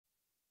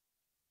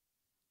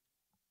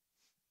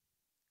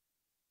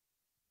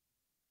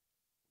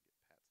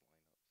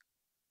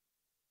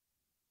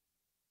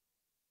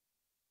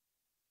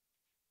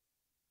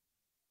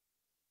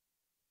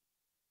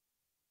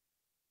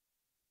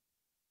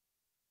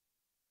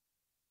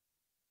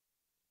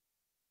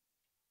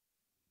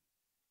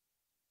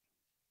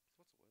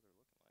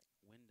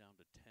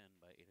to 10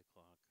 by 8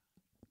 o'clock.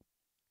 Why am I not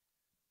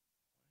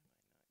getting much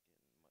of a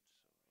signal?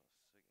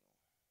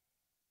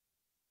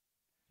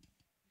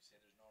 You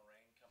say there's no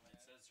rain coming It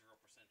in? says 0%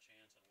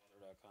 chance on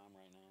weather.com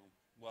right now.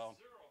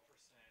 Well, 0%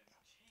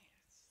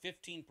 chance.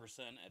 15%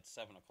 at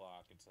 7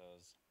 o'clock, it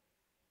says.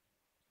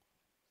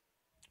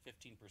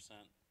 15%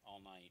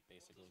 all night,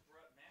 basically. What does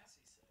Brett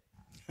Massey say?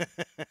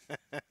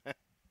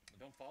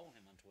 Don't follow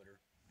him on Twitter.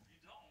 You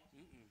don't?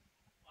 Mm-mm.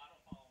 Well, I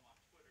don't follow him on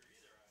Twitter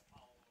either. I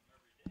follow him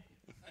every day.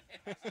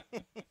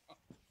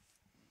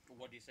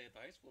 What did he say at the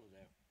high school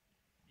today?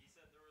 He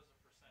said there was a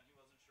percent. He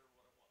wasn't sure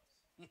what it was.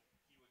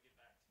 He would get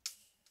back to me.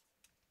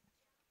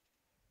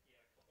 He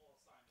had a couple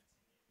assignments he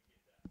needed to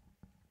get done.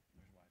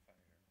 There's Wi-Fi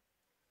here.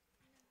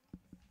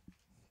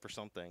 For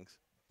some things.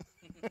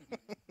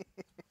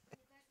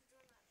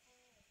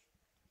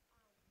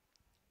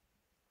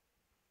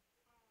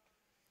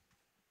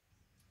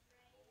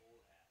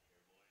 Old hat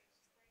here,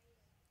 boys.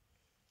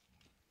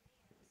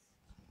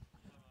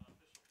 You have an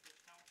official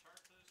pitch count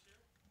chart for this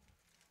year?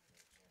 I got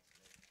a chance to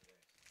make it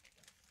today.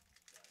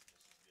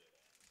 Practice is good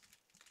at it.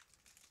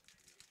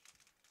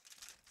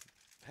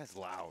 That's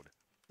loud.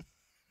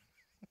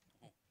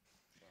 Oh,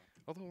 sorry.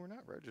 Although we're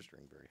not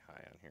registering very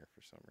high on here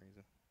for some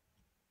reason.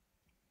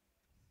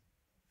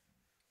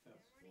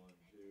 Test 1,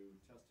 2,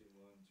 testing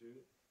 1, 2,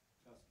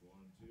 test 1,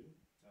 2,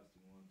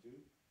 testing 1, 2.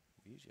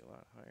 Usually a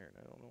lot higher, and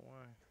I don't know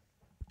why.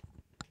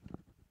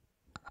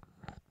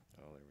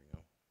 Oh, there we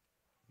go.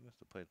 You must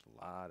have played a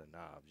lot of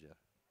knobs, yeah.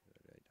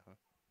 Huh?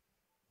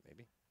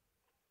 Maybe.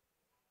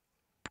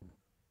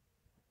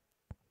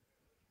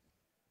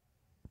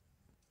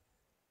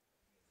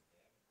 The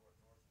Davenport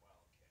North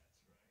Wildcats,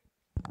 right?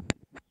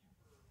 You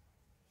were.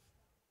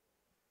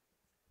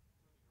 Who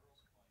are the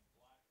girls playing?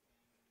 Black and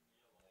yellow.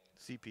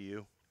 CPU.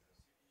 CPU?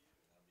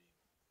 That'll be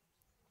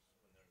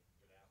when they're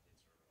good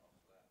athletes are off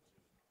of that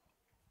too. Nine, 12.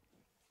 5:15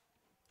 game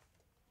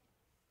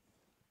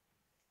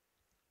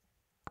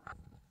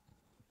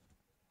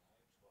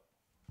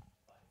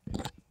time.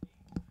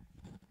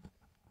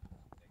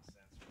 Makes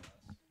sense for us.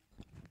 I'm gonna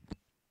have to do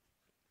that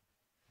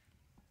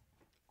 'cause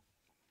I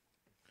know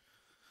what's gonna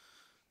happen there.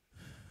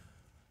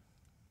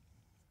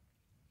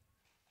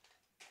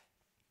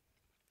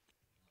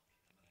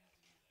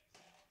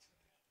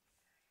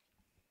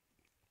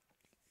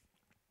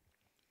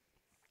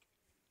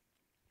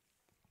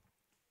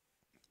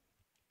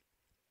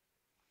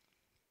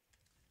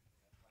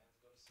 Got plans to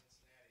go to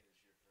Cincinnati this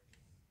year for a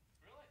game.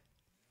 Really?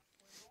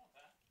 Where are you going,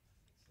 Pat? It's the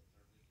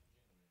third week in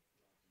June. We've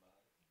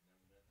talked about it. We've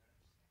never been there,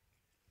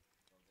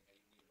 so don't think I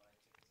even need to buy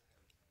tickets ahead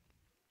of time.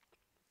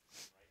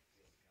 Right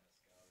field's kind of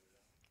scouted it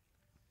out.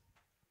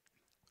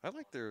 I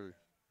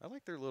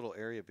like their little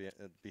area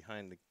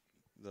behind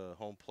the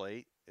home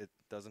plate. It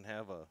doesn't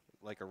have a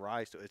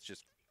rise to it. It's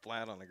just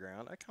flat on the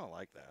ground. I kind of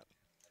like that.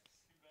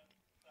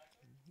 You've been back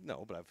there?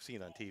 No, but I've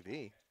seen it on TV.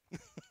 Okay. I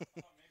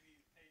thought maybe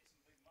you paid some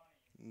big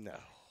money.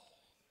 No.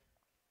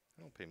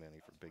 I don't pay money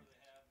for That's big. where they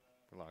have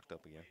We're locked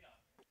up again. weight on.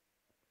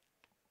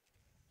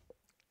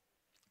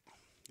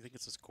 You think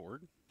it's this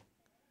cord? Is it,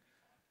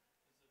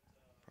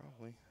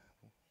 Probably.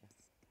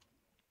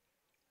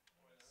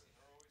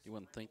 You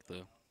wouldn't think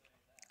the...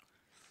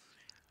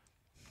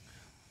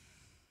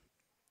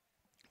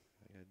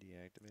 I gotta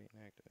deactivate and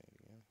activate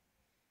again.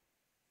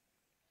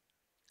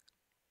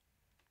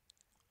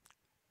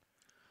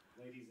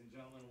 Ladies and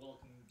gentlemen,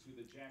 welcome to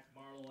the Jack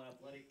Marlowe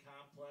Athletic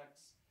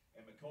Complex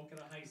at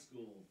Maquoketa High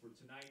School for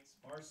tonight's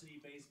varsity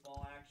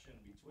baseball action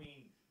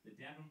between the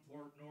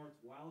Davenport North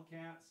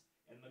Wildcats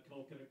and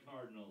Maquoketa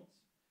Cardinals.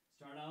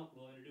 Start out,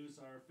 we'll introduce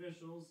our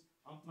officials.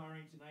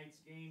 Umpiring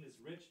tonight's game is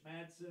Rich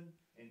Madsen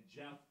and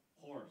Jeff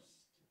Horst.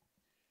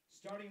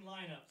 Starting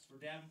lineups for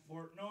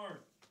Davenport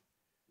North.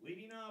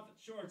 Leading off at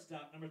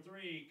shortstop, number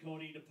 3,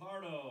 Cody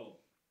DePardo.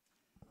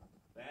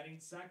 Batting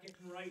second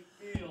in right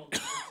field,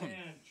 number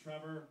 10,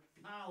 Trevor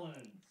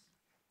Collins.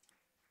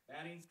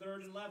 Batting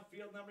third in left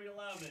field, number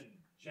 11,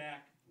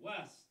 Jack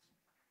West.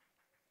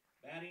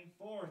 Batting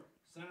fourth,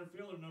 center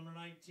fielder, number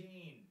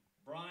 19,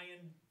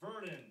 Brian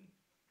Verdon.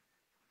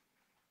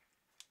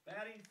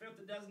 Batting fifth,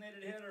 the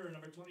designated hitter,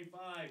 number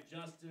 25,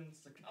 Justin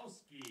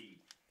Sikowski.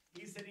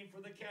 He's hitting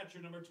for the catcher,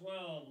 number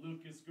 12,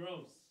 Lucas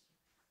Gross.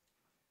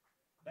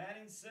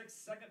 Batting sixth,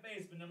 second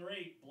baseman, number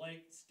 8,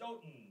 Blake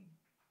Stoughton.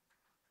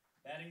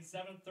 Batting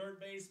seventh, third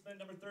baseman,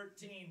 number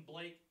 13,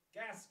 Blake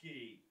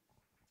Gasky.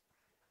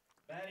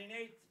 Batting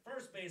eighth,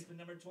 first baseman,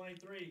 number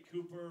 23,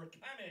 Cooper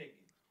Kemig.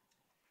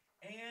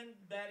 And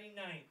batting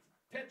ninth,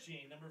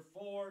 pitching, number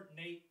 4,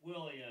 Nate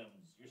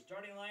Williams. Your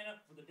starting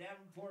lineup for the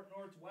Davenport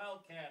North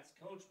Wildcats,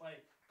 coached by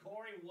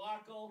Corey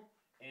Wackel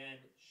and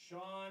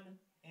Sean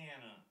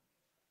Hanna.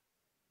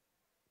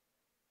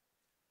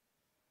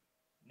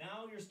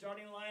 Now your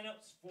starting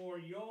lineups for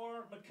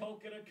your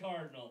Maquoketa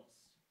Cardinals.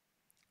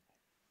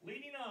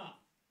 Leading off,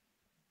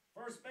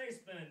 first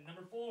baseman,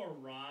 number 4,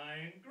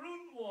 Ryan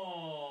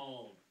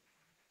Grunwald.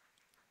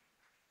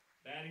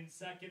 Batting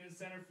second in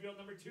center field,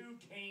 number 2,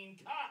 Kane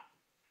Kopp.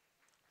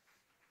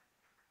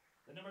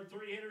 The number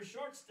 3 hitter,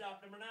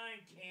 shortstop, number 9,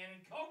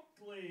 Cannon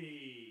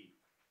Coakley.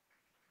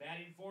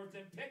 Batting fourth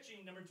and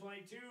pitching, number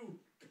 22,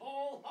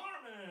 Cole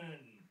Harmon.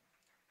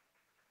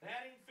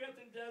 Batting fifth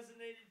and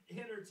designated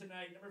hitter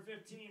tonight, number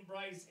 15,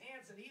 Bryce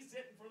Hanson. He's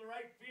hitting for the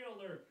right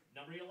fielder.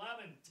 Number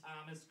 11,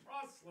 Thomas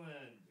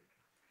Crossland.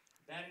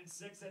 Batting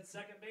sixth at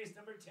second base,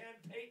 number 10,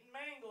 Peyton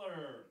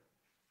Mangler.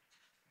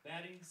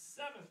 Batting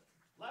seventh,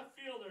 left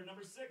fielder,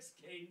 number 6,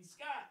 Caden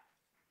Scott.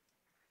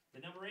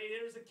 The number 8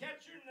 hitter is a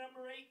catcher,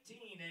 number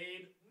 18,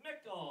 Abe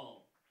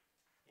Mickle.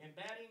 And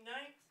batting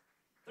ninth,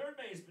 third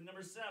baseman,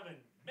 number 7,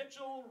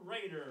 Mitchell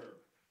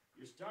Rader.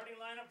 Your starting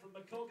lineup for the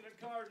Maquoketa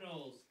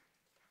Cardinals,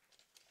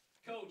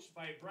 coached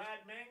by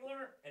Brad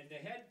Mangler, and the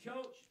head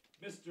coach,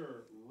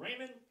 Mr.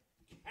 Raymond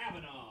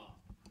Kavanaugh.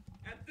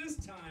 At this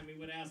time, we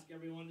would ask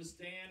everyone to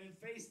stand and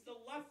face the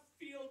left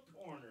field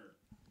corner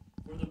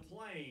for the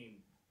playing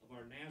of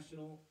our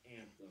national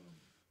anthem.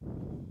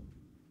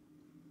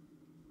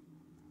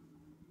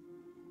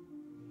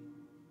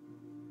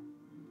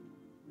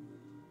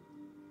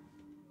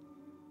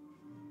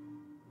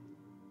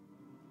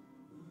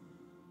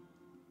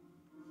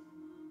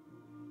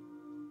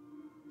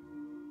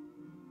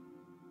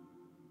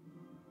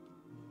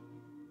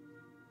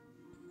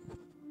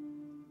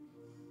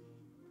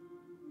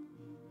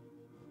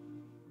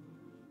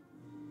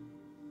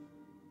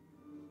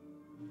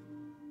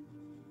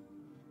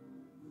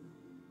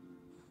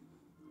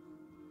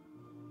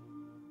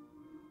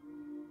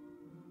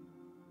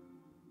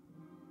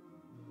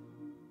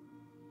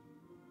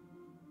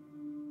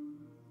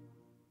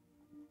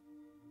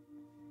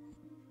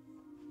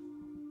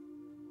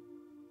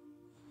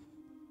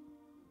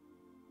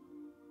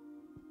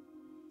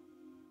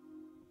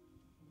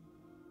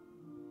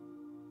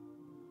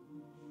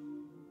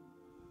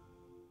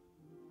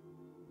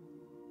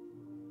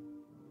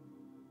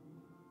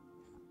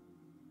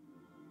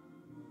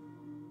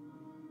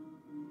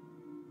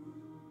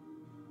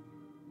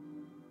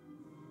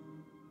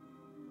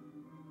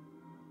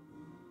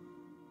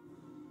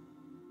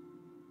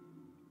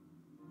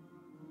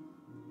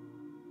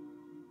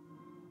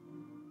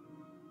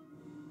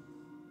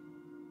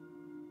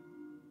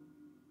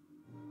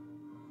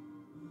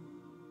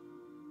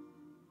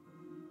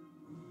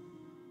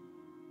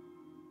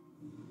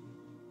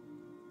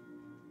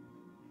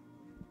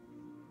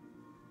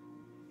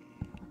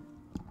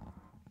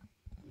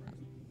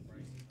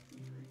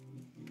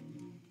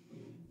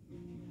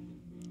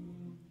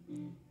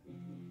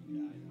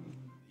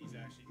 He's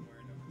actually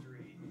wearing number 3.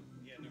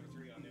 He had number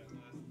 3 on the last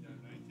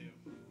night too.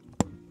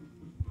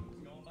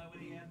 Just going by what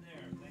he had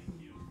there. Thank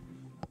you.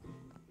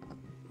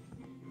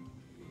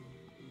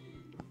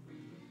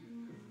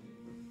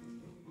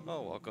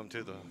 Oh, welcome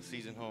to the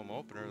season home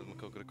opener of the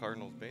Maquoketa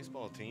Cardinals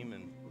baseball team,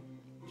 and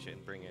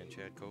bring in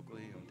Chad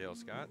Coakley. I'm Dale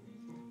Scott,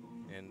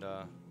 and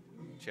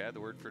Chad,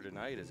 the word for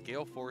tonight is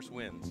gale force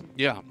winds.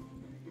 Yeah.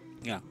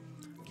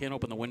 Can't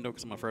open the window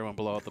because I'm afraid I'm going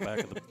to blow out the back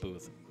of the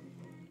booth.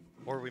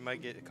 Or we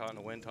might get caught in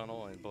a wind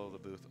tunnel and blow the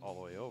booth all the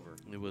way over.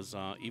 It was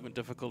even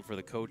difficult for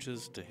the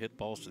coaches to hit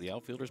balls to the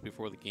outfielders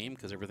before the game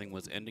because everything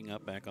was ending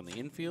up back on the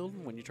infield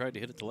when you tried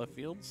to hit it to left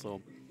field.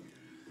 So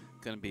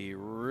going to be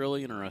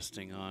really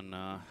interesting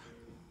on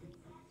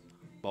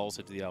balls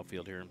hit to the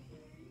outfield here.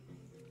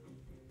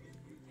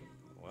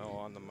 Well,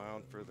 on the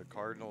mound for the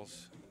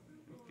Cardinals,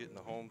 getting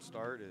the home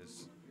start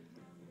is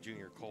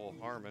junior Cole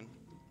Harmon.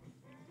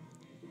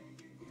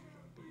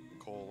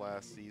 Cole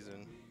last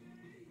season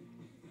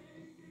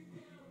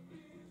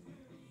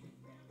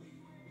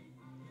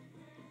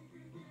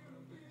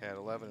had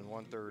 11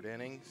 1/3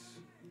 innings,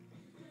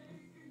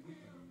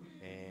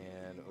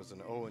 and it was an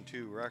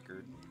 0-2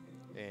 record.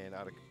 And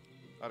out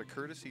of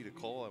courtesy to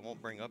Cole, I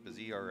won't bring up his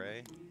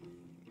ERA.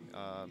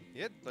 He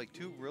had like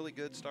 2 really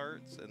good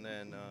starts, and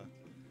then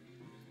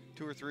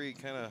 2 or 3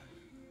 kind of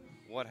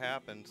what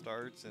happened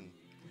starts, and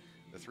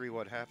the 3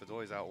 what happens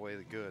always outweigh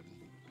the good.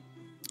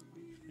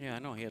 Yeah, I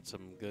know he had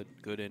some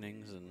good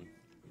innings, and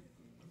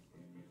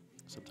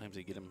sometimes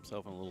he'd get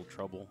himself in a little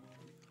trouble.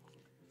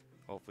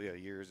 Hopefully a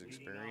year's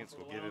experience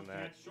will give him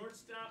that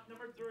Shortstop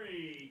number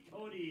 3,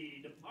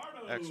 Cody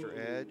DePardo. extra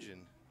edge.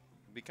 And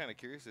be kind of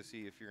curious to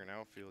see if you're an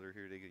outfielder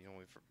here.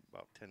 Only for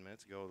about 10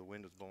 minutes ago, the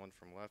wind was blowing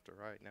from left to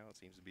right. Now it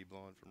seems to be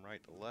blowing from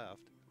right to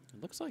left.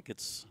 It looks like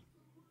it's...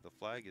 The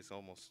flag is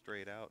almost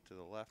straight out to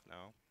the left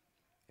now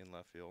in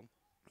left field.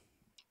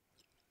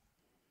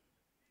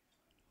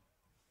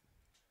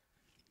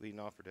 Leading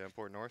off for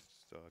Davenport North,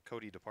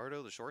 Cody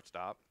DePardo, the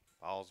shortstop.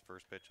 Fouls the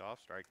first pitch off,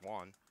 strike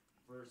 1.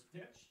 First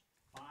pitch,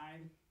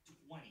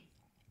 5-20.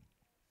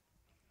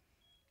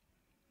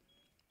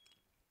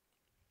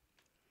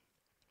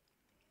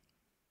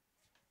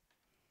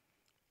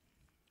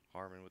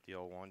 Harmon with the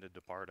 0-1 to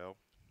DePardo.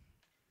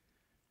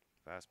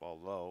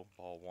 Fastball low,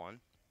 ball 1.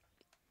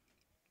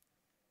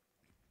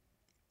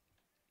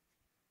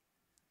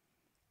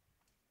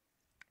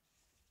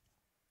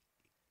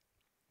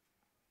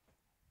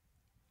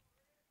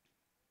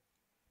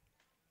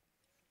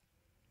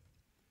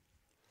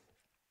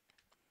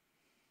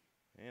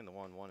 And the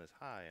 1-1 is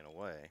high and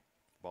away.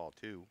 Ball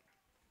 2.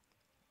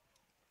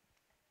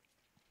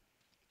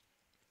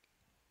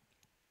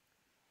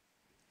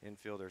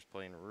 Infielders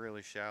playing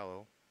really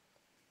shallow.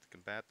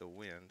 combat the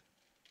wind.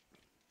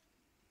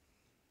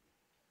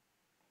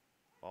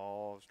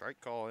 Ball,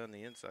 strike call in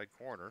the inside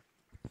corner.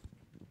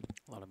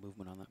 A lot of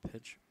movement on that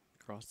pitch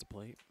across the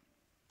plate.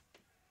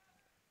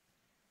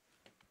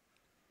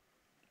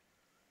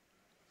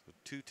 So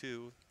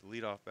 2-2, the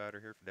leadoff batter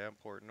here for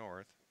Davenport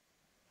North.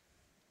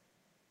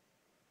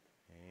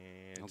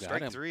 And got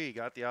strike him. 3,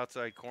 got the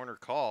outside corner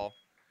call.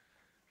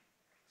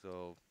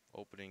 So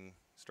opening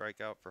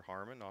strikeout for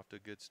Harmon, off to a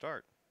good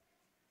start.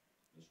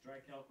 The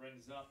strikeout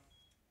brings up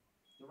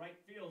the right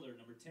fielder,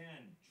 number 10,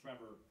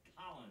 Trevor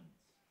Collins.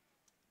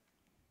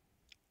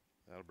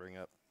 That'll bring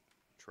up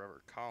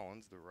Trevor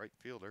Collins, the right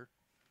fielder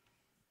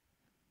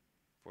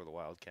for the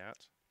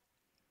Wildcats.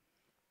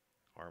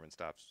 Harmon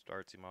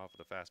starts him off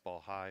with a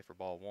fastball high for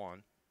ball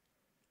 1.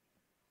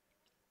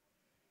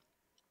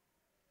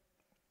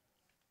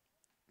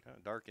 Kind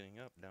of darkening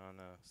up down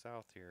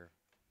south here,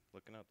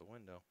 looking out the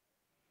window.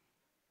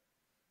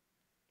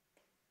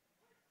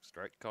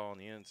 Strike call on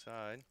the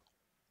inside.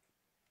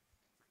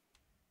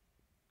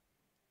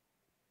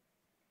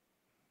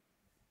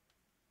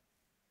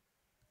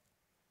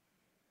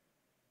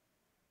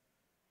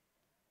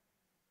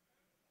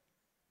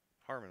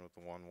 Harmon with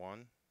the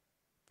 1-1.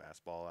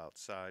 Fastball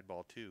outside,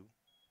 ball 2.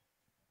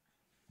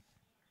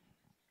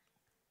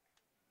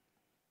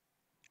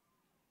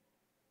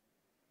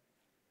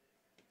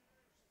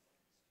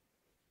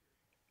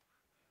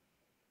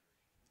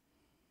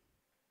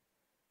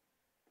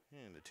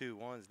 And the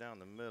 2-1's down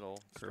the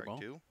middle. Strike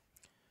Curveball. 2.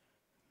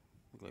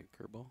 Look like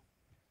a curveball.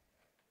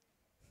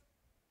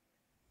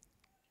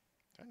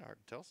 Kind of hard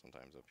to tell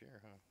sometimes up here,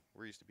 huh?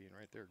 We're used to being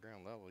right there at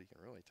ground level. You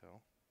can really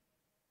tell.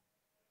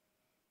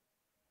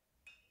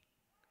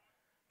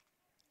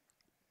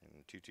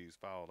 And 2-2's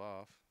fouled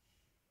off.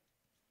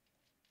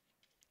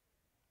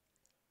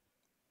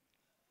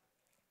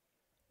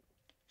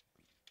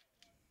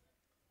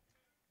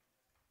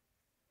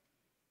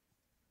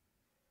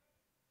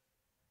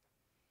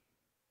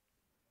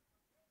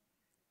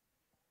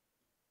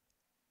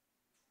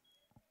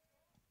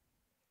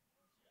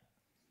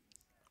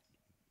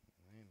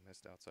 And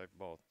missed outside for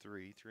ball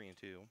 3,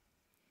 3-2. You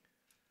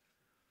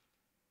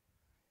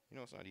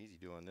know, it's not easy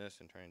doing this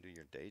and trying to do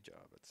your day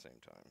job at the same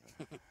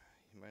time.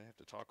 You might have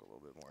to talk a little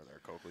bit more there,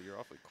 Coakley. You're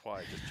awfully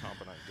quiet, just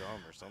chomping on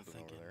gum or something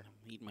over there.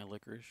 I'm eating my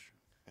licorice.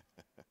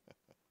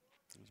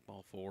 There's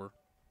ball 4.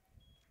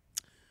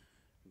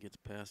 Gets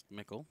past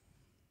Mickle.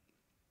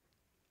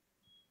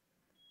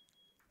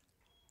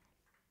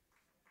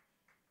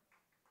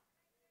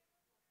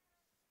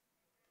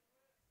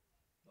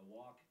 The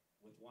walk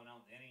with 1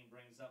 out in the inning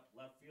brings up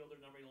left fielder,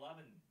 number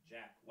 11,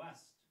 Jack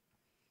West.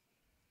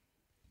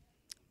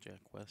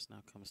 Jack West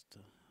now comes to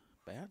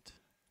bat.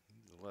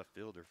 He's the left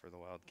fielder for the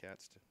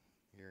Wildcats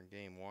here in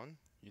game 1.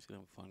 He's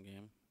going to have a fun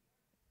game.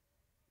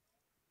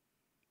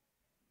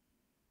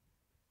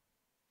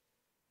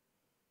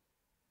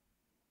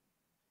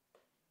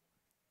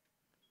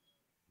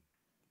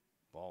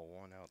 Ball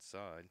 1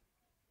 outside.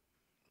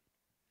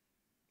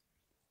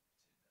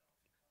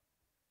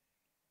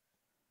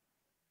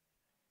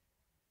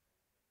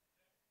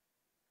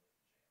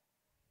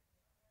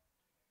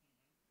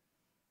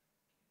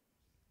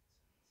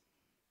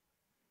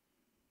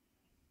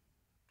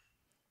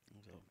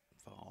 There's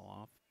a foul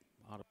off,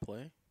 out of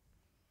play.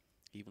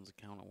 Evens the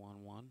count at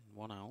 1-1,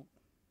 1 out.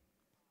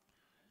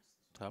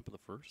 Top of the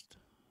first,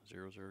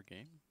 0-0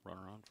 game.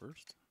 Runner on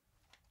first.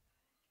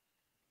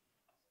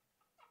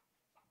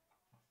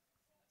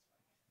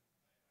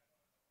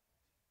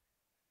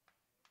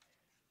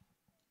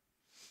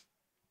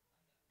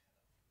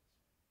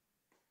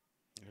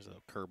 There's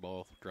a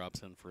curveball,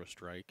 drops in for a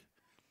strike.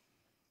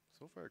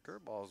 So far,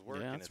 curveball is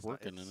working. Yeah, it's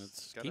working, and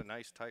it's got a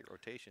nice tight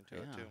rotation to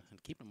it, too.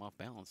 And keeping them off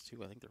balance,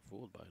 too. I think they're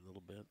fooled by it a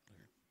little bit.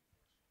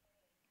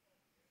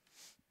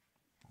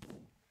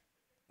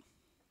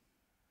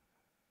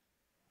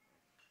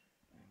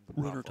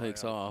 Runner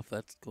takes off.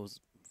 That goes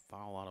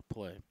foul out of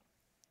play.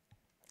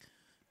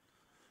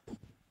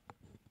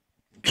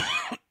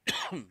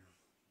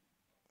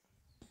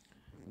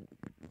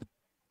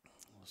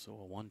 So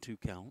a 1-2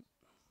 count.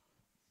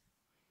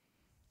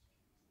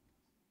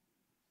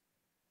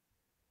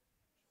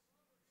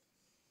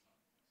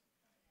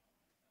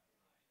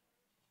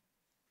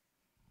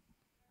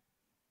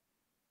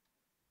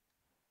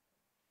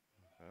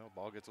 Well,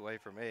 ball gets away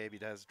from Abe. He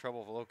has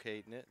trouble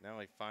locating it. Now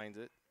he finds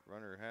it.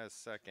 Runner has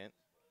second.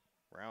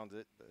 Rounds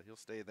it, but he'll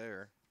stay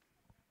there.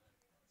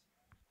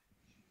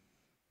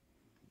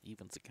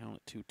 Evens the count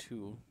at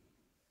 2-2.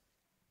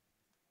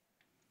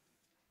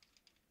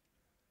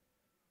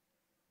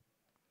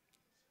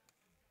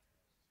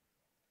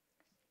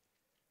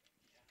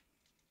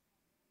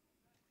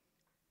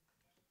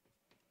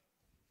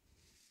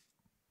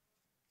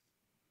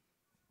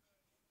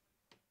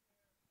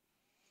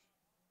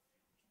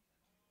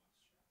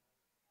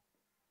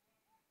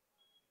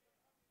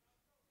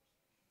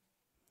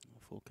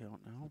 Full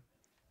count now.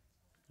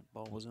 That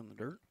ball was in the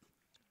dirt.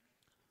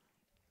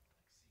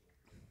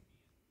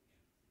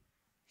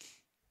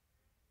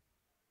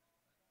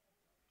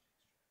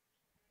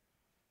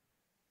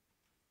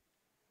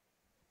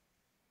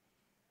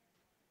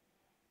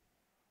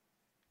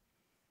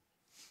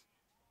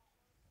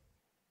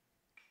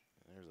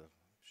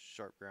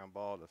 sharp ground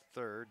ball to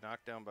third.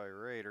 Knocked down by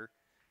Raider.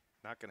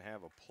 Not going to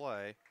have a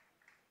play.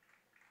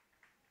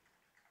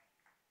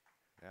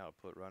 Now it'll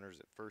put runners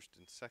at first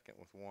and second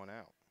with one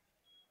out.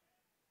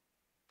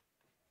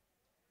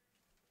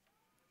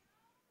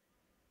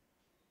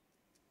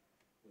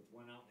 With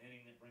one out in the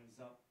inning, that brings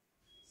up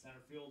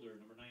center fielder,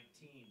 number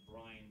 19,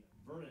 Brian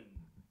Verdon.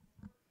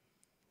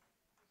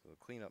 So the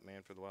cleanup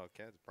man for the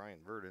Wildcats, Brian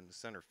Verdon, the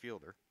center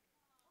fielder.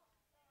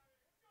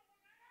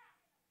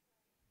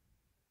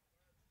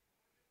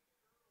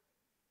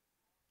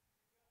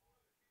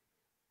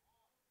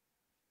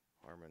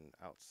 Harmon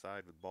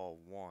outside with ball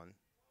one.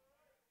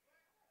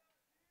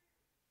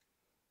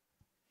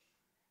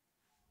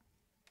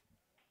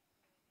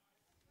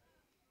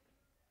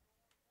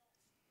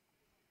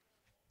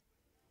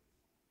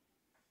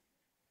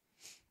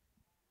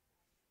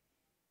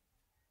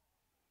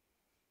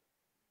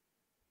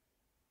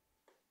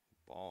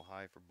 Ball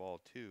high for ball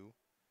two.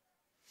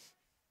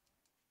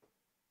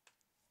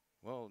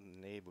 Well,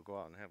 Abe will go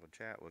out and have a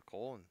chat with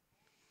Cole. And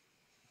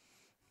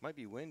might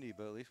be windy,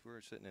 but at least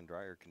we're sitting in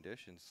drier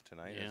conditions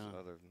tonight, Yeah.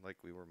 other than like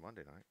we were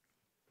Monday night.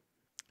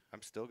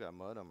 I'm still got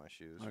mud on my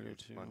shoes I do from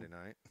too. Monday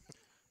night.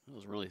 I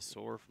was really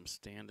sore from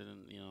standing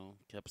and,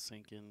 kept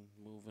sinking,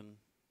 moving.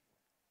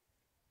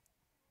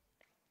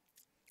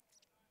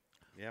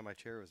 Yeah, my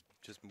chair was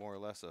just more or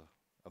less a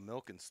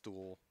milking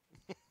stool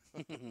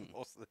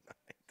most of the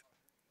night.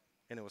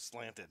 And it was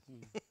slanted.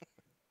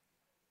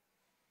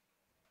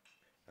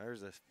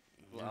 There's a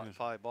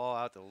fly ball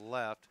out to the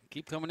left.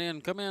 Keep coming in.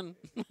 Come in.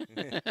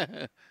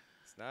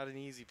 It's not an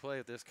easy play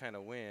with this kind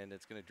of wind.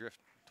 It's going to drift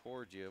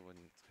towards you when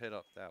it's hit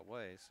up that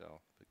way.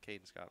 So, but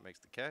Caden Scott makes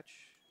the catch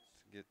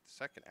to get the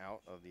second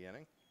out of the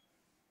inning.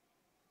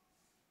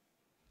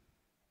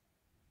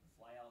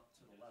 Fly out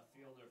to the left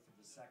fielder for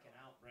the second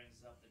out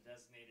brings up the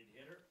designated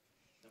hitter,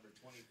 number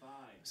 25.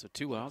 So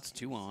 2 outs,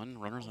 2 on.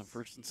 Runners on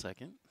first and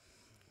second.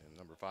 And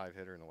number 5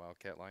 hitter in the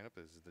Wildcat lineup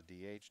is the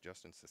DH,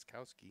 Justin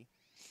Siskowski.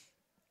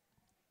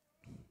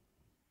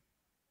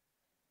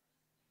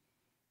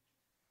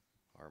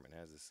 Harmon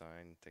has his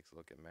sign, takes a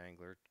look at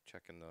Mangler,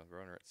 checking the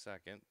runner at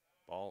second.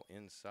 Ball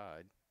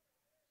inside.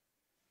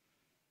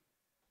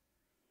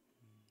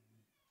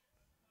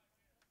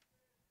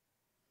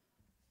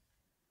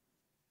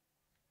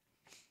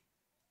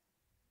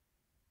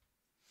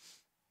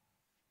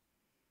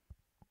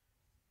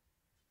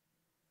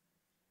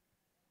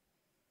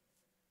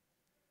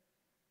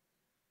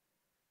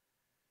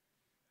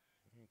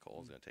 And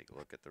Cole's going to take a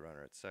look at the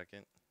runner at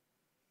second.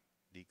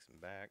 Dekes him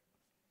back.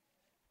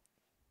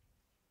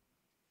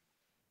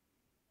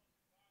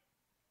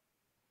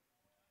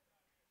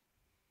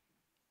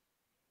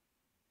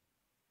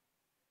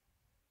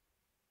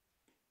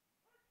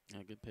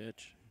 Yeah, good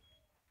pitch.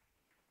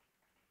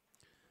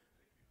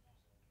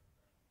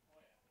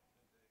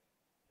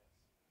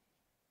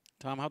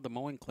 Tom, how'd the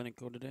mowing clinic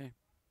go today?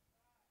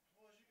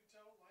 Well, as you can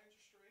tell, lines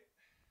are straight.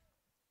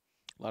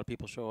 A lot of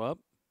people show up.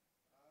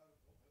 Well,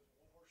 it was a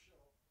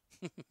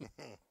one-horse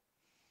show.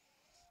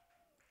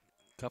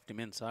 Cuffed him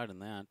inside in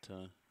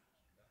that.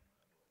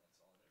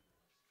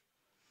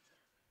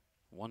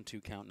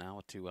 1-2 count now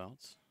with 2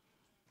 outs.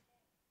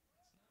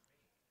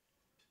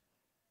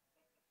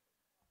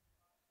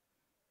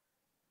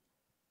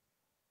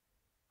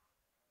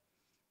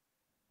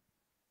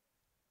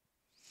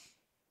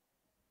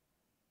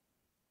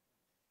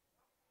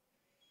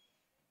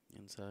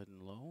 Inside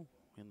and low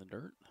in the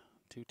dirt.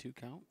 2-2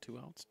 count, 2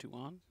 outs, 2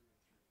 on.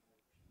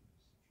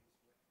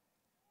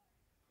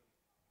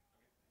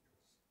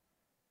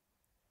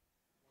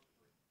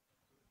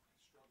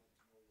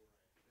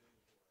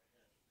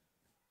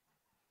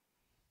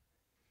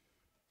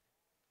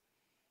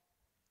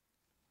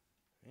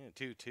 And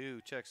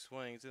 2-2, check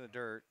swings in the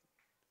dirt.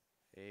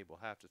 Abe will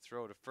have to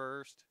throw to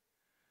first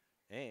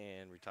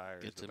and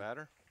retires Gets the him.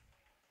 batter.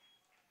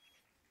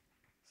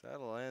 So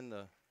that'll end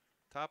the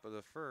top of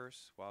the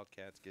first.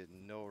 Wildcats get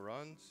no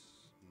runs,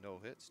 no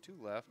hits, 2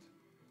 left.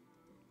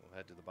 We'll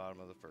head to the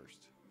bottom of the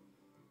first.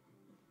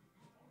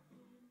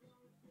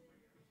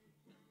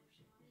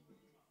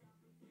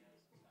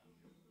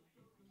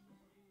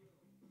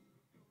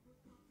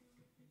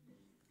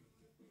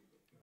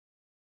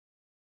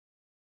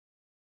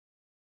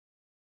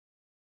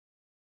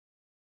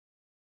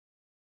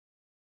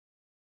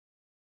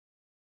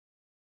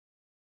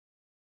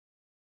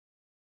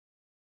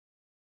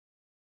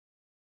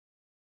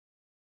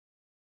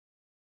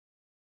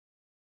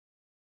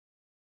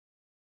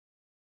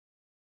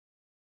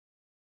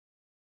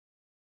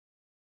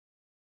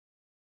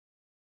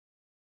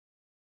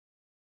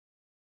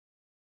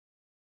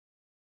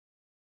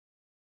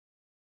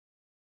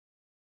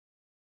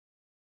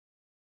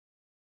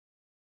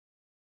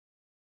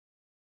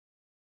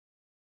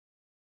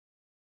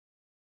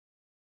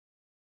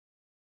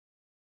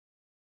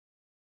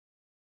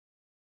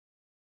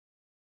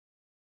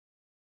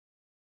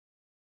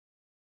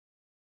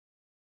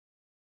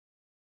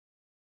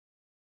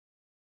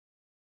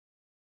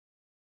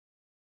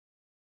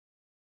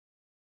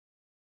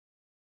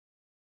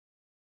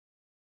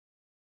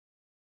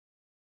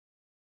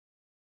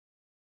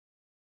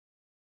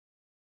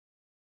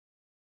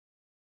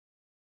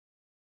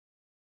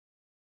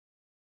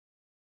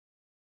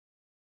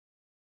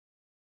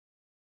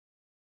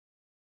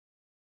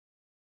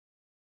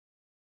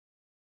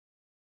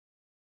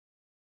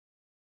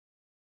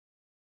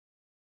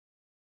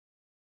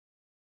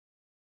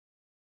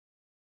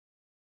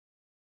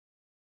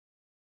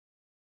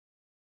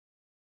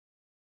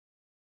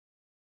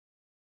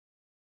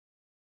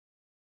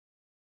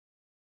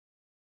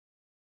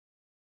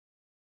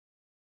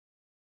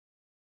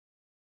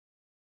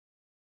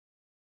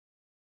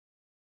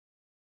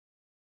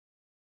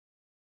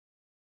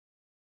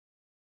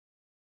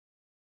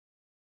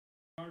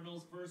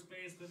 Cardinals first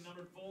baseman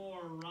number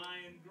 4,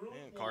 Ryan Grunwald.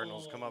 And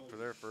Cardinals come up for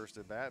their first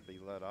at bat, be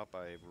led up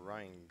by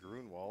Ryan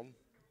Grunwald. I'm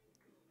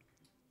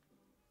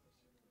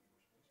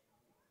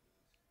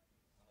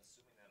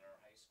assuming that our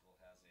high school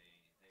has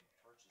they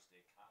purchased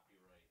a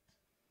copyright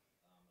agreement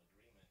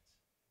for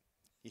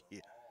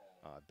Yeah,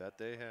 all I bet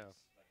they have.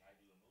 athletics, like I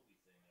do a movie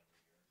thing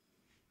every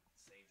year.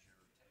 Saves your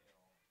tail.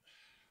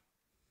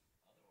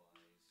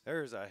 Otherwise,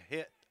 There's a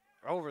hit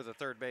over the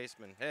third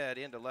baseman head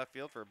into left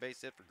field for a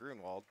base hit for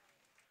Grunwald.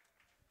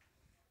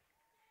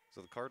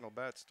 So the Cardinal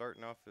bats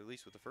starting off, at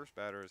least with the first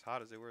batter, as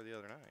hot as they were the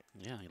other night.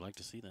 Yeah, you'd like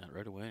to see that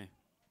right away.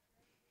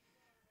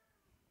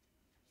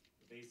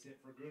 the base hit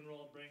for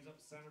Grunwald brings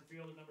up center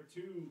fielder number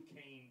 2,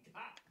 Kane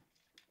Kopp.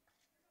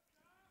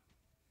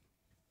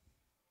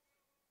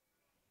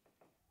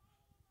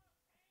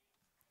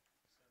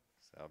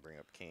 So I'll bring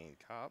up Kane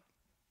Kopp.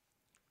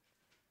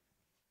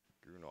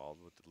 Grunwald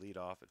with the lead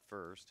off at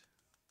first.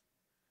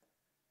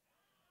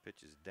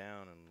 Pitch is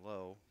down and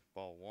low,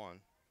 ball 1.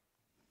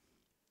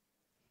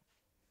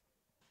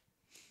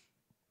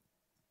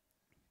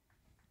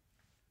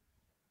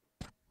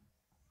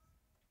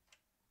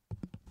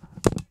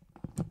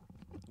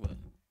 What?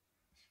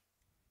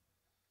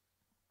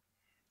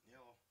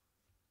 Yellow.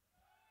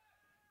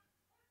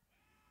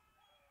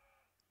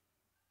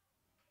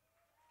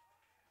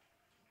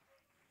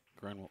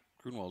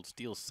 Grunwald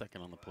steals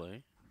second on the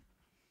play.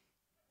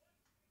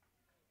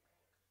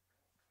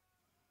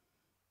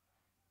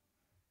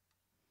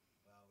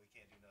 Well, we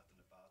can't do nothing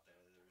about that.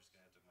 They're just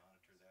going to have to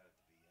monitor that at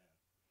the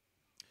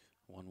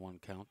BN.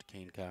 1-1 count to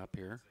Kane Kopp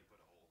here. They put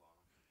a hold on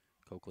him.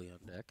 Coakley on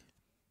deck.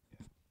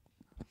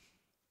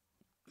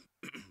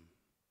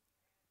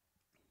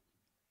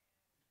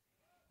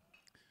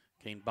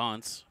 Kane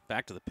bunts.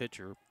 Back to the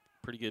pitcher.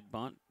 Pretty good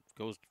bunt.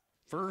 Goes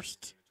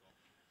first.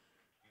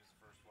 He was the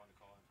first one to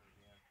call in for the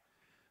BN.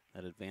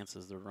 That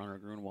advances the runner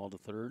Grunwald to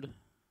third.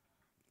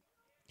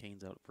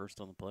 Kane's out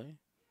first on the play.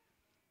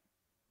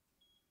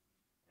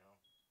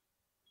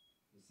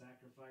 The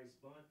sacrifice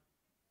bunt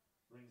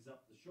brings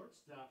up the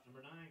shortstop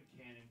number 9,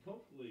 Cannon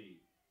Coakley.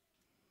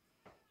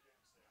 That's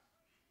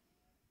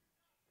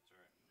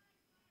right.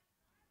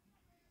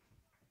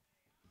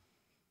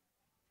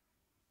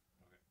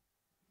 Okay.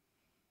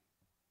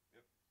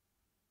 Yep.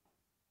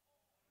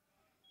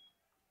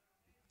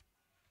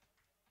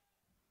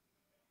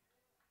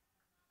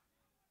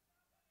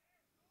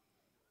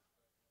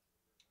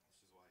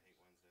 This is why I hate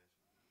Wednesdays.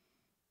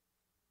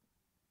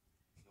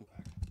 No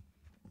back.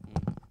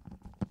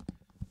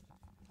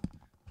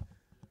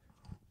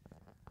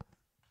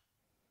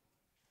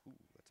 Ooh,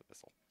 that's a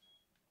missile.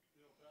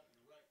 You know, Pat,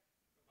 you're right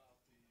about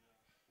the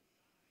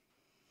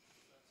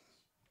fences.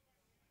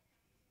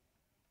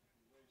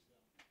 We raised them.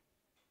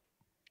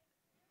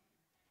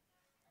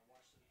 I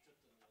watched it at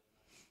Tipton the other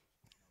night.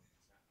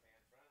 It's not fan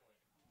friendly.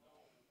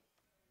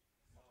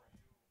 No.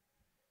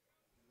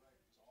 You're right,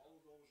 because all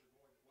of those are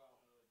going, well,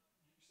 you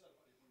said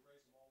about if we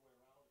raised them all the way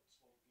around, it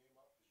slowed the game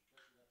up because your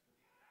catcher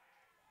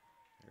got to go.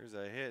 There's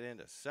a hit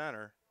into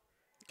center.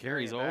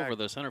 Carries Carrying over back.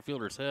 the center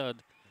fielder's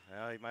head.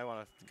 Well, you might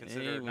want to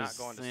consider He not was-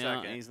 going to yeah,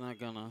 second. He's not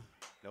gonna.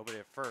 Nobody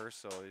at first,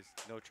 so he's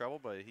no trouble.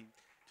 But he,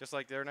 just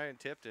like the other night in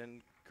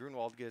Tipton,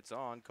 Grunwald gets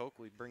on.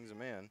 Coakley brings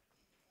him in.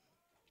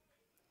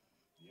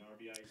 The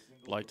RBI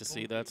single Like for to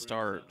see Coakley that brings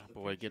start. up the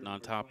Boy, pitcher getting on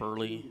number top 22,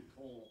 early.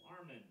 Cole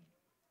Harmon.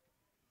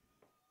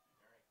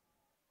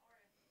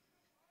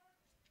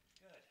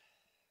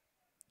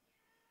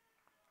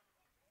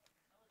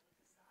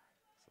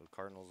 So the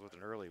Cardinals with an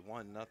early 1-0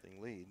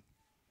 lead.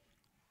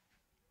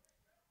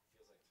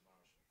 Feels like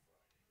tomorrow should be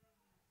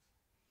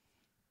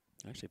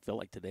Friday. I actually felt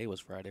like today was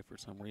Friday for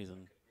some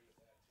reason.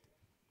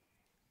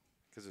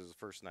 Because it was the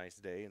first nice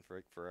day in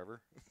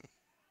forever.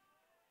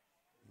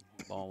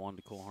 Ball 1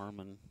 to Cole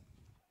Harmon.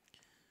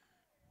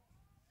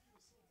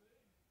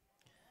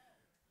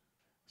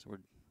 So we're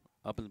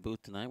up in the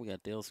booth tonight. We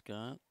got Dale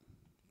Scott,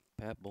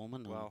 Pat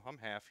Bowman Well, I'm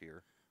half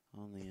here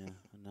on the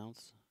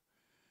announce.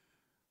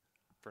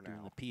 for Doing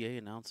now. the PA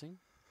announcing.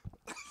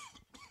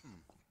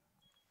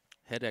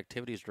 Head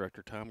activities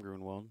director Tom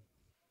Grunwald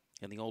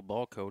and the old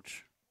ball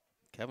coach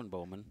Kevin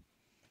Bowman.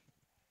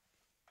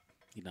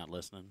 He's not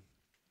listening.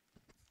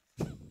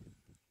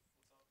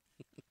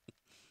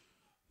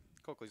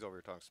 Coakley's over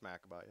here talking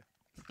smack about you.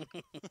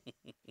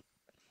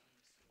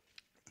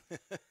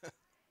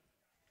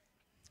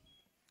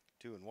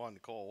 2-1 to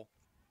Cole.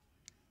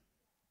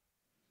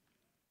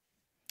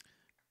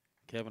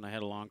 Kevin, I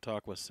had a long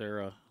talk with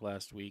Sarah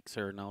last week,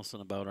 Sarah Nelson,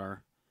 about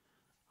our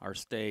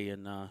stay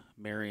in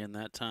Marion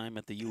that time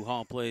at the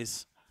U-Haul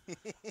place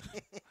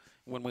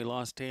when we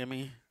lost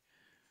Tammy.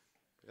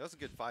 That was a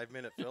good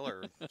 5-minute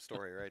filler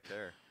story right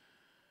there.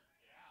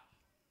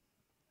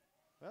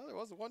 Well, there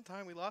was one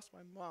time we lost my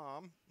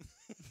mom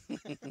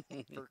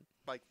for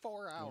like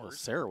 4 Well, hours.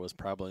 Sarah was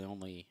probably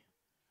only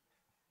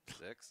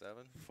 6,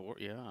 7. 4,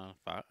 yeah,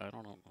 5, I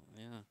don't know,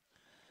 yeah.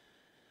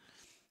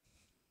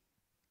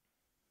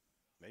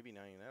 Maybe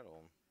not even that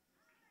old.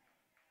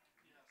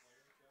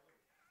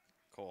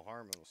 Cole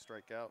Harmon will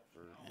strike out for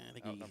I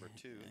think out number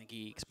 2. I think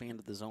he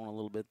expanded the zone a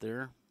little bit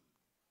there.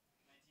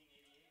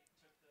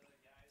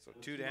 So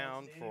With 2 two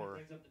down outstanding, for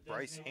brings up the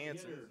Bryce designated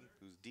Hansen, hitter.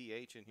 who's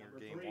DH in here Number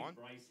game 3, 1.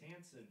 Bryce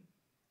Hansen.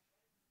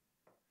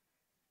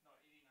 No,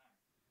 89.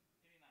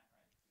 89,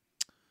 right?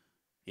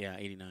 Yeah,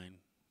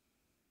 89.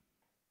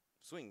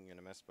 Swinging and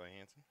a miss by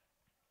Hansen.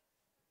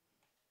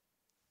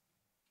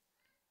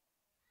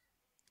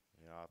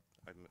 Yeah,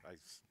 I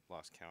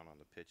lost count on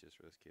the pitches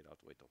for this kid. I'll have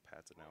to wait till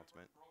Pat's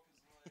announcement. Broke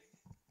his leg.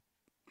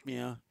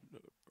 Yeah.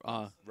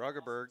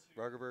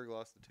 Ruggerberg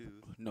lost the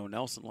tooth. No,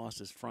 Nelson lost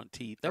his front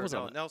teeth. That was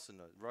on. Nelson.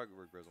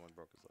 Ruggerberg was the one who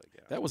broke his leg.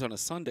 Yeah. That was on a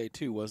Sunday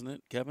too, wasn't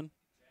it, Kevin?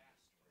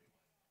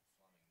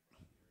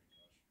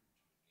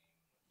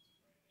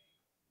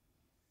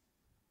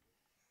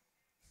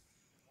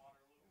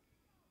 Waterloo.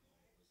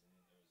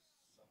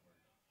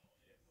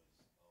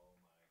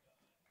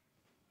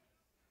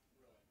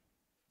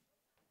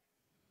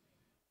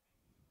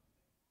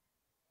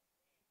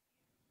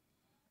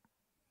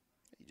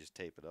 You just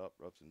tape it up,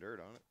 rub some dirt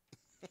on it.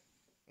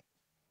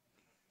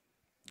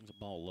 There's a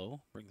ball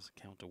low. Brings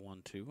the count to 1-2. Fleming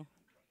never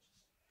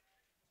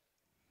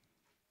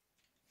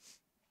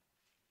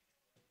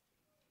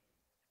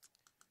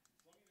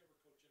coach any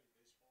baseball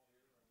here on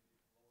any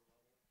lower level.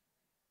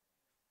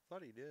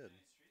 Thought he did.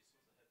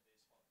 Denny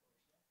Streets was a head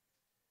baseball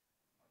coach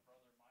then. My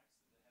brother Mike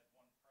said they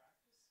had one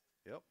practice.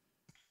 Yep.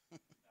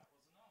 That was enough.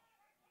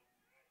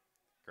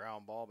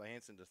 Ground ball by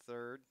Hansen to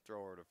third.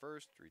 Thrower to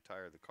first.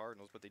 Retire the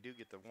Cardinals, but they do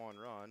get the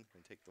 1 run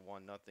and take the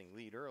 1-0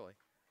 lead early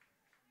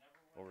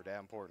over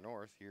Davenport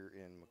North here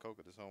in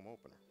Maquoketa's home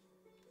opener.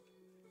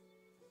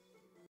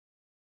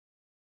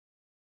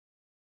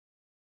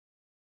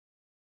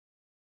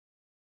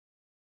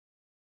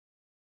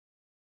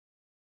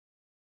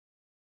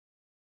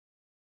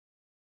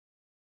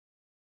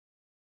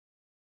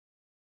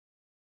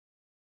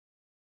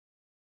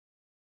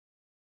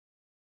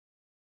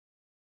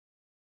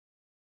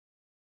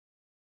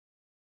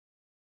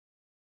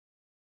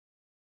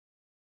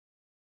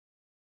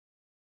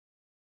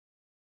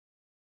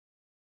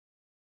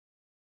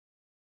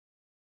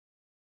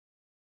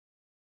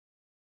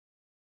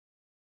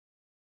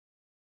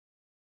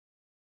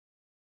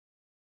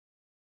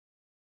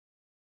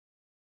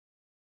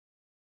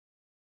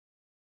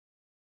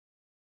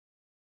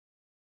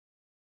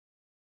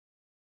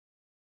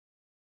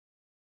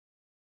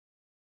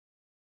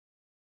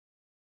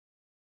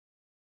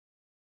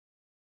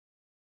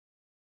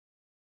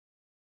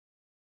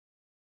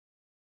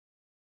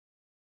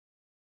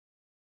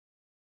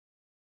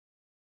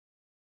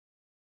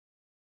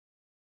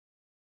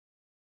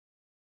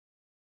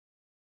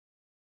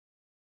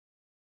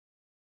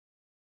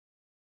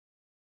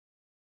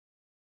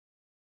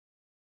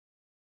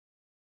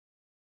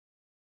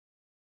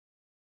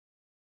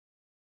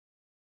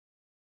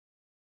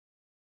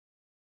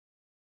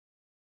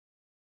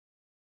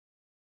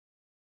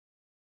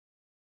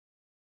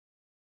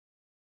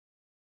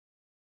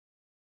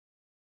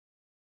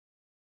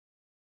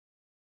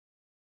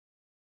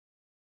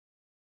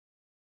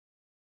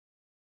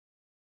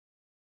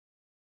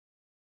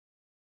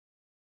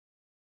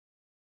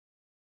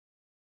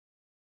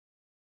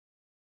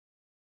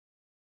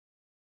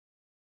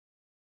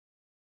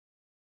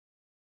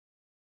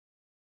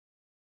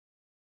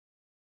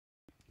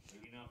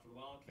 Leading off for the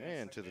Wildcats,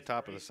 And to the second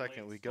top of the base,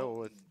 second Blake we go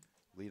with Stoughton.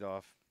 lead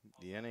off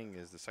the inning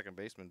is the second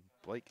baseman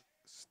Blake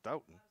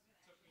Stoughton.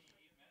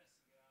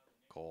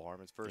 Cole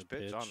Harmon's first Good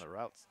pitch on pitch. the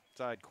route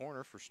side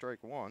corner for strike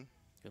 1.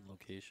 Good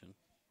location.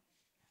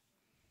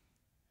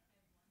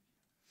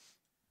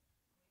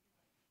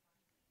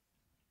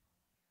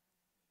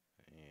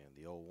 And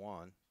the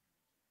 0-1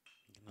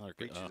 Another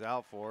good. reaches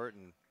out for it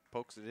and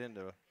pokes it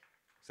into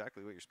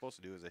exactly what you're supposed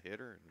to do as a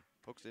hitter and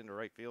pokes it into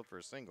right field for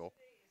a single.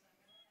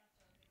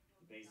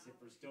 The base hit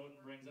for Stoughton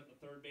brings up the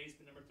third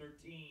baseman, number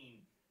 13,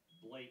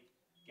 Blake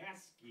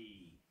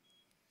Gasky.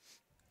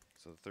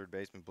 So the third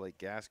baseman Blake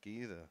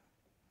Gasky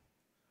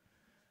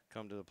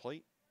come to the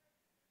plate.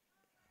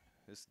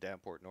 This is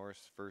Davenport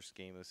North's first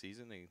game of the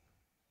season.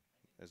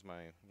 As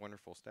my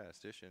wonderful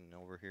statistician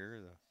over here,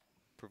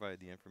 provide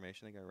the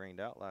information. They got rained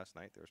out last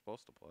night. They were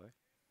supposed to play.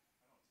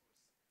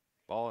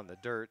 Ball in the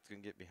dirt. It's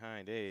going to get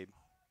behind Abe.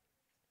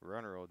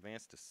 Runner will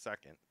advance to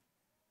second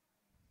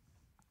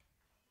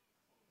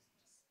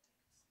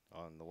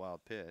on the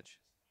wild pitch.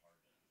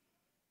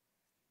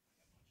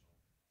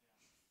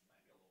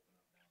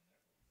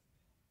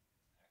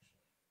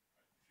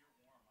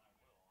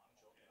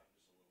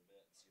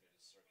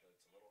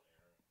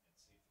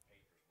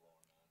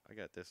 I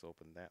got this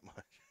open that much.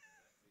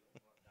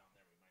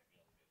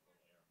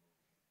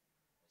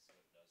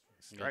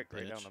 Strike Good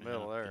right down pitch, the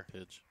middle yeah, there. Good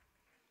pitch.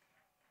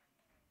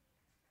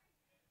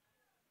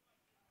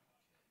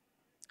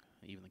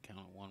 Even the count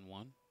at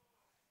 1-1.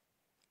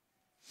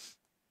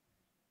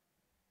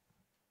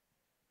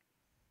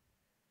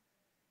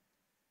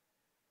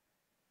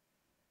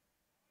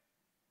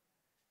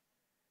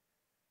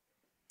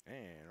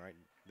 And right,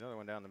 another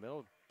one down the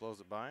middle, blows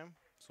it by him.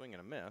 Swing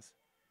and a miss.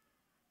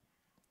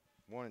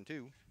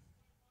 1-2.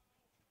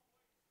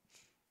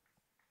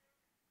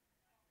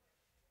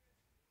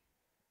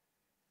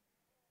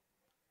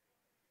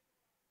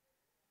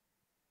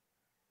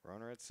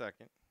 Runner at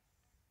second.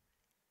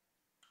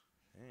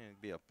 And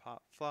it'd be a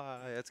pop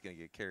fly. That's going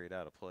to get carried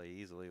out of play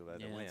easily by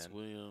the Yes,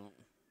 wind. will.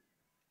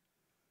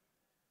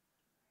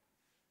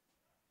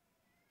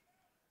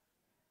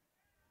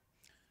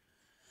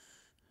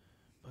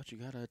 But you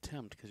got to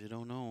attempt because you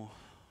don't know.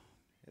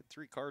 Had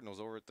 3 Cardinals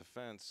over at the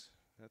fence.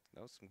 That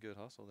was some good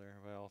hustle there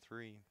by all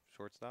 3.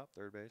 Shortstop,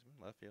 third baseman,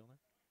 left fielder.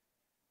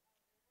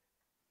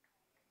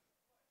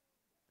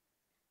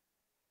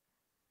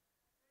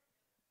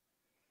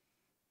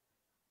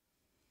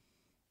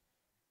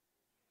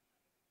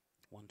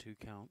 One-two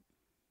count.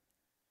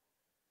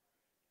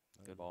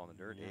 Good ball in the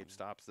dirt. Yeah. Abe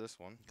stops this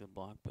one. Good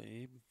block by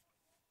Abe.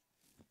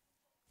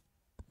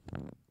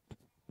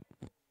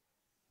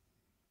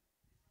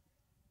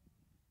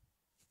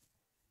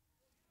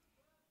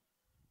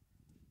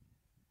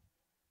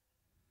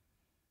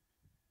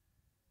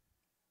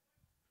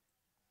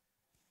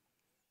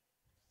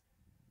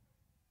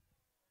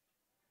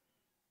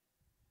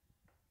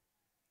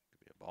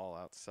 Could be a ball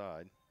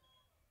outside.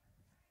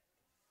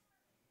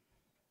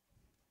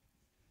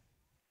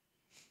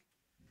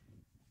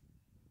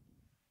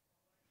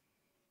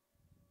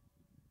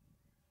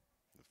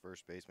 The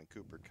first baseman,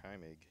 Cooper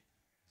Keimig,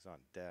 is on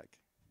deck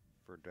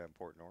for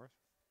Davenport North.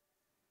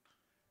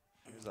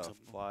 Here's a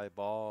fly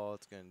ball.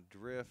 It's going to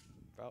drift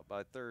out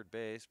by third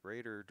base.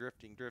 Brader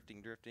drifting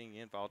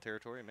in foul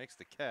territory. Makes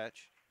the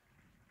catch.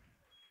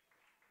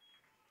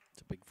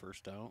 It's a big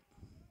first out.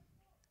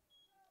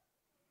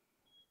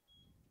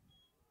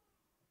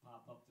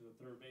 Pop up to the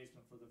third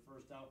baseman for the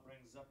first out.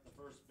 Brings up the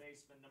first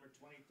baseman, number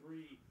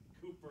 23,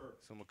 Cooper.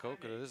 So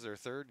Maquoketa, this is their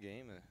 3rd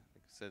game. Like I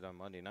said, on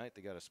Monday night,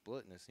 they got a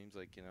split, and it seems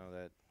like, you know,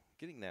 that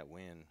getting that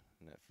win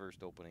in that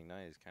first opening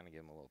night is kind of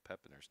giving them a little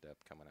pep in their step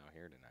coming out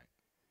here tonight.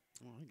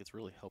 Well, I think it's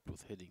really helped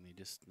with hitting.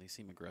 They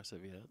seem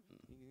aggressive yet.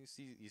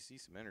 You see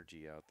some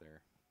energy out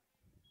there.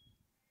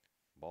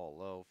 Ball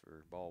low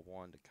for ball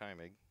 1 to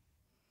Keimig.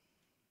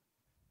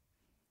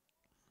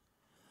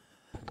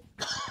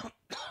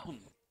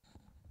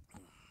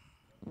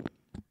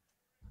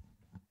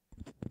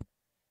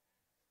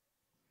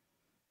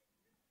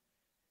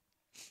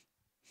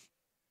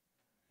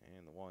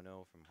 And the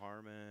 1-0 from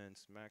Harmon,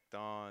 smacked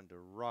on to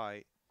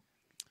right.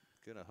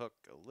 Gonna hook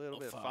a little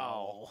bit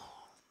foul.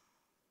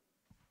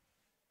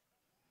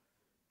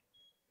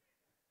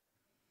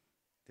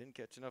 Didn't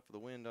catch enough of the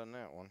wind on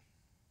that one.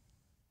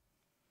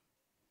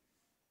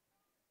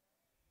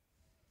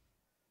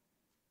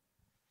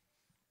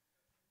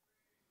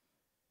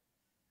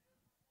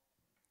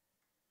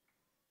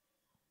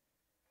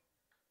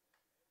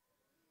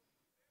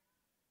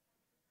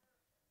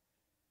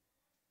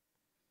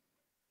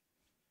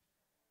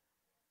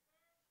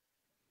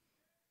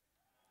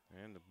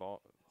 And the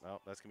ball,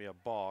 well, that's going to be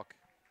a balk.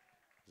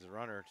 The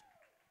runner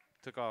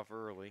took off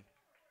early.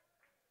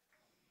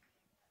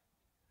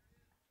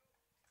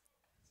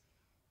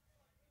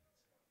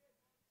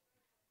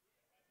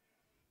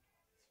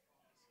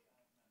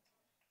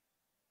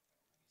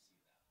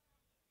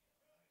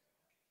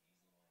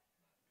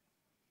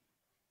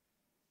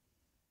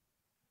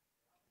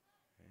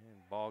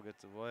 And ball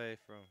gets away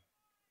from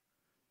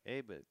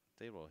Abe, but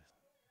they will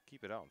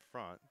keep it out in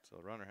front, so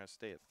the runner has to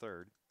stay at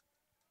third.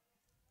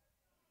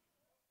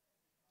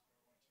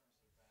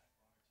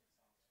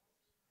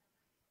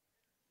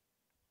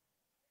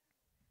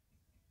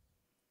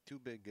 Two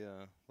big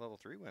level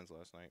 3 wins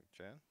last night,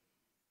 Chad.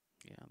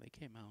 Yeah, they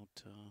came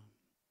out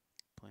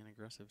playing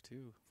aggressive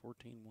too.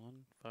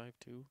 14-1,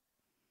 5-2.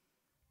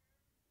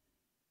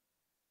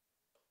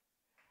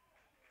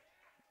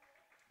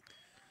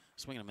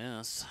 Swing and a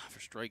miss for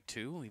strike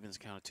 2. Evens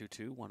count at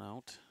 2-2, 1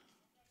 out.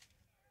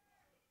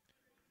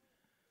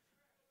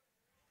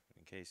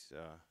 In case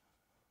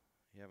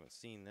you haven't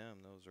seen them,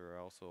 those are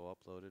also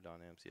uploaded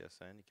on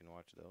MCSN. You can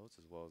watch those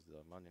as well as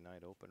the Monday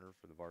night opener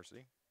for the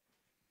Varsity.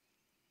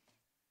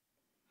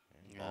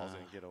 And ball's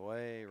going to get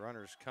away.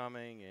 Runner's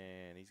coming,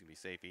 and he's going to be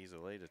safe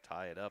easily to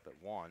tie it up at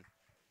 1.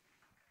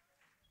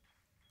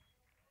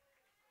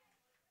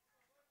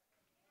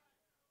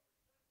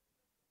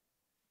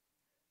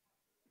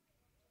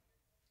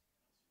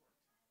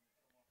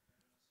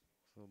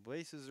 So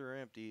bases are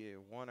empty,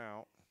 1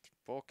 out,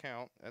 full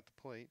count at the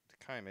plate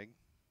to Keimig.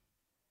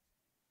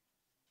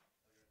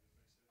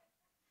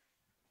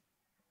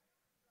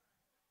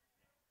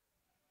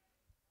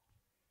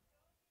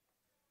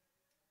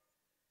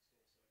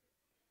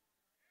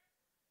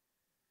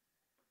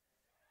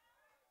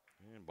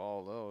 And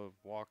ball low,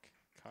 walk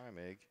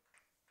Keimig.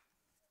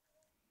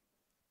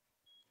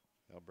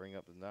 They'll bring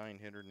up the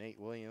 9-hitter Nate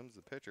Williams,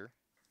 the pitcher.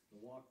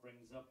 The walk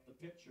brings up the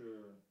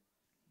pitcher,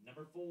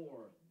 number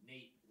 4,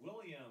 Nate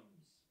Williams.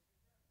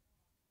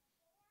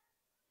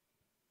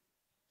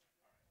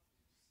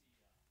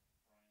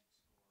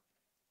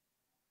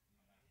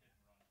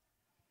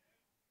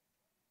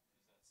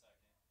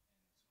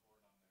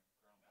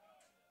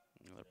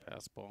 Another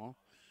pass ball.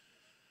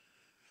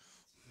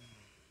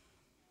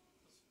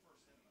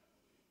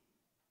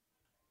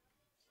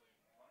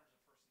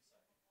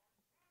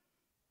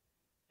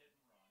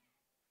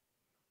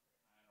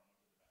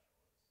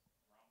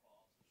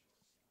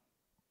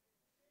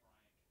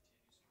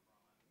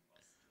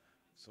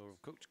 So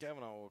Coach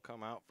Kavanaugh will come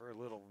out for a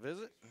little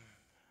visit.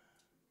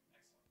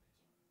 Excellent.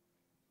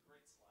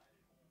 Great slide at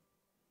home.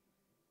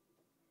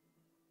 Very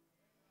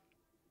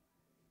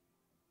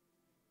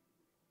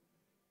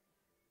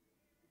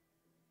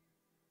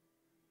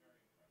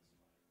impressed by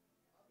it.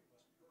 Bobby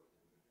must be hurt a little bit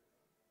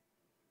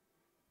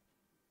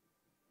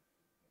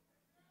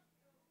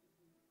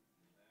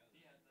here, huh?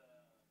 He had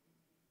the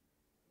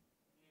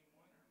game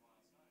winner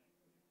last night.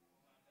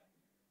 Well, not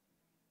him.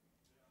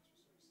 Yeah, that's what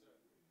somebody said. You know,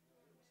 it must have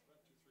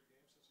been 2, 3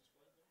 games since he's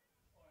played there.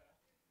 Oh yeah.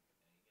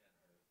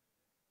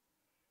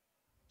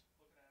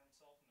 Looking at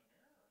himself in the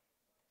mirror.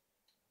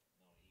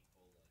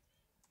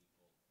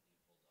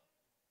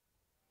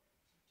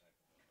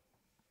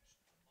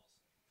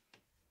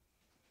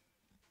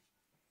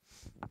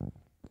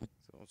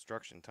 So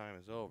instruction time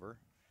is over.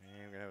 And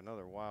we're going to have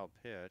another wild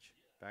pitch.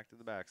 Back to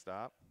the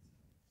backstop.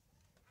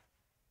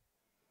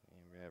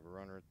 And we have a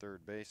runner at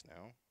third base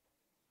now.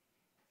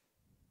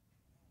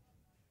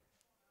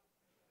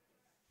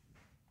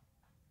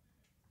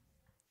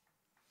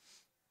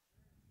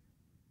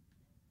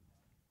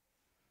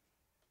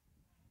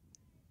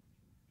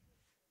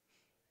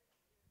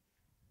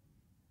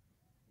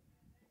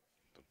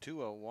 So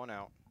 2-0, 1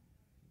 out.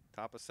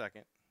 Top of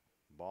second.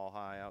 Ball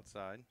high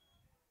outside.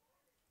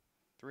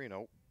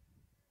 3-0.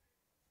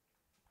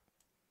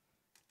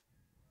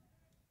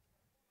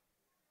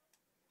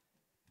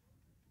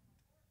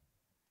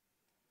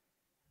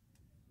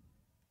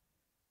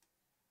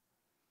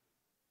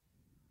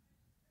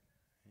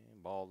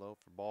 And ball low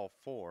for ball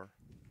 4.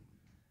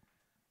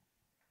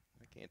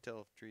 I can't tell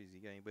if Treasy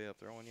got anybody up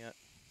throwing yet.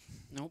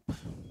 Nope.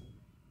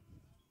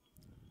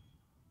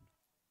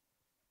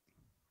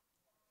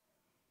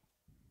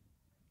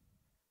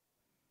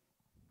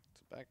 So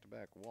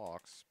back-to-back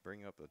walks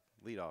bring up a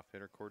leadoff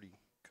hitter, Cody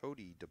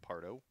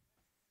DePardo,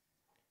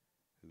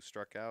 who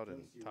struck out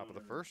in First top of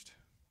the runner first.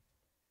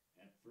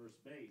 At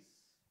first base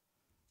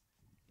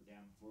for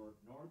Davenport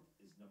North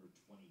is number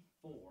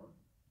 24.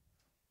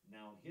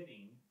 Now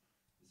hitting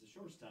is the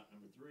shortstop,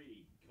 number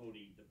 3,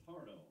 Cody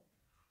DePardo.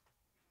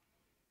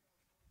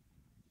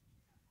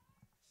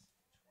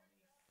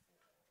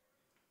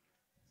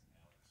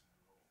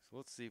 So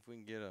let's see if we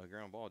can get a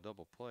ground ball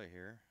double play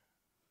here.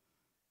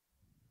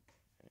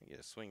 And get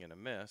a swing and a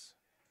miss.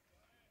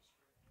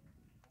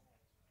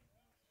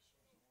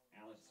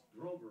 Alex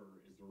Grover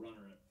is the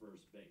runner at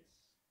first base.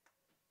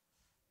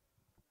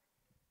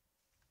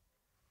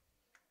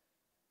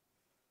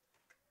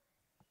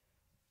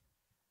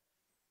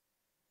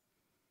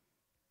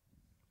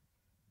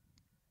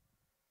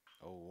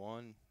 Oh,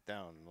 1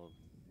 down the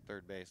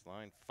third base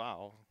line.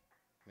 Foul.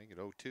 Make it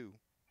 0-2.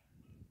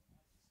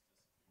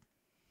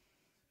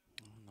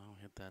 Oh, now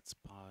hit that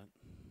spot.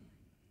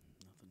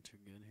 Nothing too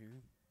good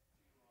here.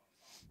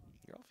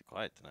 You're awfully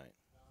quiet tonight.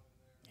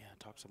 Yeah, I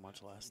talked so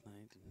much last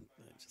night.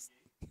 And I just,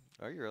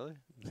 Are you really?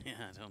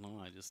 yeah, I don't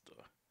know. I just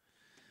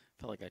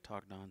felt like I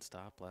talked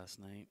nonstop last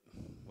night.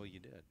 Well, you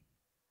did.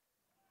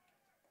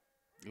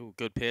 Ooh,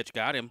 good pitch.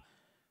 Got him.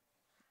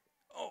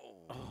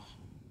 Oh.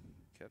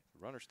 Kept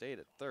runner stayed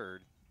at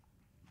third.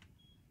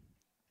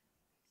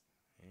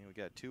 And we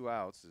got 2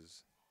 outs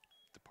as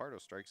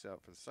DePardo strikes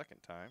out for the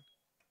second time.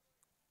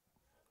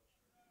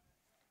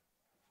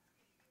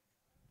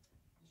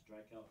 The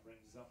strikeout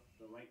brings up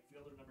the right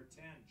fielder, number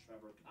 10,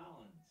 Trevor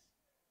Collins.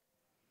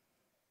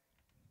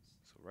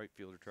 So right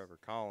fielder Trevor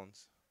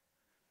Collins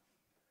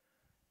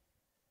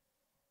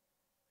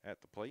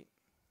at the plate.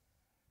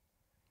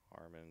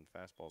 Harmon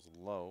fastball's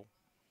low.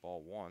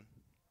 Ball 1.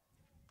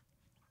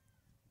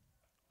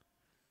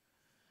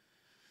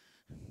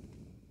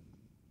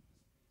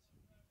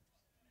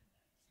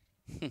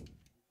 We played 2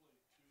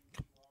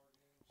 2-hour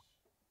games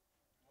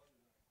Monday night.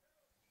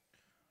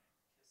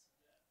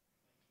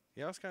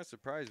 Yeah, I was kind of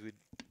surprised. It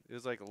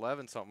was like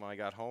 11 something when I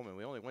got home, and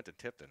we only went to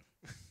Tipton.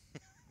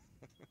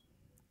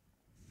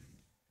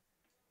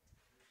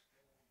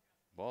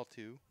 Ball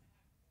 2.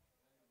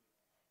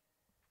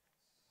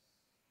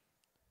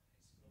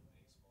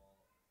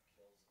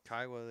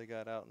 Kai, what do they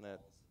got out in that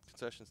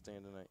concession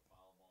stand tonight?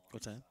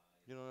 What's that?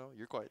 You don't know?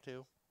 You're quiet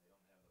too.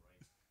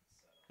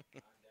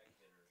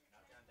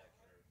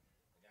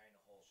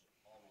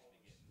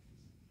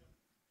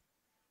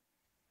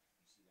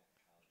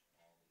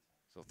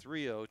 So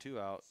 3-0, 2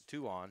 out,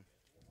 2 on.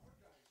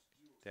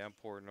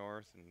 Davenport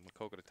North and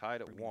Maquoketa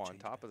tied at 1,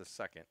 top of the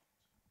second.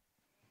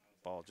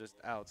 Ball just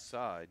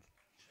outside.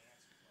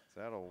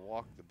 So that'll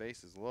walk the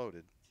bases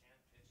loaded.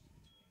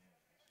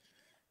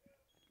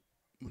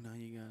 Well, now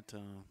you got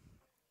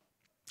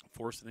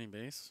forced inning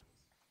base.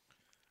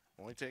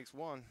 Only takes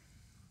 1.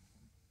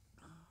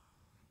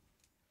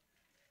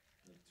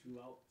 The 2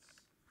 outs.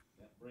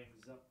 That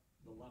brings up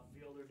the left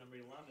fielder, number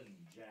 11,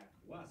 Jack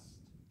West.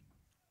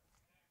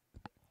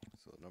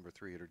 So number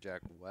 3 hitter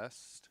Jack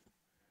West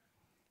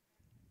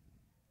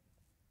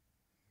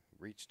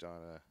reached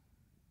on a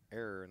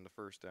error in the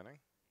first inning.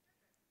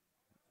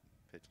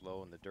 Pitch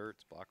low in the dirt.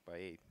 It's blocked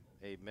by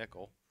Abe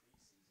Mickle.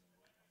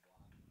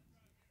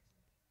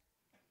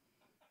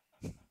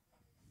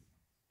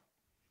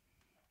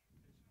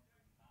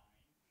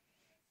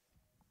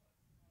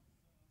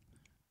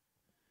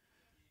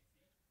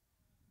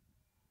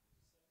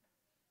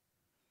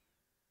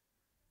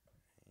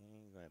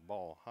 that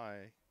ball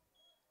high.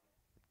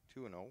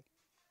 2-0.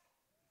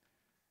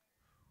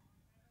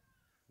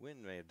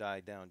 Wind may have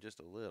died down just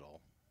a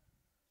little.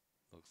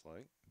 Looks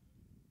like.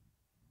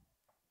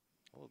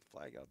 Oh, the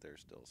flag out there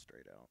is still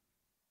straight out.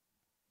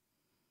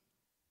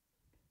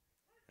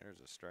 There's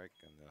a strike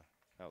in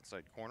the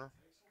outside corner.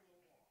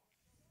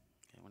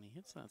 Yeah, when he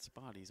hits that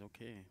spot, he's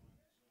okay.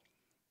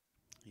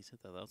 He's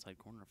hit that outside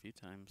corner a few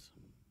times.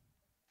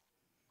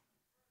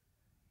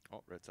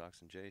 Oh, Red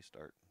Sox and Jays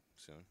start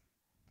soon.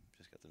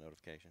 Just got the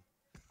notification.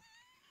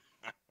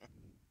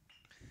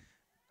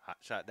 Hot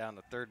shot down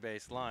the third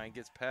base line.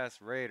 Gets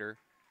past Raider.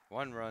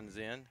 One runs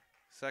in.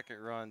 Second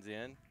runs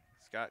in.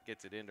 Scott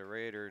gets it into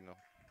Raider, and the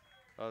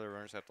other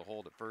runners have to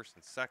hold it first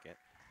and second.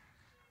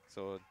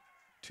 So a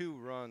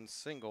 2-run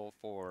single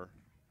for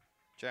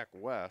Jack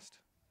West.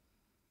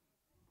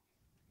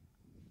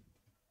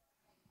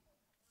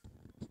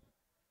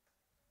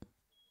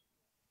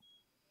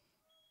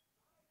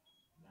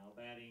 Now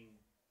batting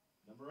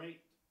number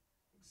 8.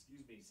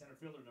 Center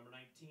fielder number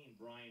 19,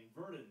 Brian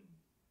Verdon.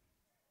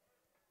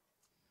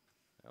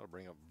 That'll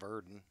bring up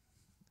Verdon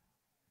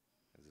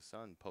as the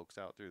sun pokes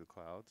out through the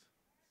clouds.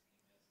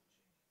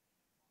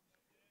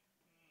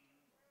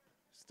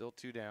 Still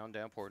 2 down.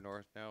 Davenport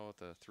North now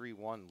with a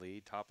 3-1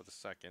 lead, top of the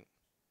second.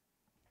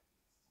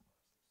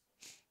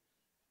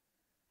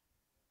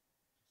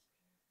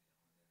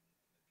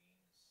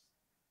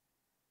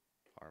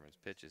 Harmon's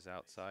pitch is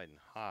outside and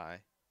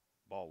high.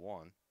 Ball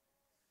 1.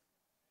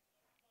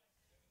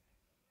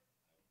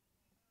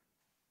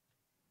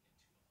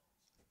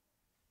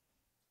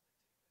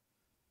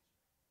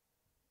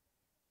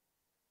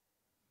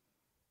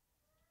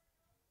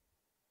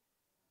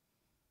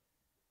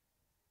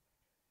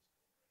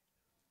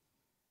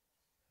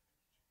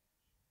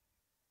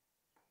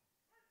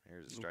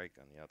 Here's a strike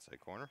on the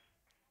outside corner.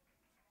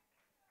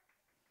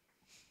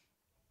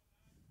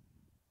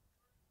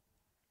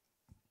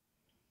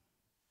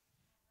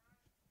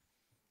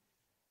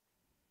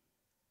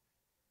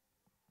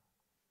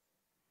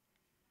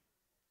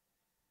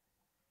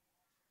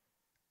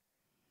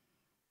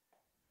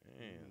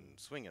 And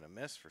swing and a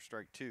miss for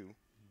strike 2.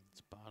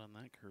 Spot on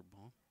that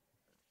curveball.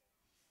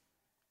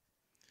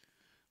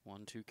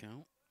 1-2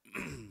 count.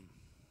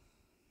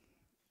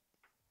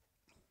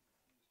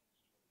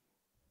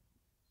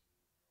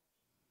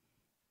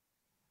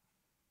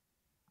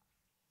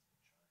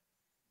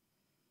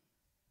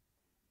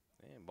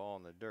 And ball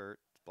in the dirt.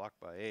 It's blocked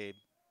by Abe.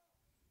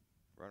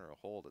 Runner will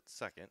hold at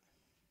second.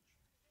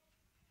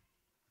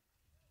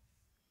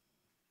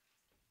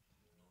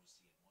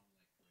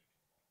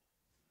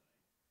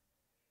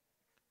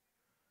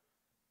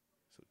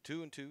 So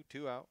 2-2,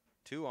 2 out,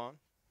 2 on.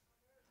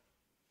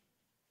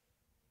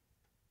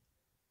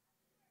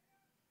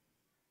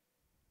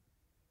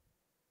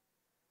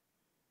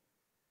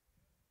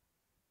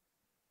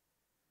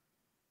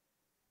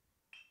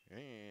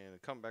 And a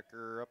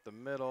comebacker up the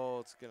middle.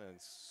 It's going to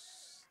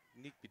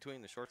sneak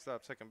between the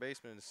shortstop, second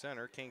baseman, and the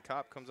center. Kane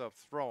Kopp comes up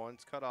throwing.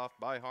 It's cut off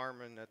by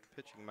Harmon at the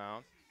pitching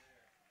mound.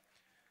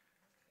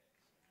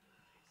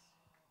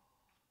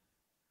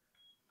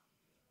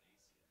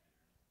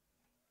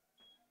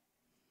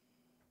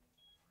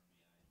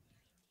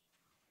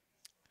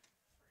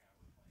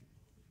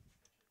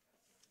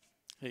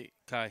 Hey,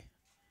 Kai,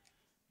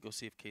 go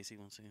see if Casey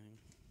wants anything.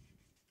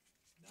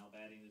 Now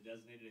batting the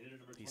designated hitter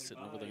number 25, He's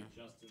sitting over there.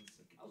 Justin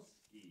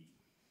Sikowski.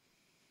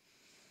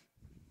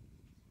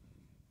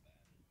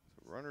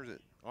 So runners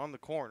on the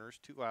corners,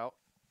 2 out.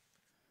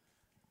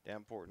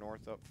 Davenport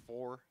North up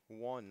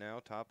 4-1 now,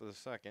 top of the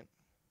second.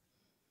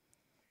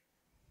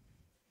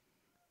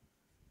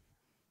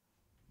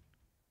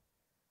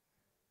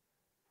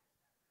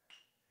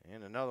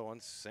 And another one,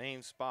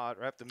 same spot,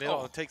 right up the middle.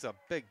 Oh. It takes a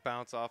big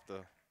bounce off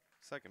the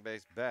second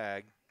base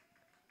bag.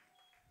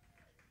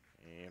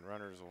 And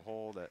runners will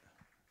hold at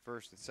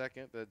first and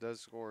second, but it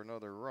does score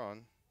another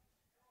run.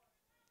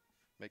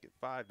 Make it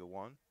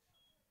 5-1.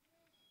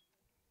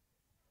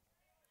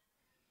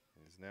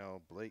 It's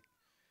now Blake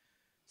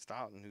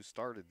Stoughton, who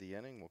started the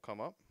inning, will come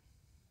up.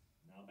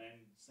 Now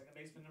batting second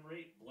baseman number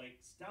 8, Blake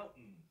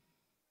Stoughton.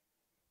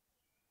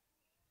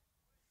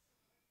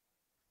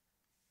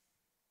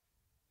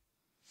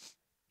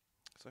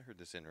 So I heard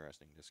this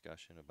interesting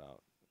discussion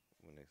about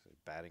when they say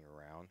batting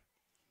around.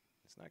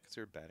 It's not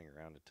considered batting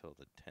around until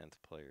the 10th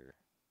player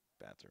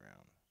bats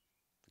around.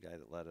 The guy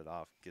that let it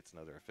off gets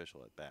another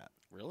official at bat.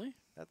 Really?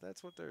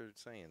 That's what they're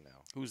saying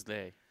now. Who's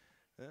they?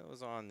 That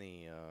was on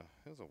the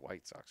it was a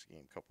White Sox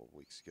game a couple of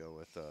weeks ago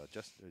with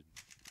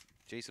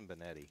Jason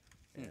Benetti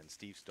and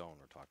Steve Stone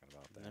were talking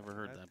about that. Never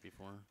heard that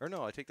before. Or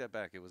no, I take that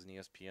back. It was an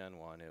ESPN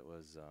one. It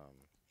was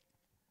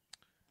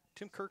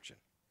Tim Kirkjian.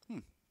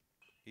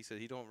 He said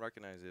he don't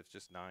recognize if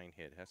just 9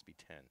 hit. It has to be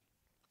 10.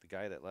 The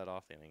guy that led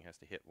off the inning has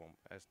to hit one,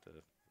 has to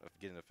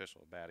get an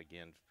official bat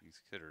again. He's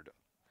considered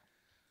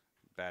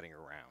batting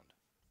around.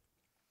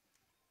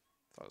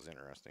 Thought it was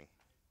interesting.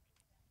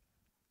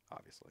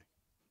 Obviously.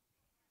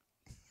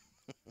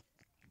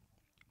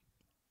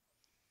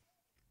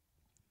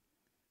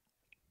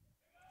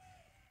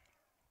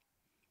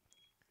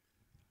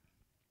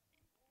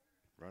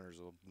 Runners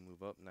will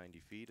move up 90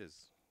 feet as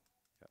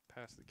got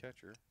past the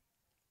catcher.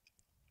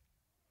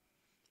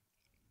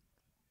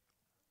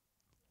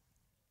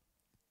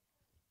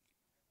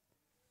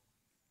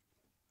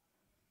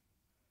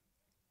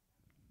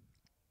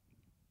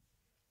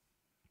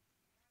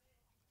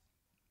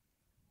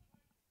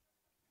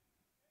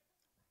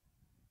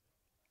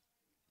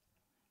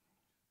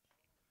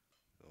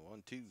 The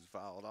 1-2's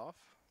fouled off.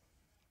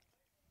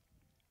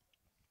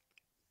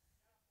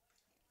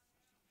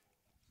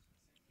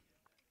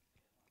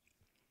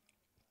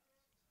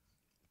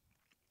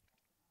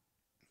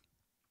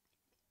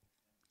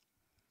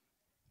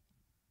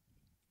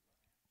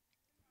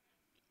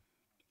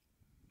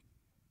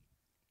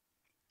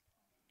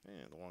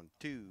 And the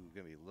 1-2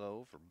 gonna be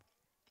low for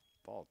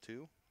ball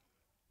 2.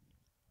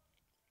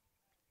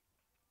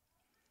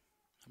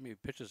 How many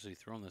pitches has he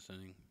thrown this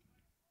inning?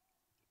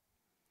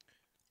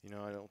 You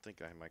know, I don't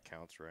think I have my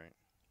counts right.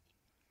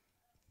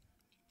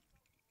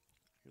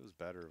 It was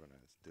better when I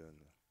was doing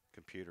the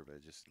computer, but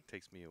it just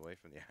takes me away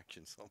from the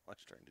action so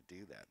much trying to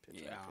do that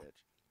pitch by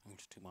pitch.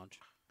 It's too much.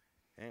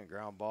 And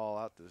ground ball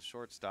out to the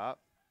shortstop.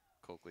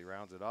 Coakley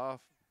rounds it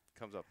off,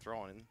 comes up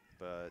throwing,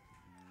 but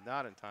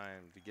not in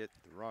time to get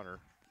the runner.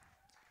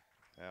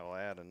 That'll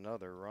add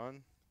another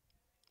run.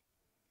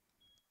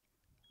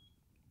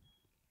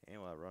 And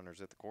we'll have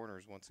runners at the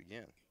corners once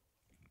again.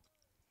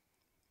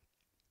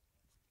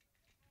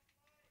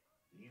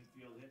 The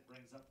infield hit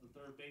brings up the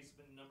third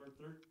baseman, number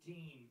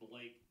 13,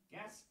 Blake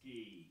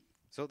Gasky.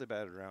 So they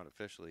batted around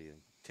officially in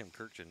Tim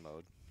Kirchin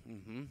mode.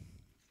 Mm-hmm.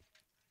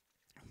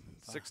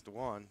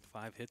 6-1.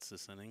 5 hits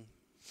this inning.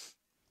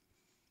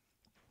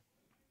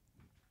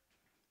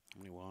 How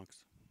many walks?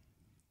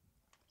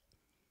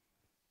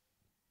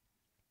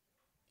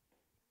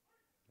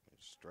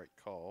 Strike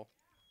call.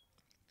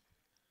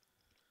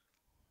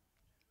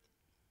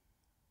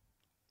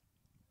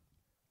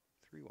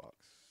 Three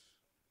walks.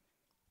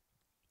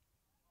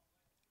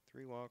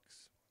 3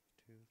 walks.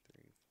 2,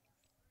 3,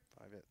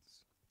 4, 5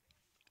 hits.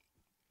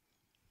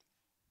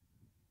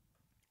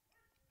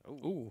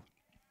 Oh, Ooh.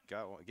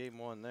 got one. Gave him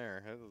one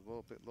there. It was a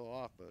little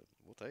off, but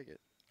we'll take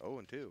it.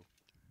 0-2.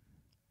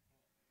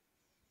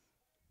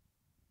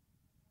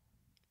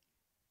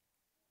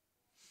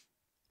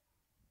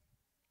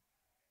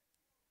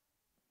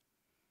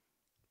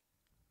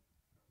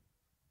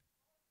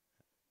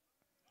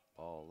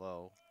 Ball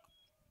low.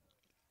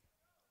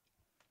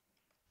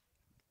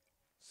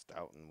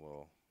 Stoughton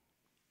will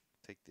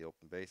take the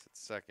open base at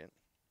second.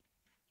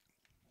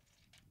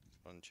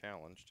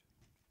 Unchallenged.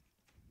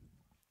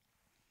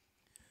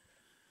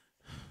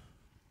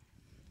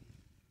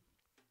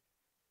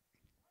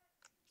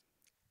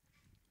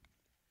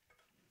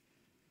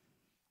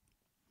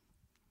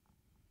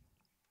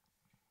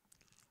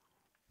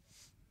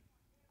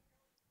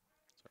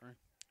 Sorry.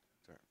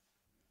 Sorry.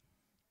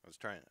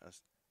 I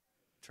was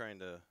trying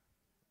to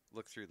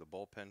look through the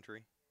bullpen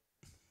tree.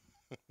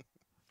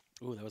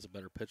 Ooh, that was a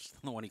better pitch than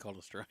the one he called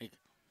a strike,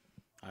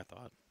 I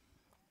thought.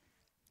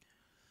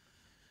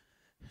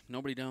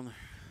 Nobody down there.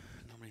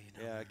 Nobody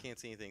down Yeah, there. I can't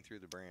see anything through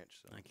the branch.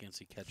 So. I can't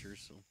see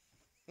catchers, so.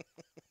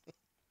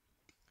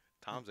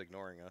 Tom's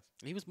ignoring us.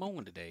 He was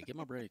mowing today. Give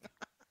him a break.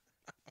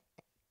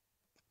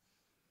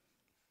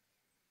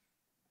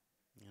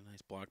 Yeah,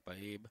 nice block by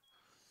Abe.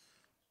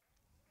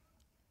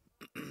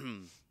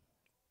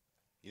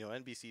 You know,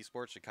 NBC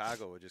Sports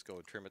Chicago would just go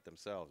and trim it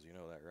themselves. You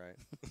know that, right?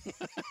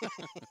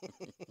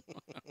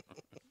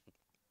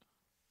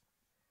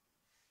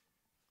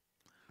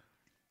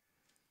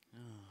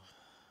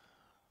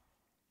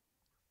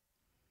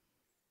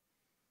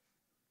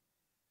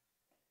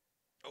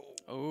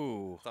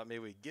 Oh. Thought maybe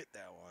we'd get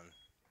that one.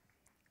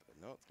 But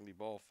no, it's going to be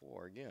ball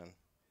 4 again.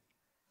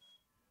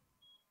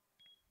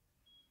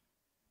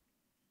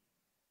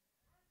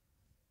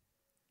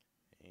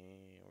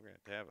 And we're going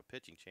to have a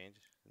pitching change.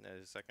 Isn't that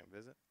his second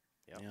visit?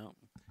 Yep. Yeah.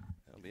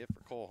 That'll be it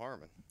for Cole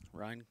Harmon.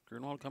 Ryan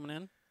Grunwald coming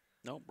in?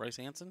 No, Bryce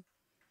Hanson?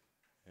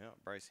 Yeah,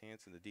 Bryce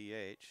Hanson, the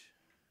DH.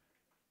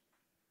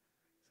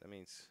 So that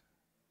means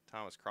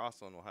Thomas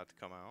Crossland will have to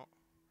come out.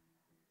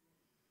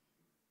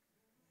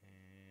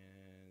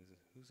 And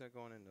who's that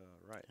going into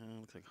right?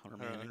 Looks like Hunter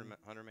Manning.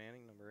 Hunter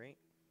Manning, number 8.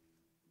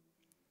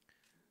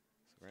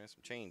 So we're going to have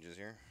some changes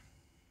here.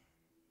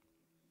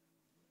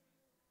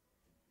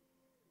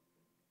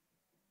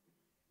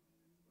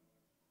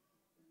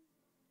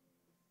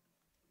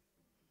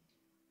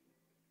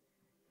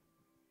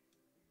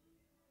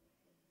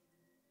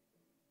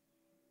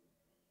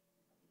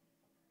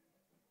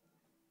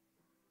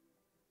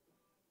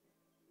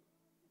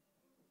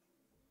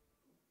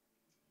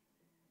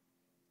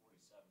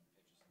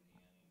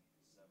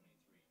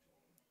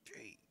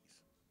 Jeez.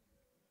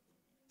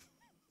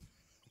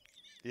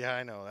 Yeah,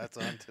 I know. That's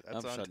on. That's I'm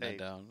on shutting tape.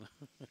 that down.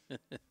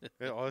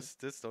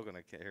 It's still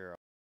gonna hear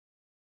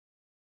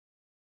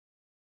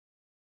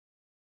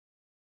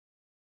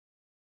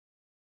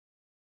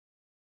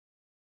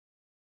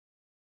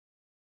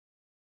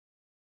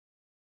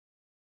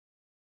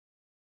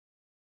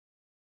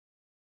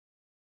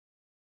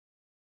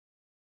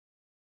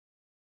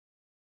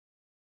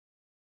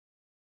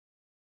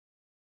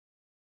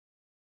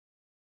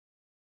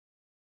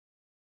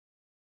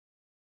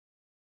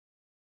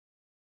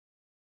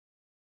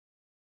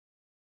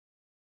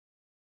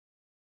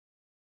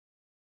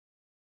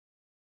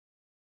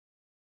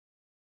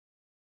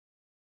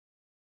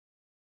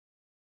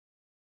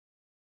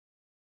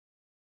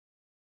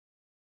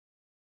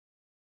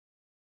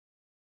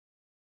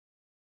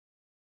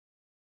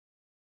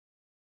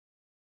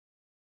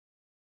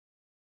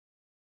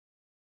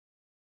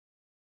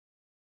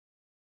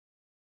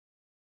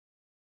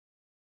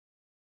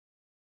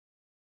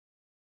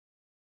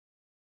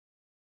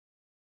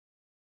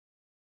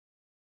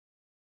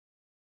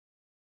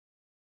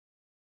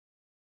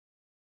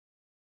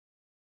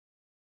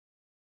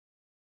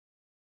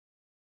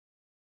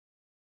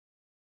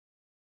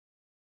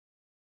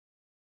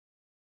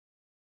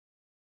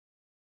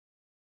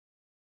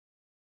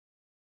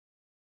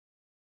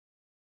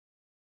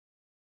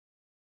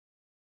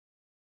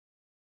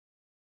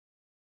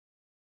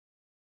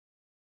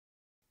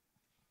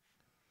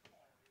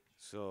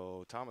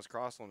So Thomas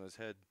Crossland has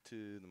head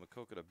to the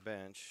Maquoketa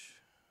bench.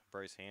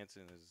 Bryce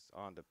Hanson is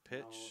on to Now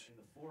pitch. in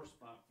the 4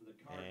 spot for the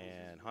Cardinals is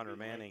And gonna Hunter be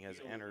right Manning has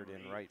field, entered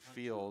number in 8, right Hunter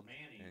field,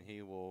 Manning. and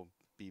he will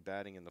be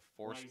batting in the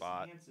 4th Bryce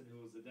spot Hanson,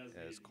 who was the as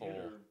designated Cole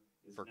hitter,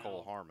 is for now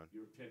Cole Harmon.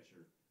 your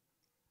pitcher.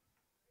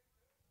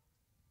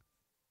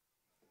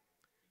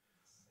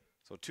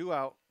 So 2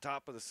 out,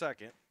 top of the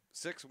 2nd,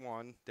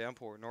 6-1,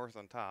 Davenport North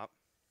on top.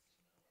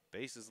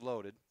 Bases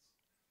loaded.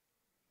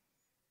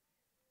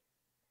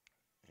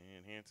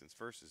 And Hanson's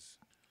first is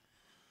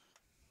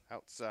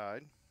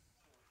outside.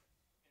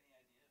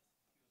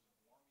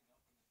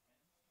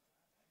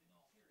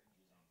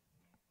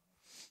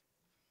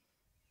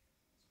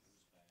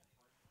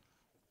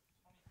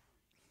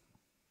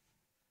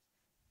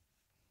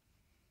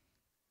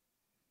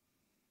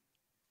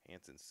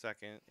 Hanson's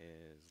second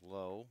is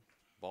low,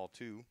 ball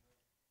 2.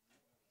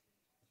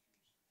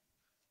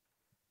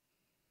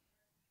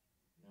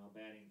 Now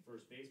batting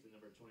first baseman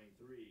number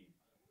 23,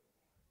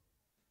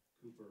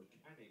 Cooper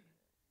Kenning.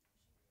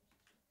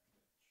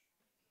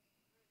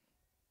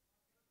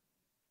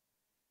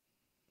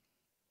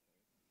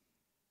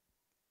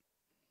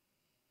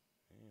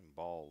 And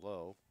ball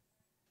low.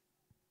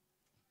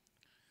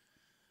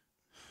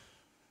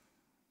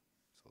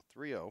 So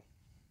 3-0.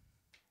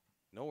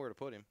 Nowhere to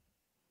put him.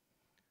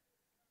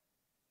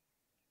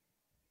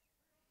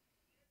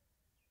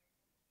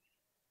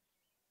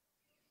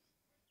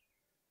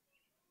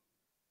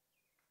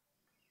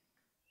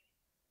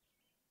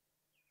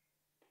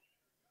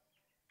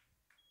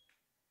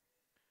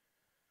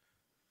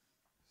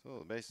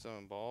 So based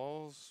on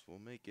balls, we'll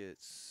make it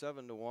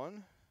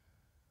 7-1.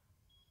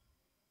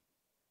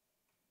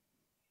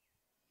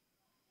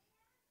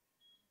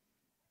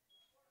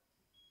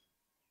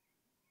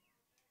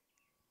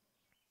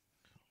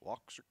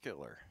 Walks are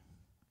killer.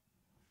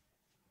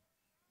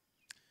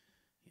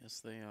 Yes,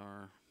 they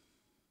are.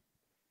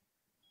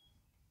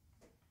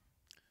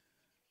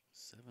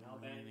 7 Now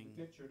batting remaining.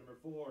 the pitcher number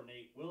 4,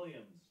 Nate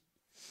Williams.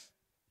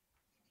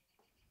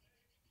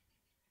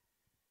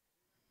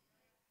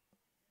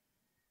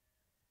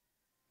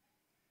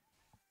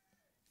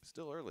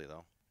 Still early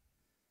though.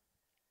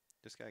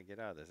 Just gotta get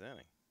out of this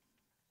inning.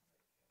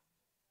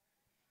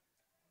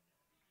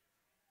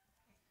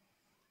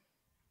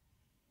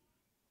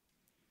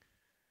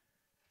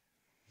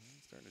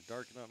 It's starting to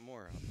darken up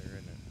more out there,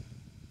 isn't it?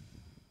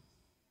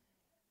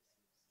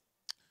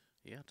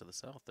 Yeah, to the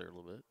south there a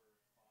little bit.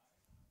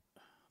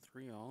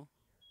 3-all.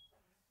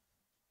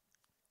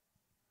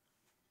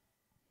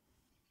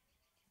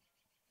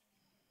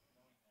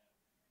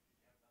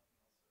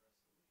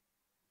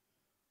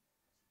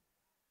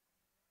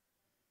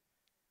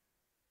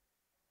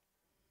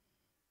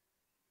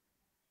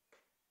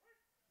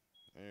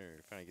 There,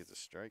 he finally gets a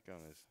strike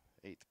on his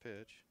 8th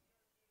pitch.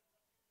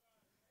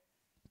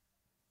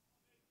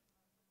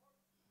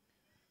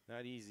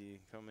 Not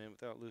easy coming in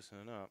without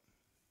loosening up.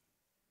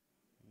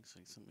 Looks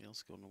like somebody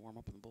else going to warm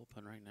up in the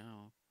bullpen right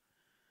now.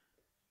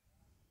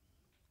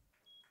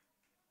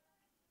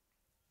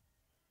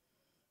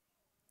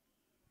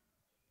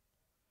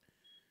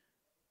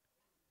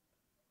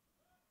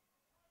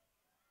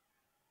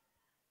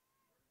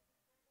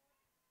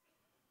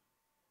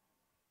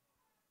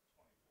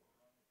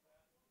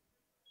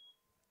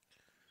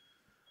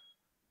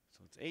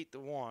 So it's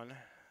 8-1.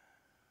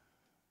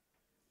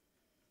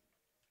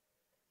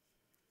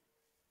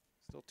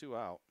 Still 2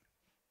 out.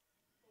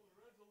 Well,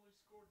 the Reds only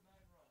scored 9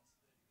 runs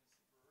today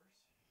against the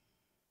Brewers.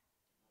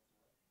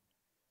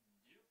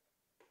 Yep.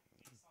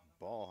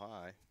 Ball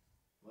high.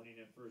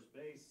 Running at first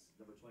base,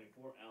 number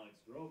 24,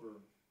 Alex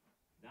Grover.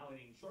 Now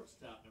hitting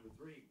shortstop, number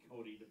 3,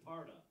 Cody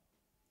DeParda.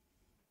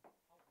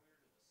 How weird of a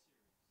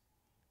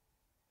series.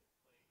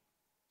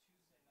 They play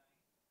Tuesday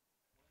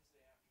night,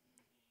 Wednesday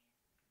afternoon game.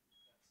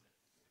 That's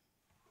it.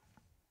 No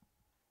two-gamer.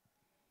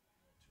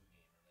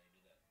 They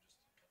do that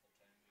just a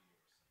couple times a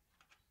year.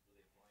 Sometimes. Do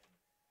they fly in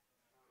birds?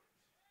 So once your division, I was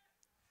just like,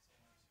 gosh,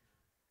 I don't get that.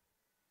 Typically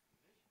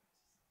they're 3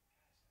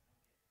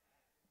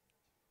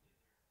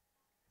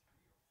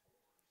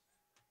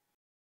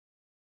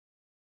 or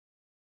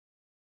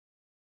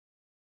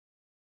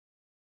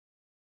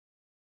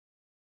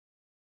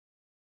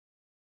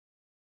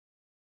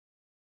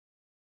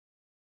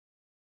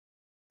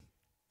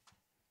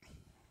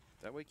 4s.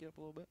 Does that wake you up a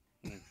little bit?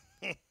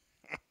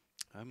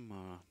 I'm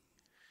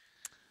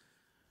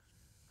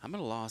at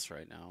a loss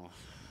right now.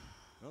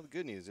 Well, the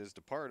good news is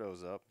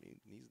DePardo's up.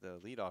 He's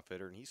the leadoff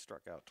hitter, and he's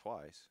struck out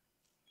twice.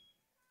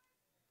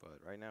 But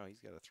right now,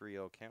 he's got a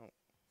 3-0 count.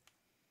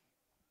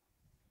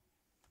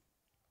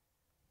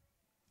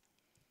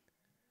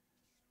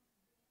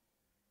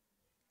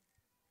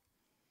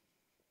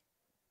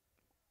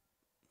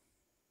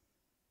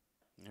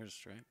 There's a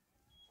strike.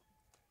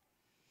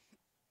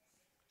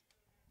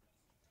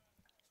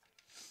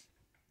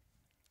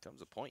 Comes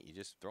a point, you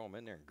just throw them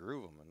in there and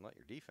groove them and let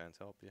your defense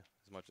help you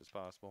as much as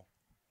possible.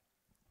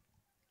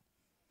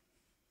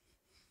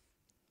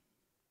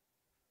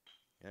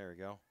 There we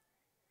go.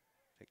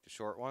 Take the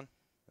short one.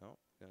 No,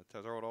 gonna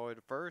throw it all the way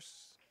to first,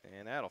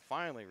 and that'll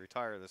finally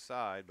retire the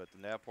side. But the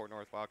Davenport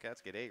North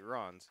Wildcats get 8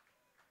 runs.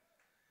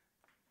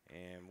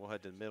 And we'll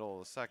head to the middle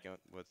of the second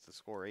with the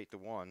score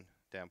 8-1,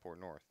 Davenport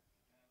North.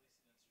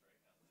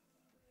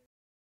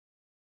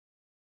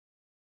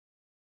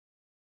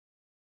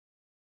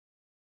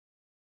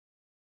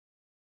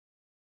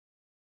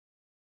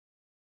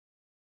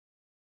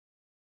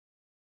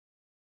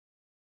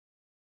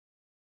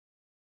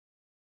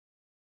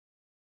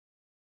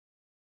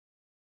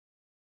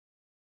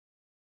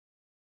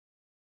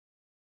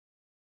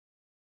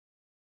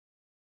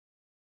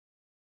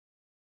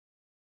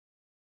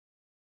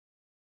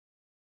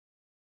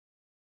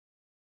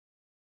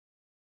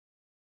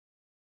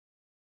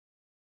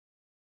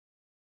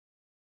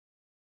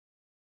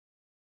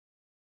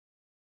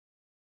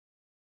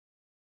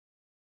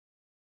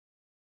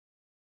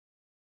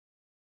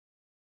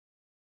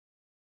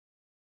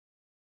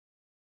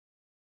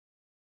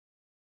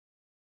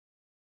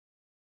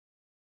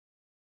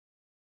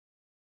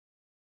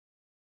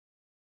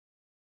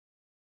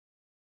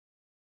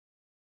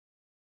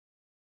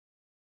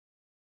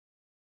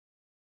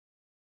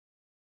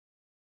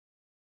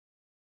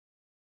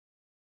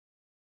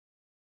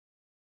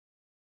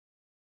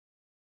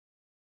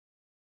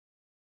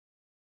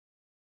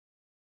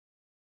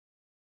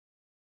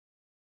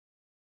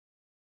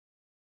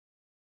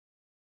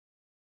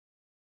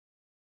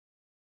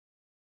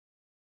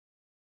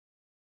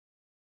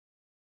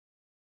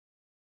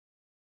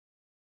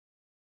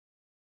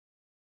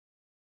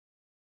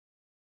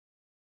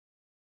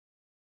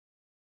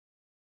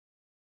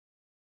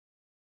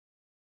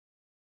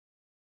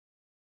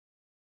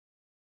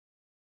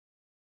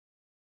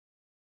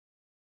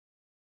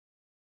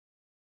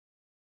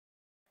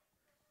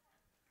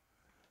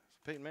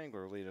 Peyton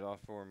Mangler will lead it off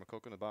for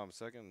Maquoketa in the bottom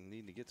second.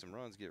 Needing to get some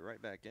runs, get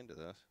right back into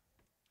this.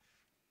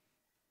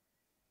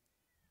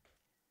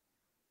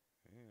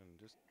 And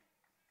just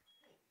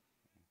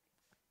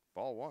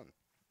ball one.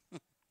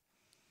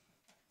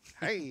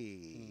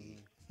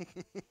 Hey!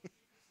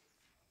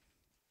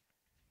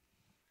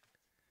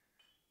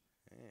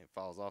 And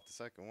fouls off the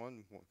second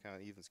one. Kind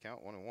of evens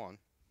count, 1-1.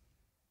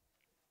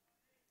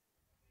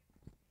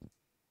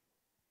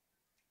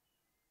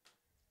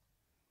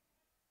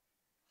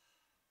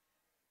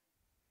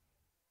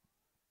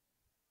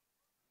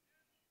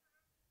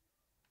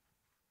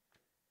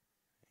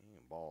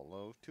 And ball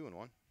low,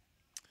 2-1.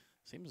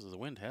 Seems as the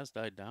wind has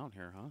died down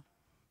here, huh?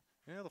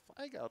 Yeah, the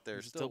flag out there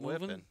is Is it still still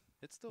moving? whipping.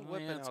 It's still Oh,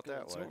 whipping yeah, it's out good.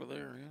 that It's way. over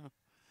there, yeah.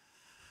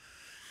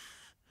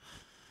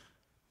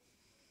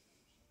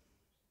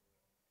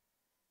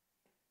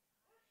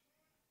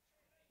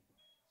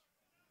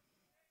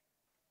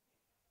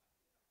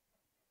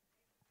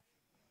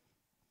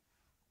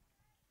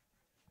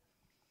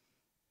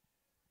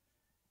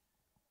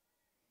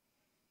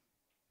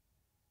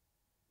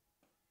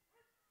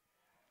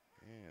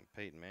 And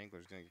Peyton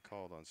Mangler's going to get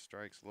called on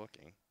strikes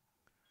looking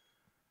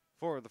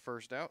for the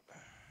first out.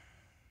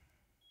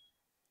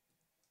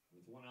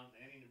 With one out in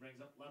the inning, it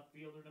brings up left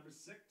fielder number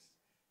 6,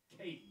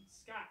 Caden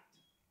Scott.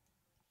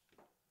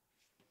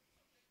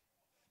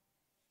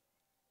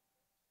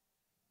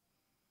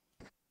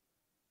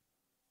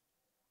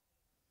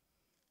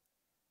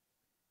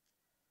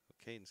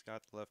 Caden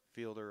Scott, the left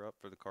fielder, up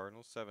for the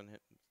Cardinals.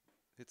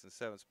 Hits in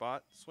the 7th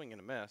spot. Swing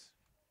and a miss.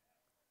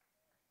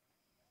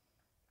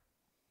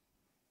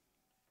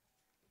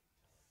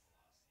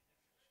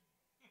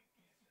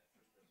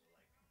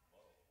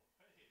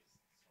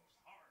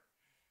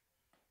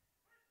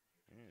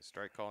 And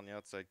strike call in the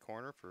outside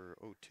corner for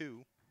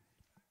 0-2.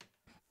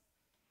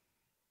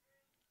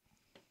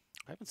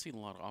 I haven't seen a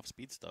lot of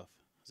off-speed stuff.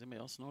 Has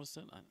anybody else noticed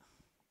it? I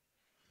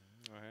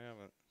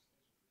haven't.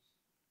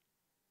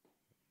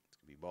 It's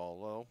going to be ball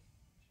low.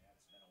 Yeah,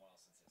 it's been a while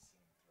since I've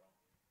seen him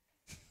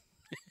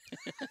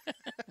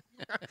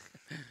throw.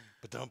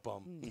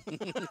 Ba-dum-bum.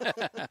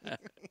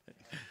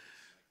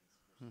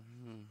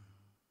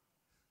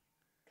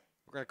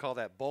 We're going to call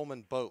that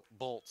Bowman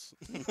bolts.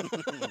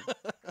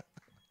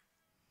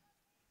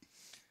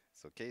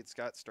 So Cade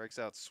Scott strikes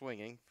out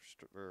swinging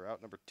for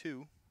out number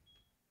 2.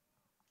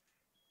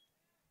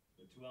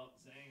 The 2 out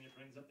in the inning, it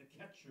brings up the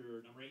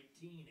catcher, number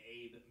 18,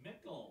 Abe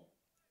Mickle.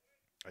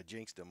 I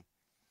jinxed him.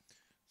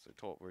 So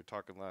we were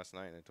talking last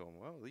night, and I told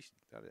him, well, at least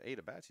out of 8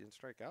 at bats, he didn't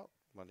strike out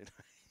Monday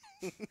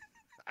night.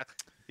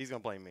 He's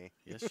going to blame me.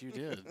 Yes, you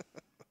did.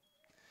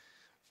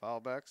 Foul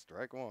back,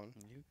 strike 1.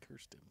 You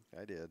cursed him.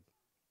 I did.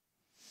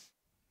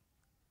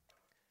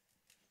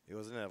 It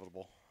was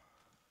inevitable.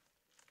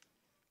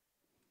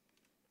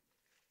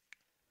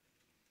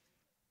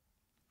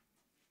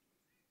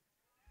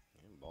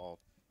 And ball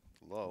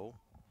low.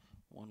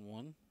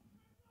 1-1.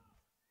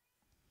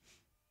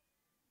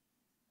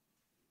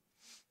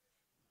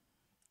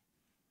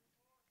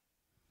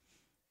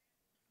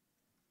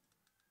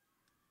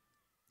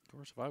 Of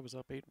course, if I was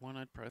up 8-1,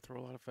 I'd probably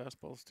throw a lot of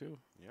fastballs too.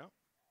 Yep.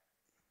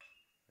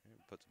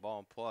 And puts the ball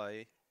in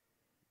play.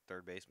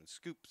 Third baseman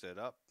scoops it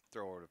up,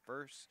 throw over to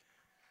first.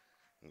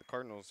 And the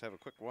Cardinals have a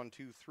quick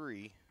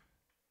 1-2-3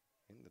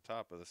 in the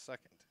top of the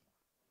second.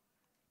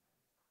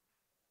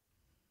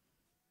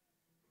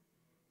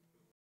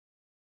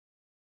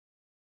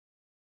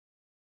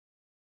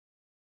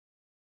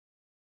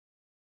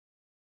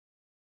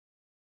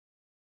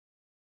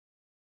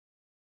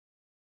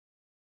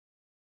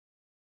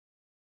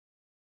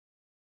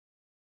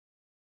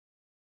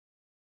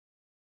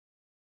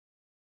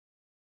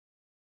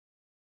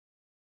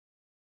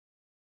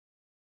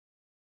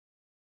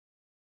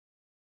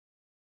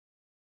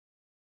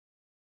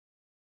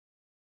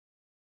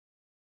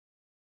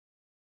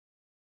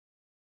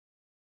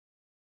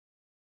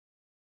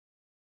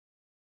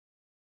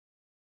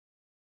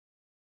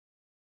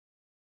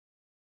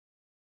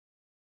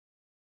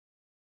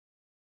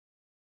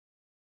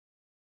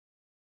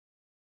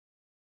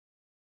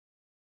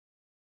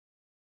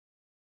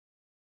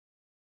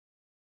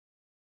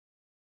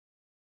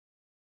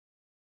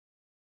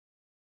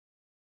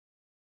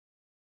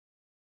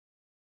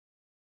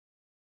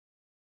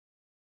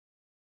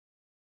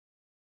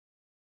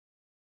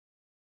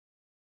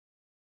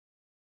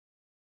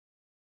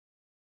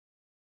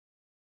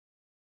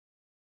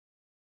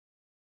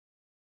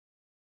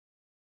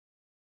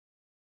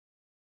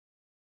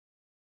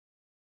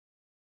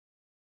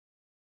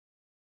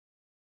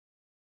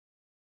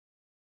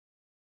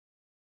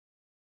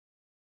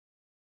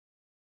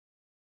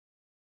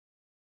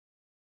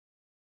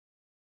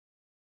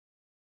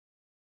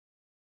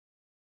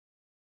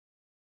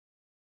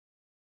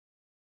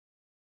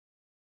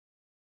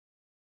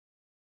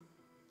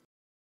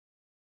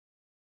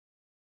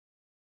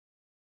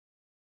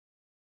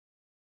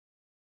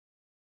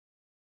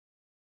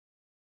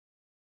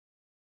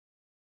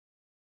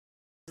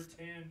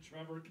 10,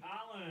 Trevor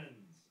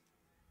Collins.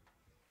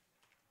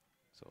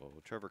 So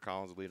Trevor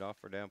Collins will lead off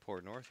for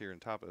Davenport North here in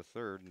top of the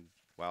third. And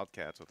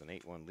Wildcats with an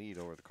 8-1 lead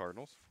over the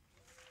Cardinals.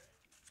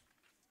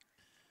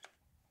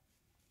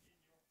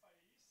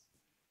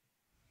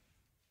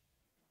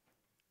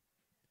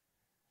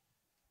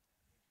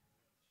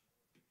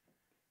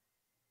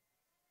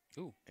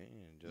 Ooh.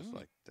 And just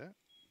like that,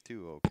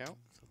 2-0 count.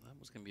 So that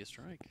was going to be a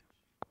strike.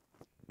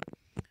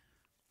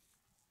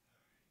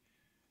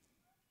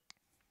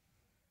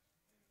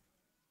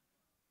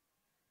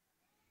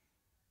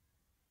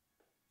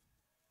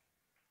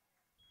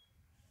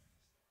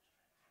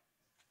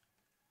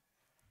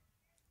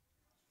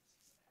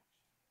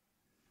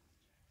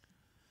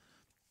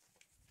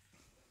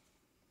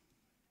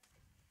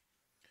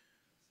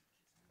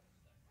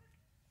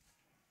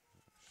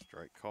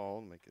 Strike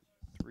called, make it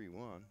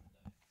 3-1.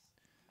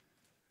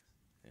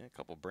 And a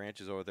couple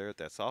branches over there at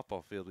that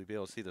softball field. We'd be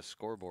able to see the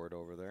scoreboard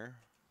over there.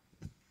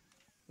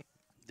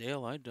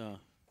 Dale,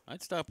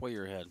 I'd stop while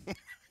you're ahead.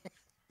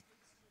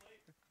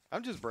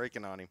 I'm just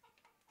breaking on him.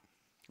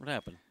 What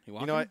happened? He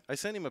You know, I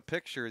sent him a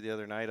picture the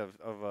other night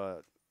of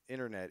a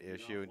internet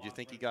issue, and do you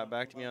think he got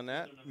back to me on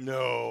that?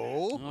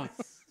 No. Oh.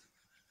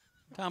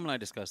 Tom and I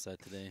discussed that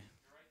today.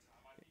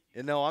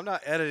 And no, I'm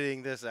not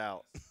editing this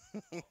out.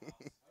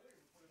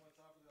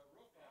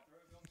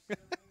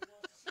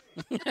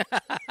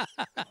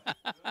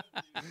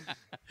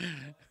 Right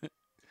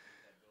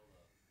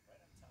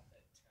on top of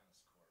that tennis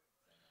court thing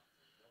out there.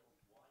 Build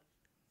one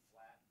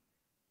flat peak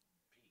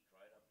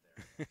right up there.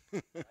 Right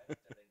up there,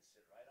 they can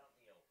sit right out in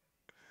the open.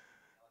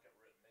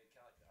 Kind of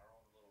like our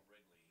own little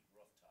Wrigley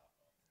rooftop out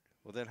there.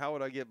 Well, then how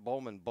would I get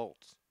Bowman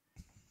bolts?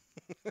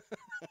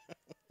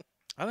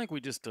 I think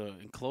we just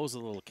enclose a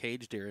little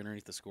caged area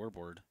underneath the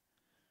scoreboard.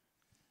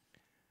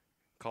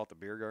 Call it the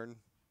beer garden?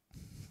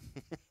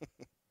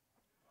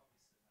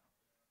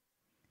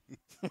 You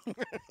can have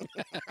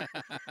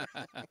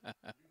the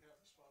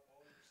spot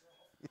all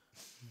yourself.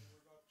 Don't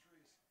worry about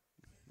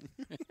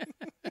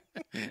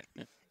the trees.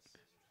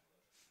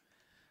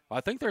 Well,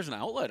 I think there's an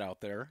outlet out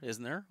there,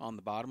 isn't there, on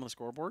the bottom of the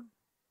scoreboard?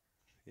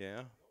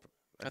 Yeah.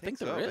 I think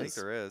so. there I think is.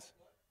 there is.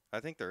 I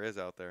think there is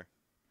out there.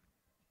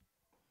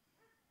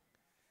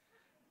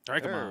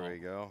 Strike 'em There out. we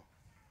go.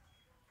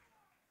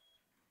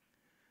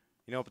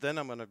 You know, but then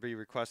I'm going to be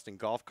requesting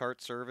golf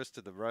cart service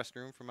to the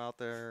restroom from out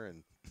there.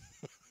 And Strikeout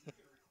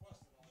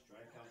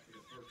for the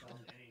first out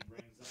inning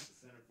brings up the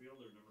center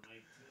fielder, number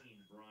 19,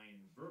 Brian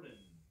Verdon.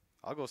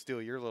 I'll go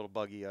steal your little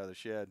buggy out of the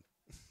shed.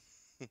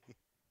 Send Raider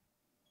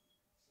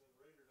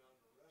down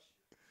to the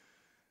rescue.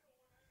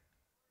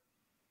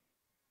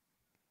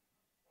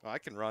 Well, I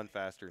can run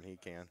faster than he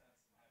can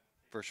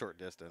for a short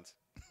distance.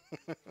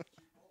 I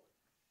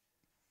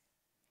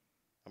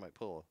might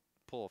pull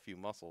a few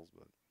muscles,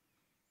 but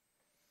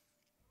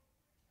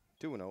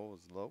 2-0 was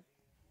low.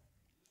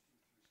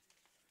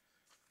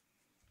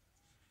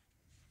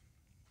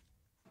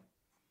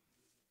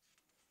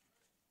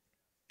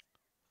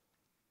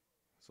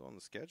 So on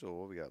the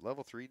schedule, we got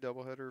level 3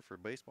 doubleheader for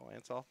baseball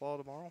and softball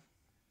tomorrow.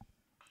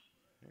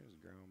 There's a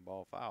ground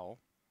ball foul.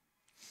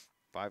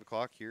 5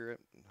 o'clock here at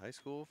high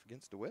school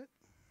against DeWitt.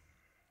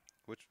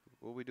 Which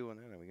what are we doing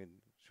then?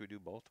 Should we do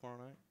both tomorrow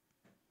night?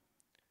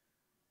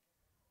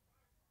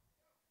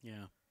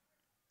 Yeah.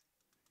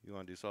 You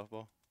want to do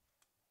softball?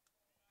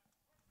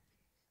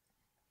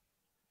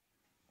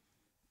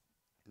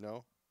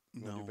 No.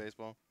 You wanna No. do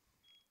baseball?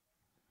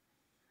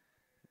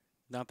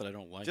 Not that I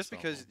don't like Just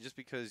softball.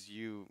 because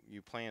you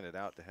planned it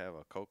out to have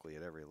a Coakley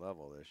at every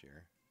level this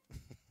year.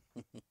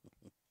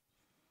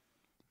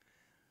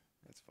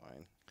 That's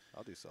fine.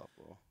 I'll do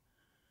softball.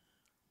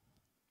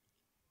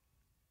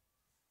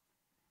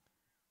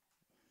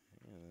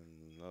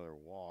 And another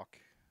walk.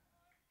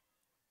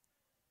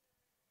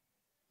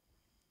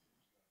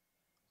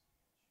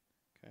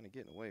 Kind of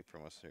getting away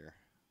from us here.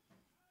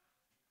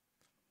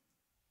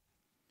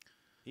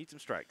 Need some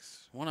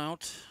strikes. One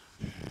out.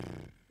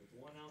 With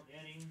one out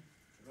inning,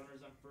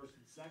 runners on first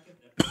and second.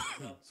 That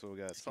brings up So we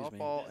got Excuse me.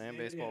 softball and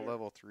Designated baseball hitter.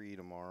 level 3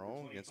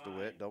 tomorrow against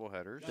 25. DeWitt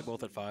doubleheaders. They're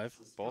both at 5.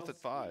 Both at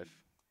 5.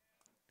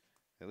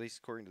 At least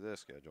according to this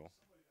schedule.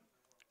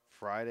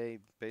 Friday,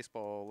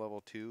 baseball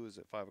level 2 is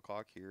at 5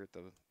 o'clock here at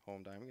the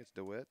home diamond against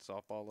DeWitt.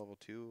 Softball level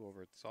 2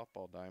 over at the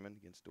softball diamond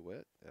against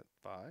DeWitt at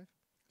 5.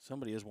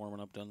 Somebody is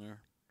warming up down there.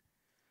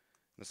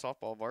 The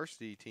softball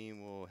varsity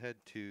team will head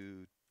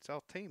to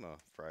South Tama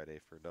Friday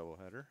for a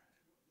doubleheader.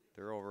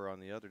 They're over on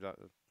the other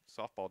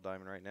softball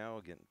diamond right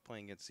now,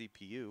 playing against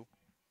CPU.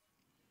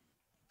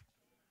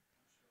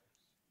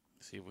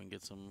 See if we can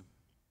get some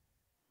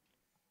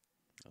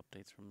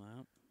updates from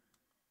that.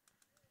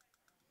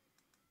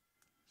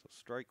 So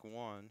strike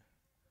 1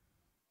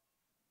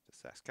 to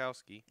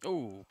Saskowski.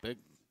 Oh, big.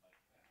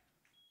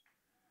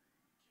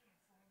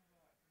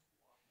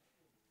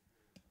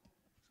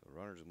 So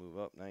runners will move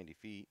up 90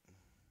 feet.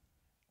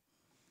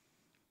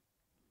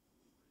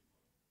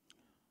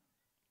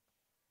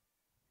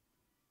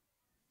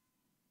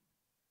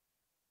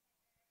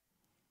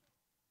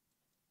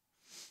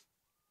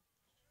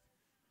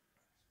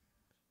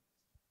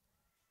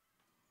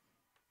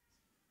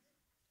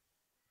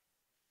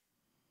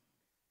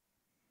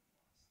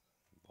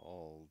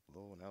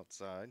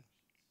 outside.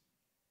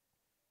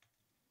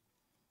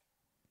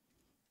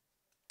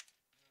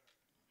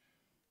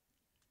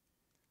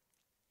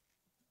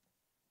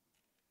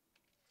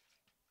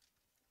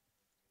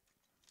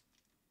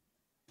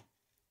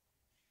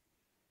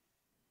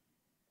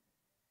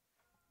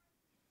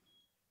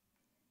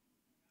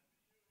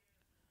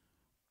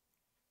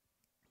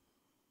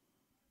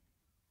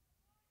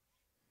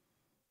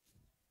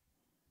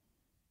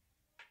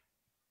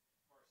 Varsity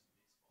baseball, it's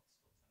still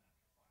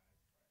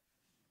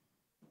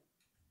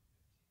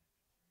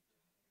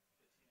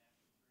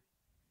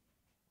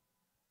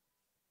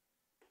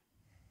 10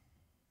 after 5, right? 15 after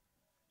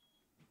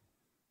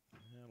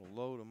 3. That'll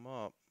load them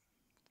up.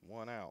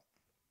 One out.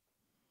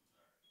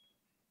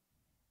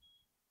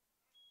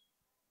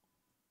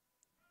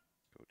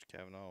 Coach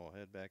Kavanaugh will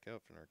head back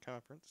up in our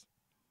conference.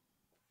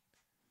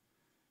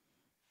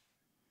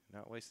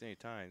 Not wasting any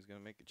time. He's going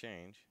to make a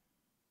change.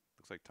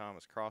 Looks like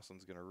Thomas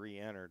Crossland's going to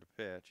re-enter to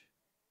pitch.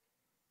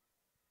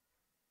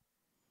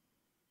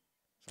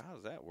 So how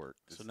does that work?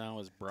 So now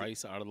is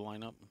Bryce out of the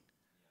lineup?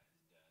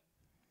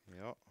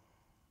 Yep.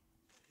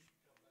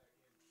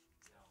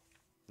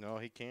 No,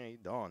 he can't. He's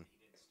done. He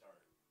didn't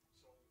start.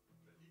 So that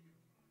he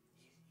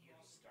could He's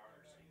a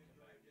starter, so he can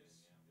come back in.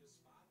 his Yeah.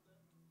 spot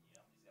then?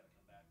 Yep, he's got to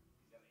come back.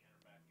 He's got to enter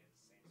back in the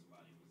same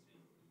spot he was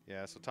in.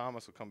 Yeah, so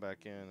Thomas will come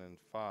back in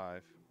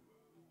 5.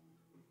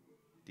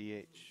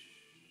 DH.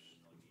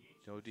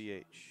 No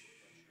DH.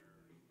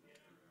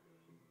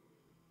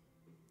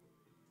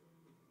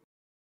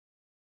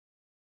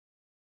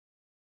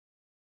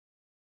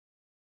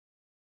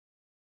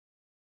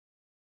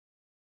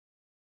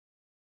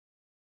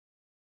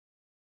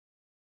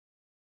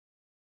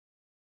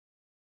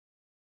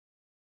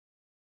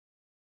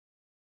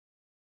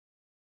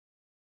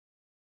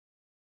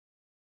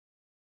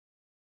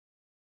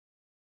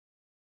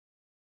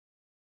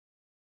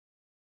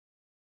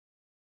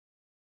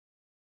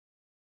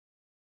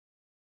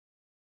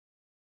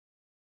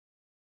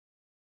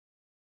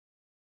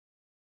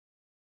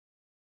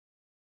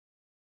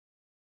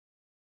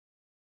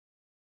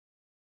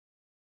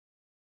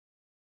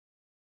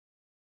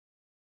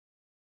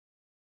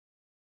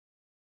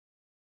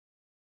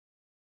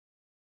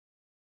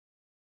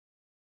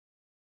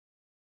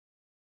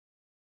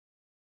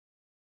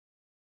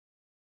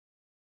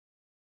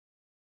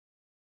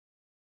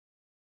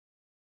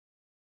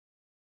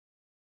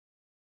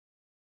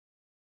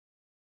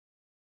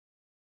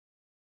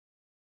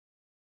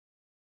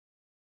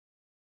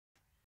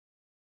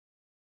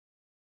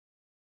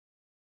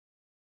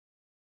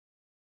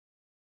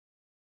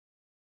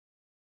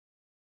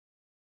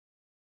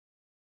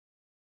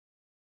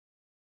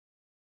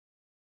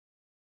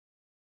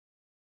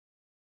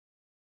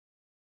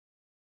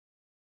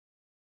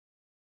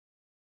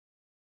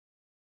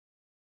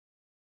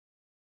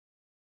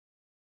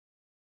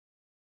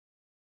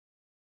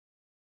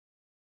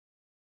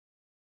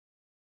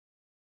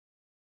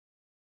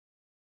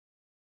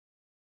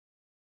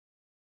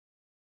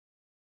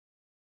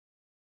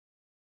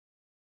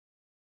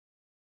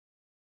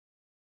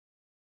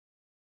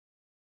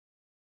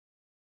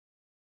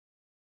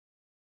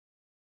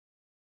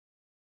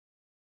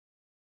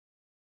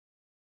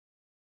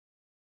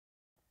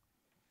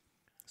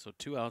 So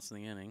 2 outs in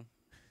the inning.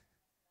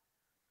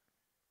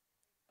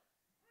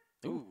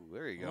 Ooh,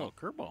 there you Oh, go.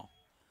 curveball.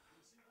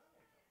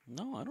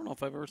 No, I don't know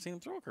if I've ever seen him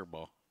throw a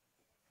curveball.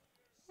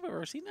 I've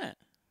ever seen that.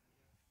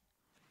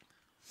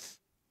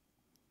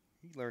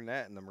 He learned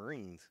that in the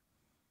Marines.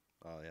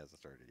 Oh, he hasn't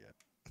started yet.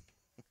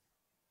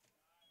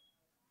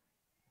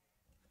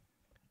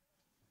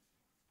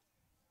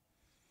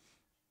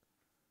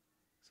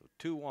 So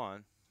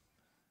 2-1.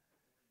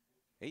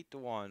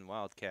 8-1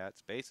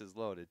 Wildcats. Bases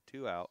loaded.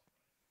 2 out.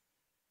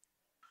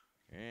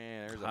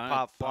 And there's a High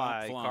pop pop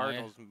fly. fly.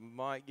 Cardinals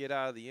might get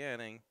out of the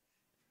inning.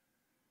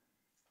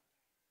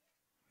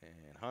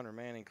 And Hunter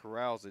Manning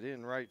corrals it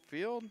in right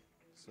field.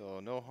 So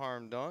no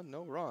harm done.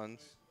 No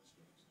runs.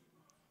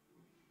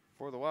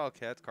 For the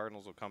Wildcats,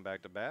 Cardinals will come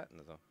back to bat in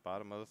the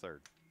bottom of the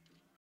 3rd.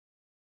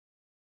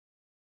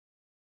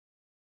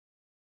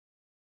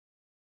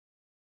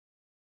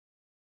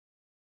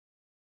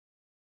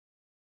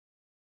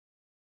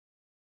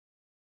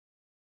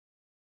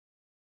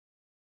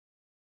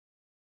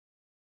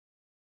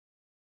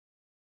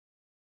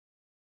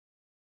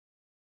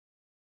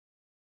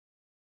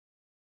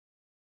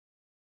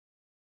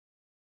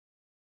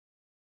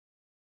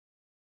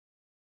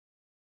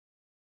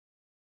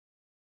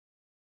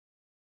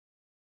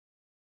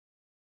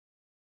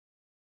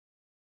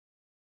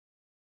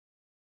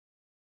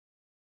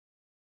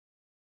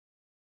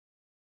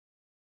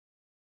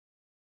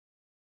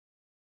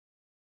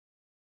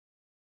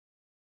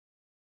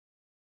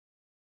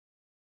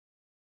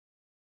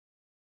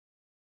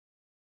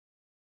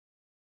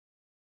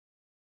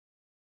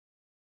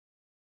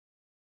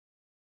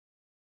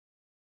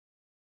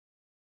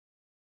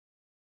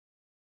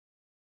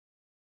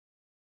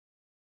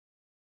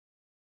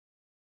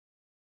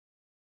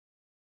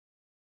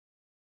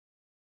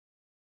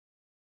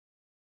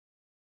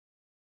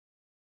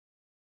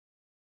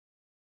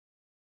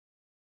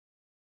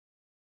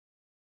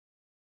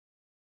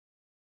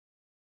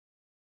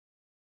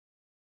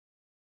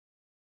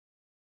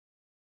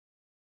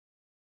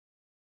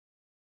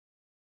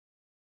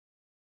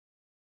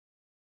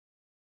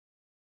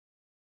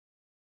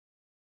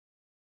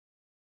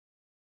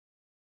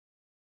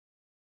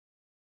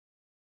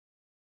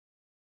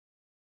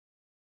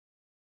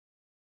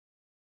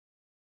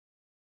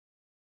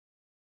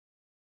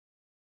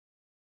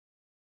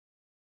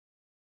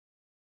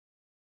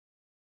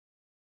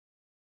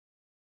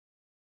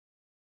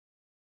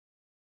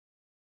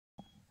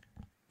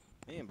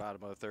 And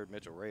bottom of the third,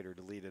 Mitchell Rader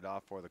to lead it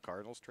off for the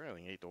Cardinals,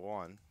 trailing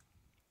 8-1.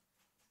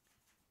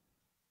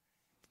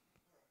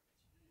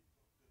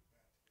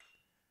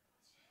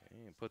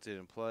 And puts it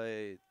in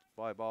play.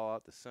 Fly ball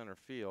out to center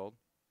field.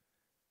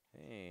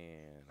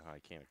 And high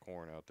can of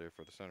corn out there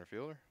for the center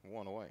fielder.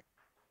 1 away.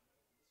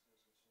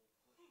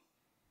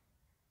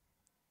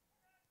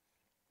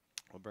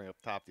 We'll bring up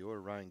top the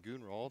order Ryan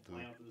Goonrold, who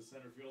Fly out to the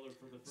center fielder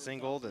for the first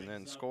singled out, and then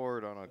brings up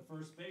scored on a the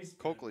first baseman,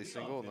 Coakley leadoff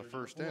single in the hitter,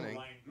 number first 4, inning.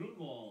 Ryan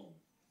Grunwald.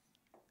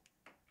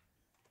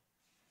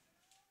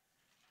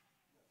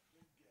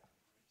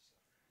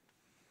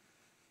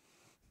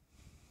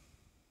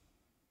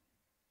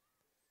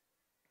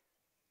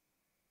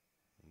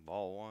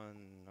 Ball 1,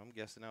 I'm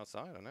guessing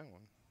outside on that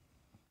one.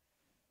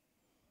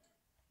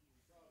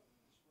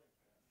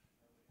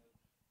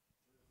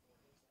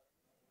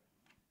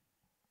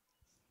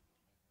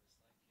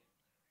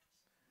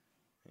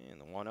 And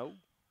the 1-0.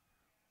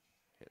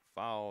 Hit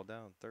foul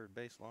down third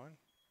baseline.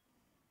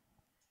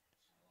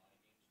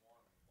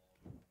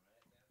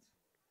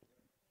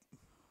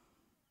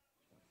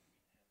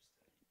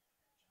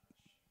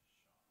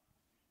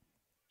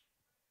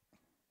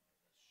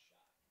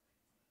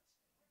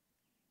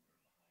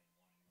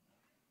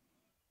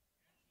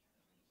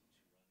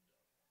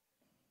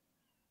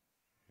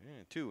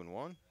 And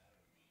 2-1.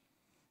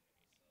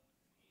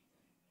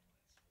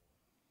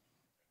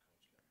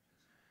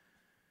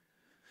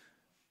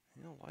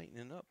 You know,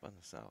 lightening up on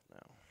the south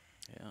now.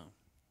 Yeah.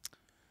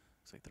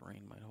 Looks like the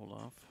rain might hold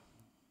off.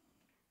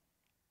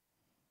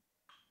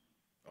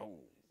 Oh,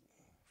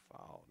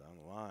 foul down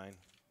the line.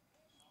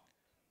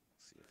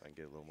 See if I can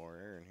get a little more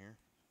air in here.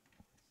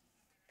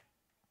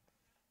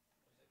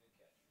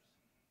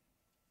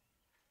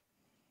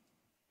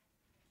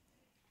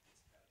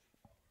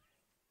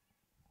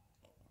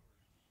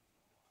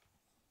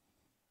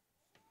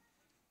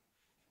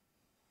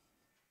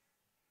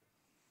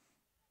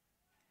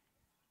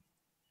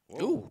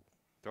 Whoa. Ooh.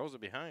 Throws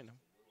it behind him.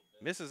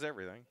 Misses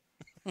everything,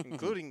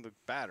 including the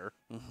batter.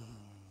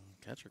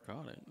 Catcher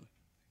caught it.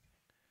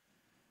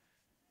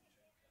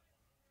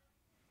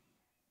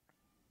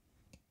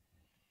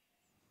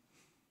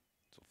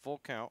 So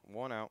full count,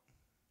 1 out.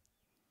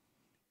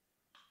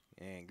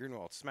 And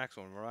Grunwald smacks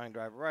one line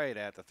drive right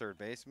at the third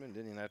baseman.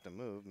 Didn't even have to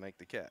move, make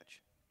the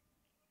catch.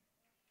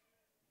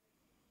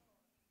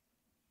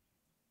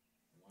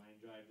 Line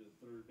drive to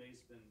the third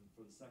baseman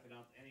for the second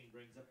out inning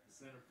brings up the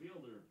center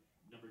fielder,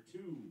 number 2,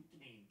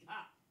 Kane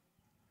Kopp.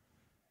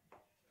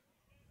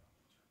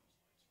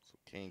 So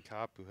Kane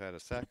Kopp, who had a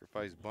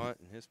sacrifice bunt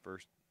in his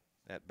first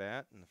at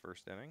bat in the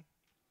first inning.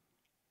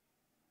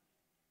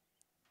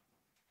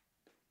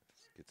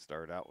 Let's get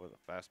started out with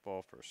a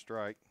fastball for a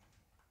strike.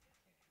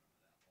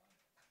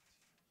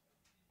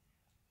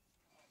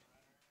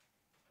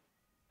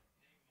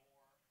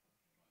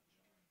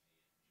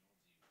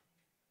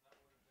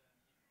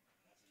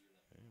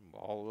 And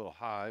ball a little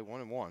high,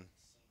 1-1.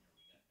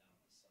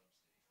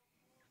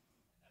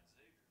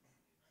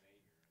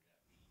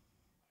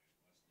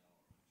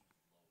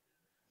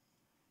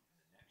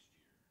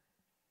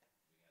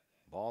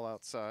 Ball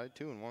outside,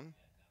 2-1.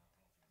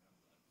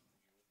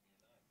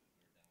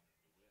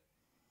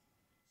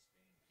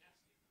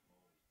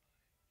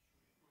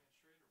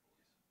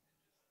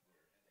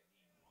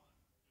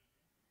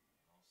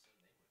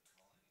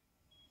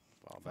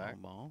 Foul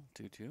back. Foul ball.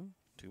 2-2.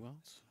 2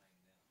 outs.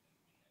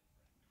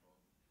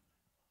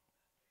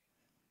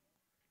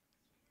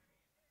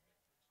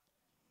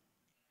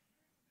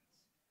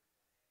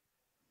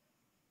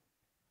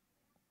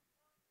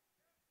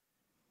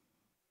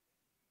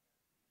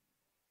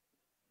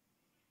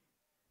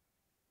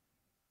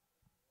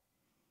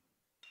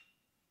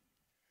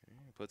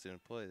 Puts it in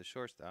play, the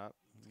shortstop.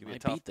 It's going to be a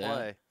Might tough beat that.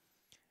 play.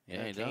 Yeah,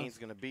 And he Kane's does.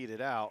 going to beat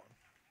it out.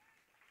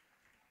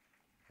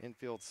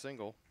 Infield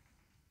single.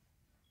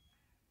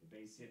 The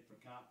base hit for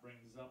Kopp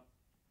brings up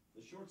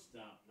the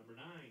shortstop, number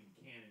 9,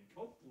 Cannon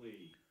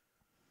Coakley.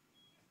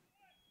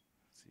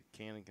 See if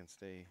Cannon can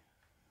stay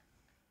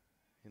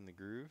in the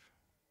groove.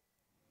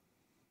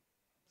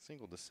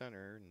 Single to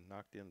center and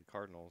knocked in the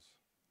Cardinals'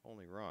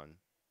 only run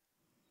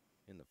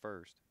in the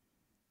first.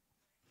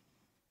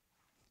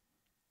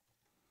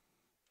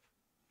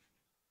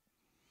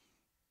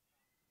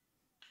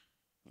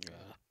 It's going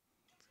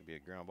to be a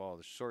ground ball.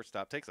 The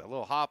shortstop takes a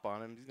little hop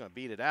on him. He's going to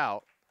beat it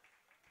out.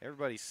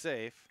 Everybody's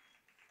safe.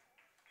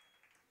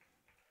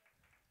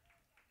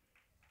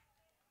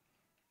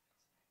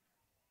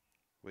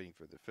 Waiting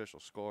for the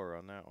official score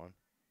on that one.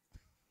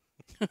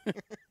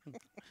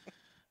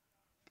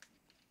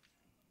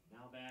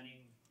 Now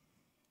batting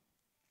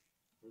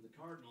for the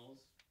Cardinals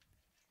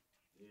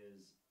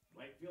is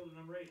right fielder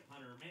number 8,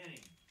 Hunter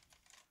Manning.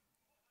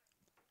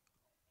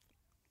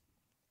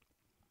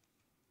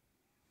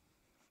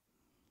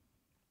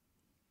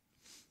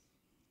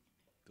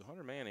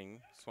 Hunter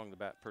Manning swung the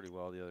bat pretty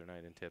well the other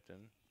night in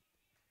Tipton.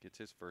 Gets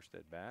his first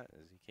at bat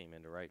as he came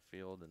into right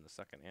field in the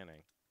second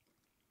inning.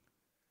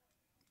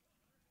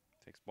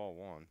 Takes ball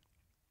 1. And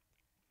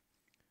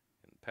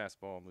the pass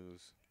ball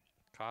moves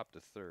Kopp to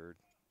third.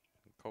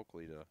 And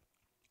Coakley to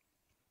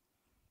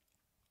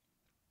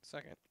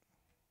Second.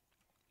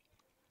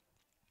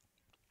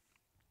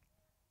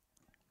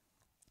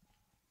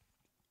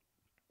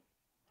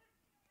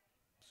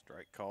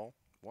 Strike call.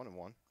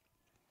 1-1.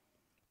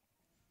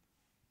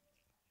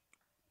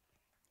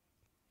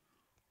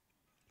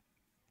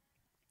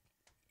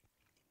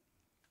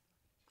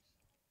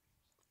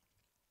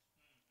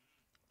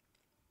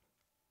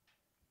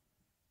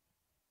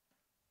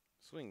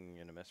 Swing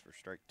and a miss for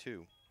strike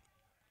 2.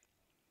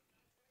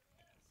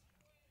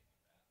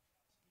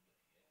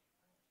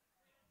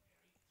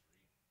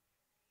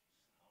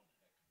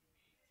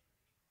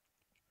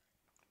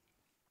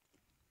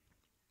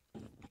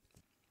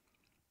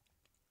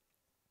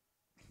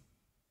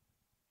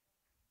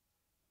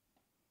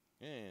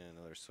 And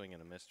another swing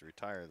and a miss to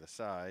retire the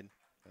side.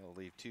 That'll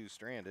leave 2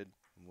 stranded.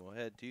 We'll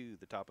head to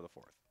the top of the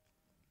 4th.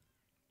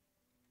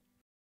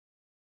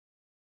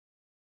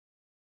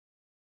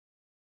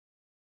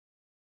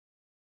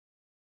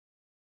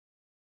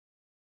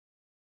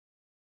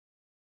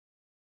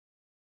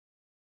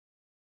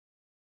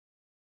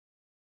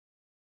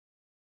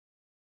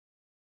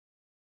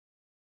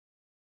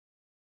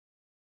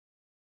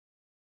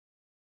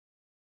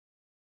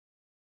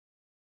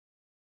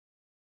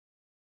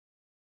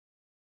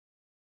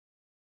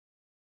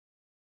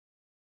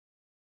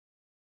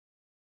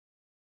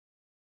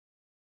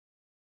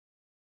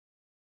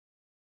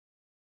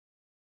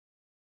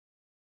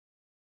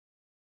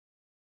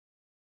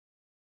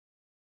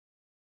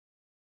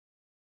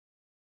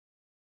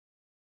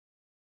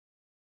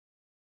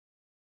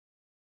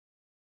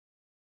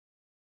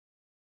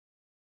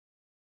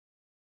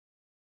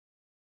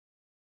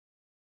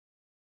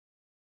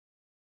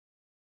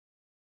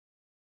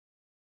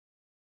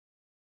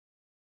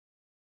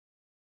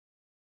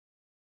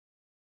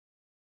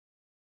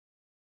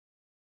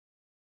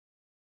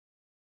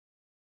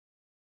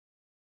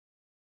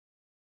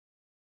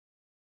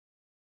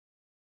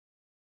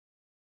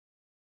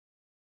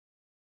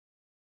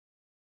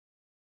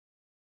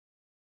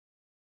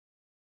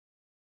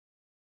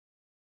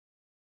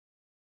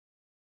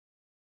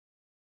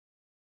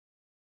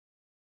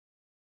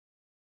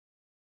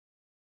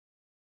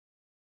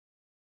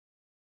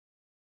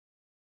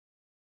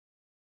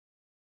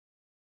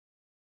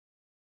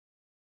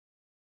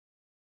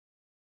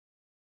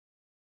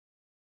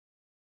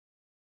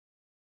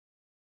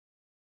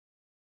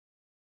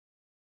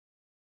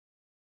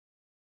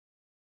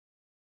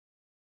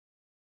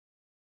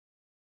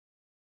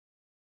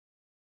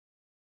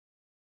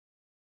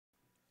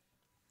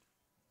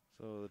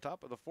 So the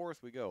top of the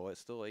 4th we go.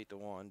 It's still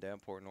 8-1.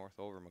 Davenport North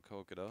over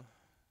Maquoketa.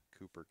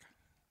 Cooper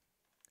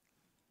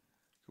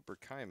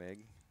Kaimig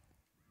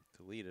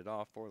to lead it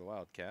off for the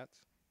Wildcats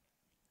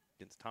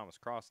against Thomas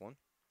Crossland.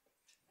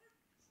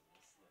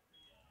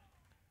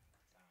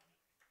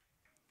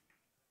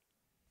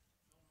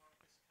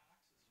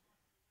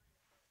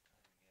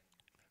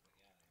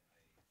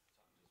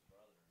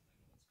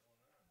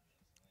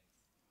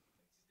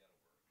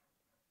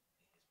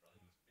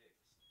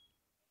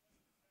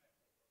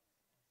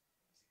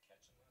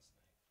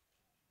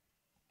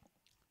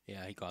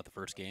 Yeah, he caught the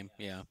first game.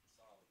 Yeah.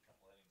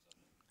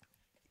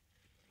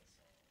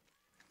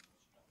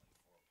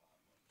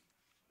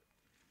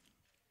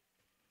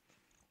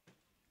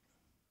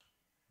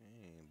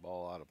 And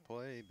ball out of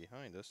play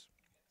behind us.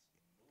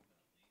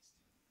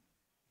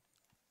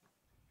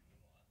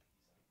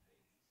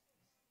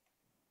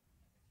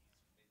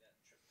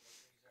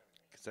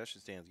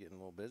 Concession stand's getting a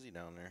little busy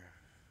down there.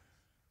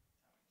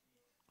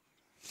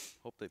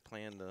 Hope they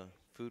plan the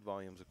food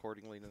volumes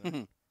accordingly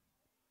tonight.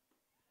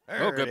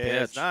 There Oh, good it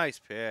is. pitch. Nice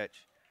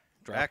pitch.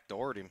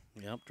 Backdoored him.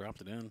 Yep,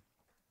 dropped it in.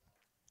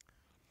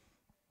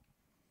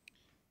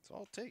 That's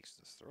all it takes.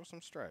 Just throw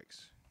some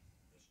strikes.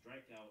 The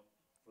strikeout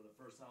for the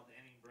first out of the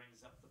inning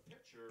brings up the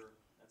pitcher.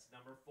 That's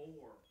number 4,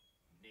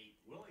 Nate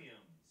Williams.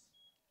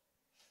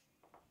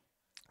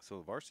 So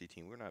the varsity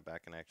team, we're not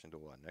back in action till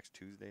what, next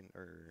Tuesday?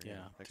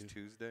 Next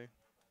Tuesday.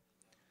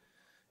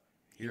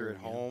 Here at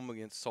home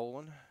against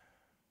Solon,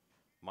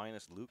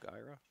 minus Luke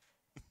Ira.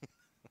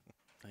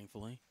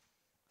 Thankfully.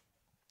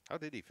 How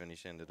did he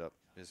finish? Ended up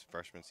his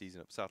freshman season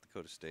up South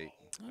Dakota State.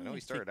 I know I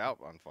he started out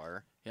on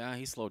fire. Yeah,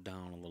 he slowed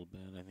down a little bit.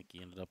 I think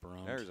he ended up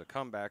around. There's a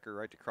comebacker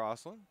right to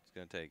Crossland. He's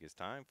going to take his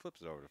time.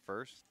 Flips it over to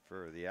first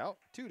for the out.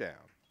 2 down.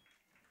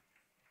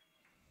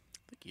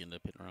 I think he ended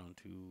up hitting around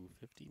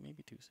 250,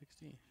 maybe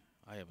 260.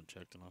 I haven't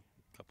checked in a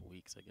couple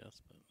weeks, I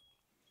guess, but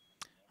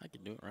I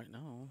can do it right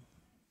now.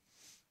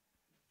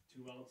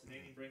 2 outs and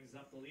inning brings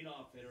up the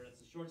leadoff hitter.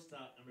 That's the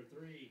shortstop, number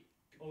 3,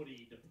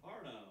 Cody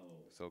DePardo.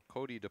 So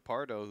Cody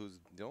DePardo, who's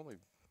the only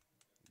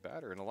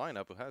batter in the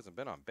lineup who hasn't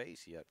been on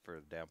base yet for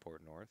the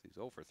Davenport North. He's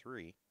 0 for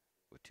 3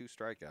 with 2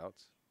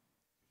 strikeouts.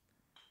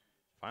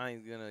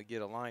 Finally going to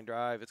get a line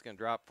drive. It's going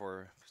to drop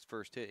for his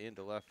first hit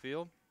into left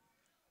field.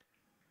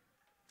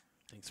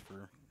 Thanks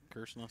for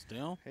cursing us,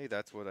 Dale. Hey,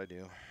 that's what I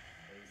do.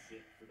 Base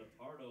hit for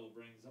DePardo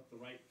brings up the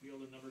right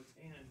fielder, number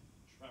 10,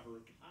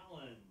 Trevor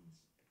Collins.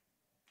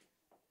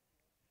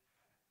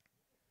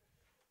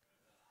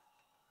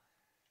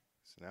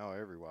 So now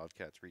every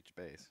Wildcats reach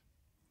base.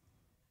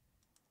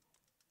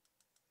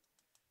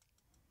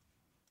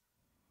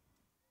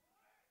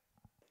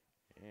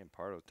 And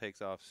Pardo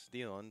takes off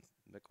stealing.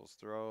 Nichols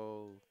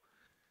throw.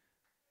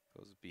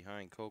 Goes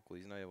behind Coakley.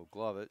 He's not able to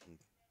glove it.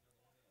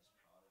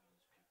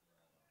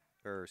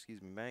 Or,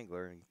 excuse me,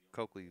 Mangler. And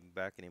Coakley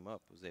backing him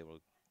up was able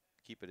to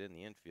keep it in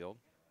the infield.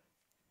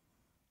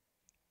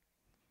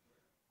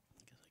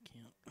 I guess I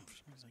can't. For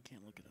some reason, I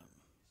can't look it up.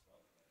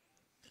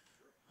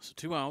 So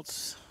 2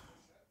 outs.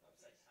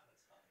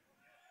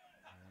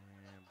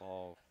 And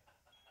ball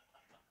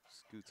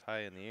scoots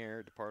high in the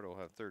air. DePardo will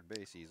have third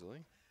base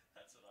easily.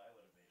 That's what I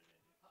would have made it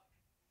into.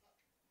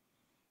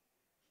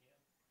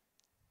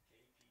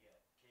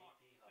 KP Huff.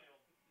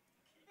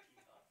 KP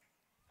Huff.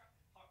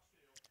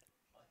 Huckfield.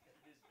 All you gotta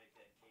do is make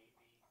that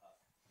KP Huff.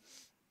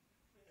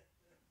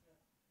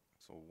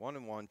 So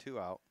 1-1, 2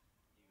 out.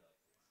 You got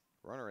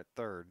this. Runner at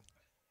third.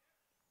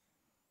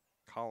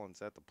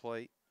 Collins at the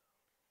plate.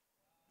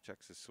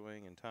 Checks his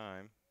swing in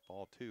time.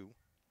 Ball 2.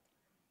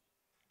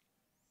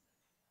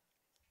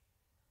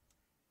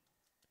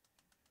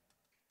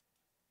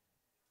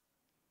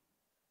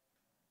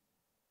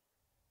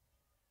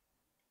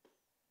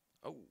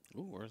 Oh,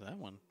 Ooh, where's that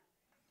one?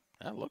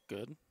 That looked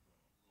good.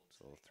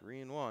 so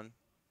 3-1.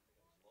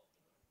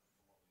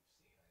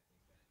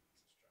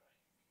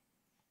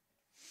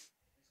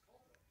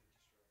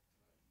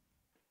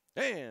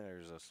 And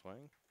there's a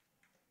swing.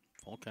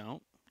 Full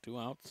count. 2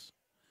 outs.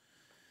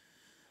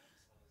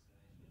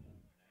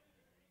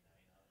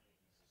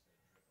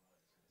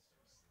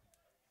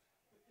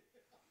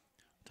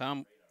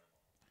 Tom,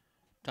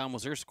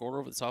 was there a score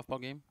over the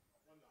softball game?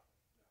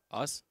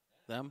 Us?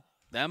 Them?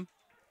 Them?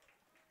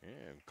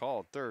 And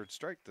called third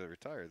strike to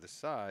retire this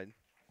side.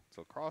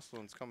 So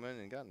Crossland's come in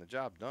and gotten the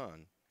job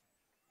done.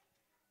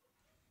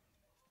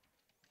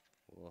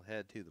 We'll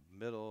head to the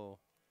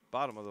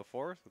bottom of the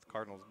fourth with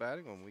Cardinals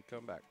batting when we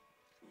come back.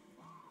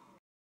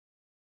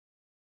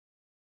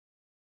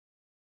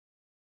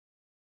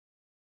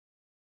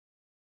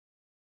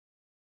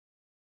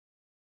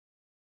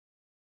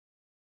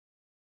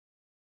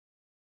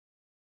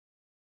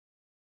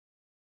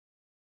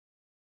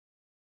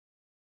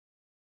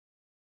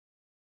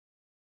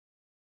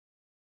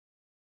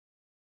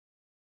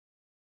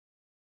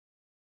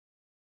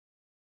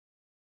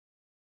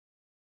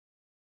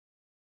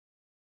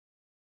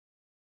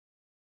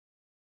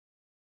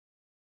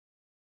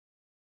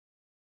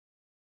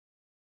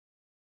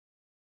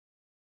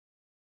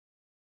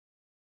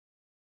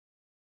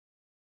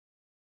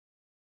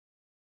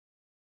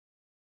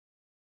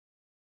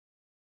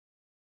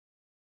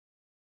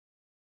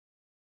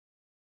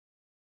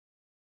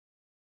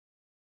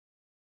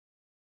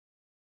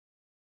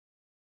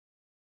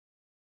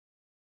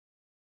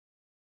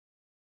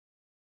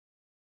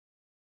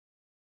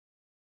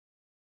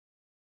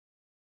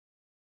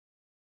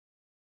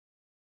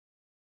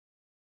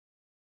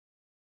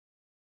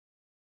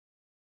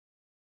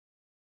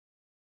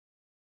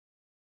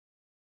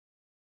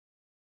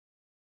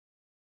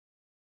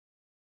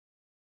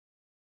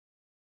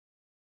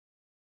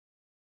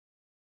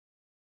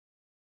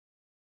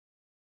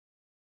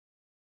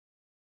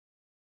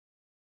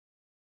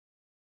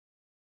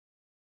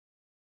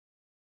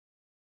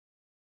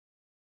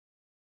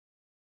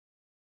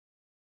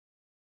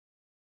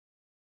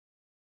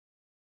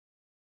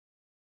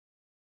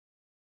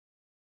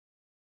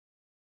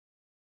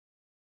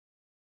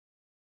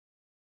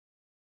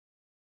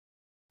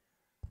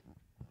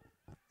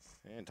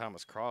 And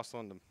Thomas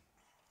Crossland to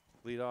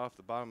lead off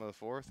the bottom of the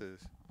fourth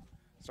is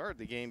started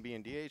the game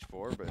being DH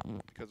for, but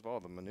because of all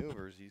the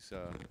maneuvers, he's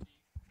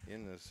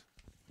in this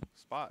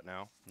spot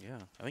now. Yeah,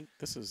 I think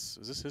this is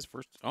this his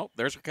first? Oh,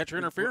 there's catcher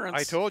interference.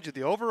 I told you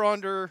the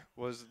over/under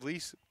was at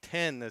least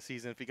 10 this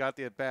season if he got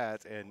the at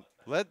bats, and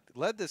led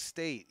the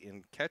state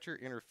in catcher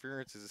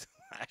interferences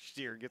last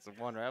year. Gets a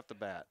one right off the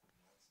bat.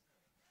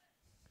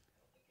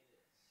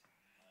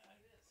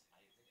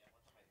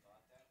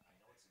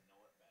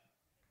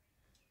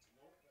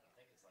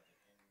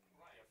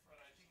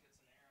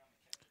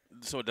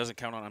 So it doesn't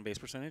count on base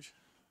percentage?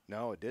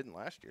 No, it didn't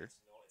last year.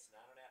 No, it's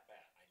not an at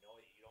bat. I know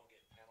you don't get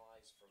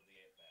penalized for the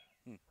at bat.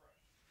 Hmm.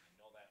 I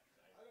know that.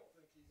 I don't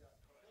think he got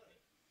caught. I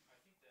think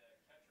the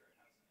catcher has an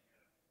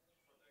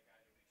error for the guy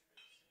to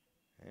reach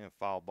base. And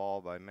foul ball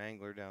by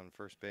Mangler down the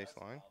first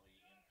baseline.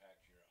 Probably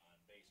impact your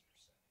on base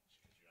percentage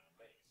because you're on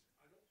base.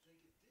 I don't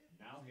think it did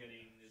Now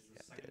hitting is the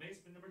second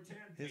baseman, number 10.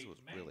 His Peyton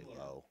was really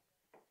Mangler. low.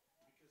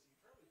 because he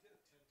probably did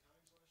it 10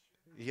 times last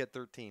year. He had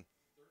 13. 13.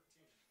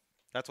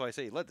 That's why I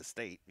say he led the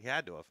state. He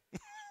had to have.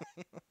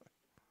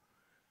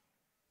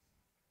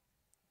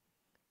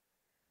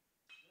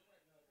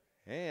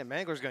 And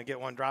Mangler's going to get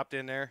one dropped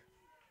in there.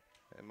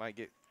 It might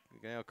get,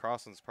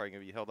 Crossland's probably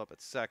going to be held up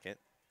at second.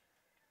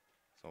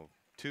 So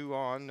 2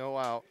 on, no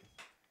out.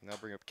 Now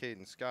bring up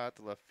Caden Scott,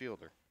 the left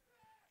fielder.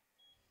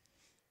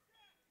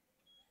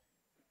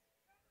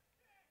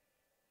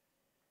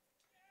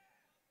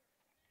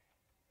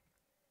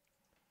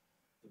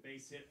 The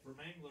base hit for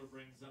Mangler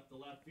brings up the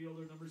left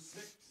fielder, number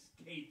 6,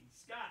 Caden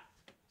Scott.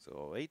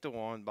 So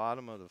 8-1,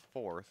 bottom of the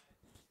fourth.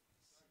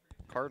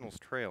 Cardinals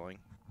trailing.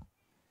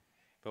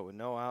 But with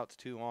no outs,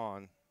 2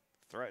 on,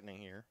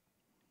 threatening here.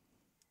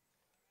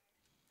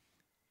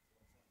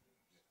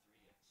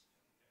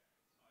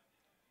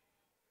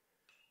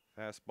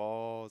 Pass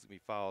ball is going to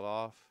be fouled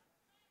off.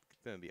 It's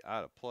going to be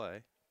out of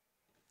play.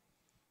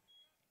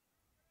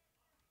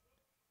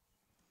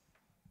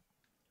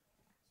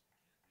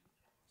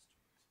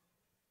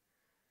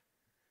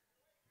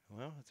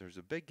 Well, there's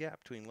a big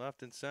gap between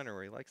left and center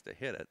where he likes to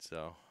hit it,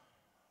 so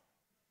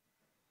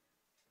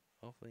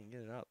hopefully he can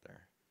get it out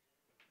there.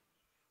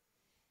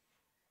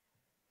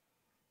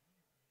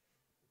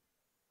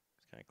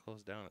 It's kind of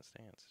closed down at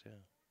stance, too.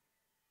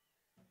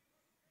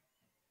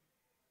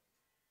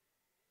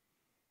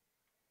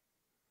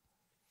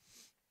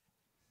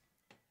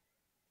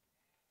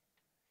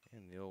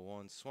 And the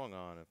 0-1 swung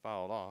on and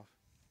fouled off.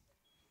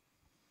 Fencing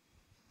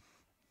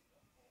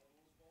next year or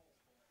this year?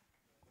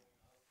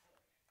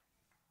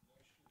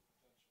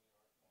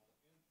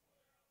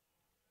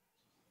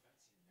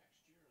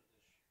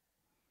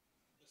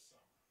 This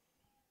summer.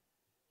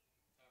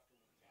 After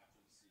winter.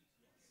 After the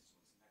season. Yes.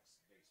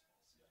 Okay, so it's next baseball season.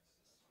 Yes,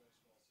 This next summer.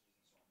 baseball season, softball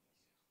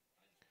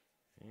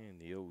season. And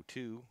the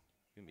 0-2.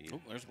 Gonna be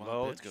Oh, there's one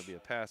low. pitch. It's going to be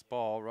a pass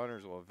ball.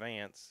 Runners will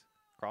advance.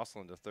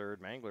 Crossland to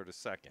third. Mangler to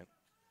second. Let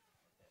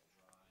that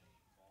dry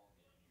fall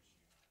get in here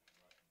so you're not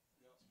rushing the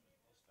Yep. fence,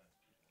 but those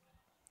fence people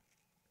know.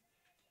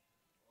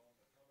 Well,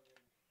 they're coming in level in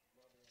the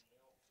outfield with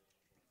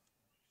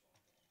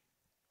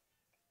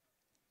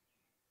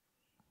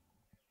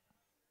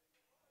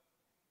softball.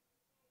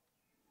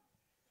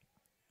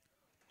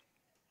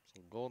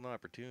 So golden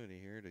opportunity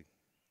here to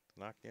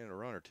knock in a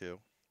run or two.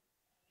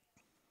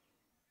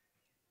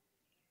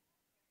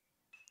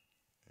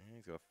 And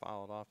he's going to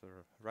foul it off the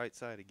right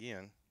side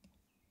again.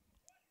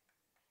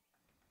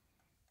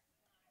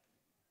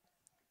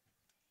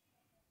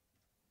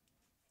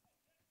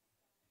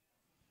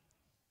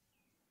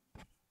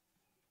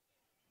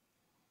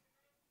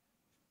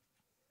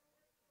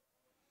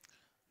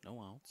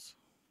 No outs.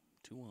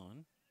 2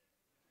 on.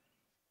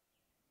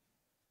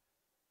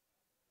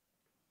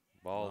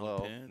 Ball Long low.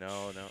 pitch.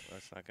 No,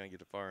 that's not going to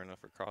get it far enough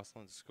for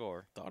Crossland to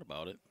score. Thought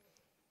about it.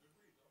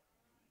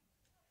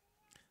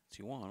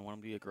 2 on. Want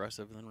him to be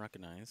aggressive and then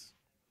recognize.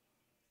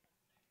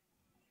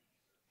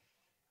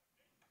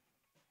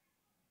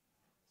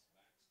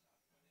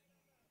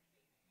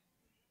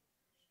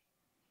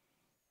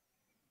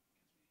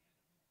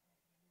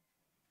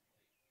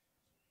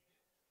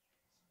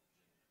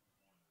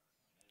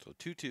 So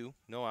 2-2,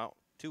 no out,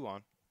 2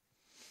 on.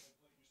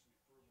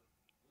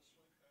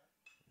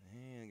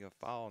 And going to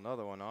foul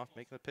another one off,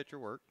 making the pitcher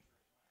work.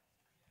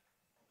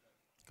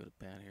 Good at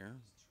bat here.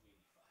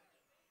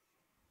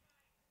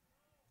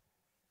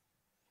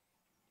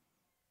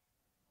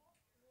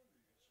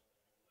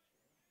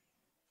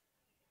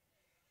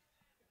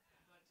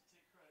 I'd like to take credit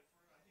for it.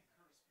 I think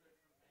Curtis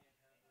Bickford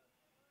may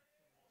have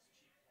had the most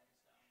cheap ones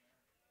down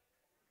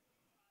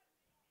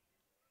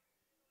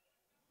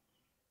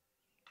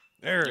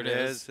there. There It it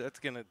is. is. That's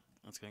going to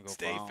That's going to go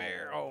stay foul.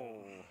 fair.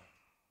 Oh.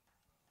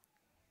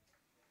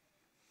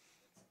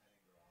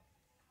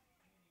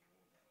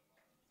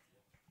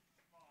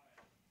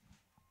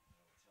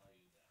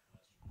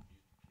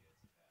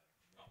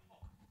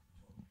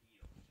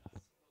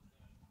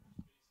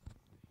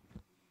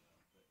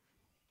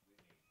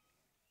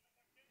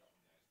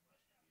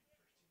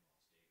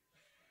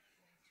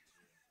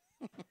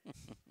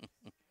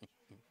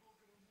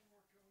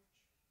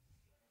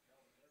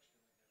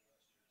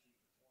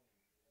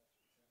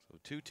 So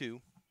 2-2.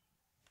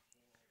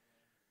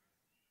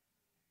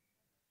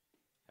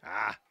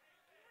 Ah.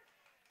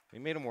 He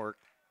made him work.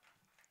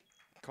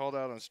 Called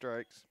out on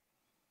strikes.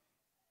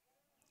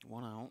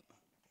 1 out.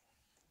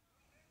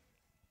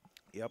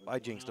 Yep, I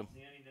jinxed him.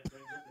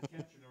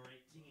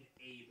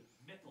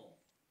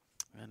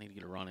 I need to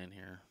get a run in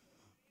here.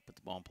 Put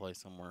the ball in play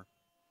somewhere.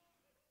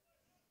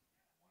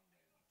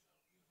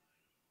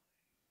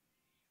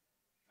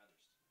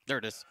 There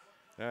it is.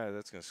 All right,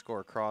 that's going to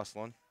score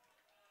Crossland.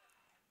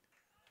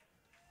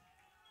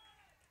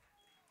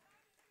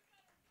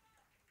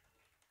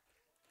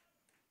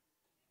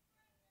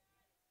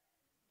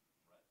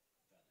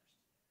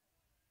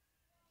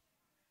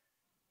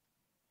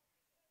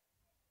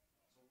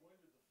 So when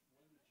did you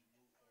move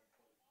home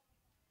plate?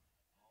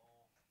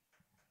 Oh,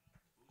 the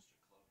booster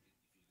club, if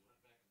you went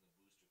back in the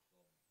booster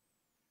club,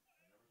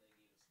 whenever they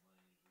gave us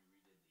money, we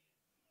redid the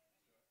infield.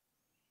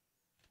 Okay.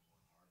 We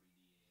went RBDA on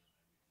everything,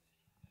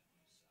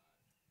 that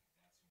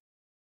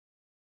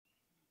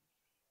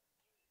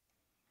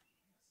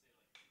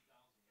new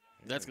sod.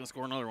 That's when That's going to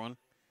score another one.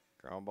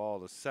 Ground ball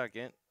to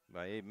second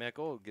by Abe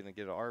Mickle. Going to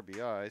get an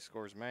RBI.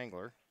 Scores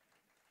Mangler.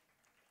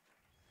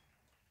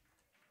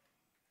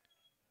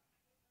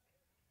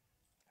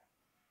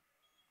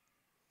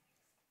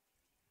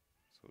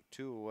 So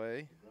 2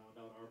 away.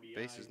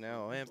 Base is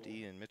now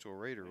empty, and Mitchell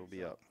Rader will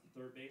be up.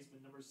 Third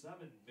baseman number 7,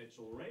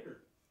 Mitchell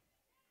Rader.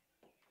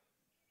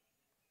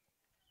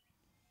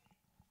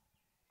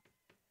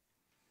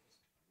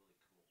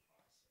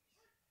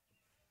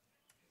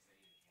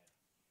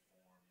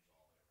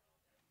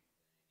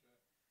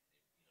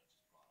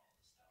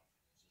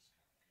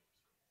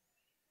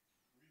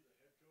 Were you the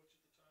head coach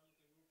at the time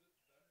that they moved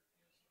it back? It was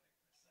like my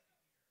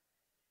second year.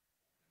 I remember Leighton Hepker and Steve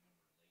Moore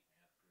and Dean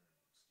Shaw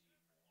came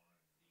down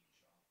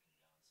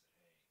and said,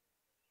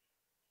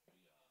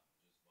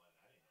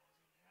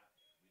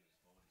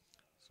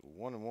 So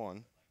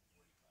 1-1.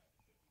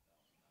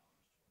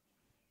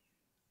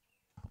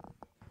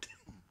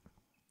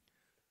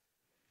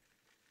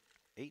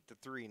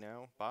 8-3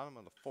 now. Bottom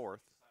of the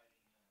fourth.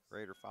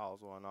 Raider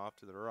fouls one off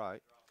to the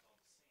right.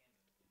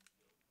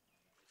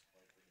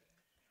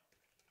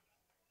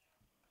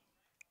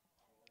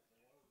 Think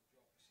about what we're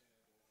doing.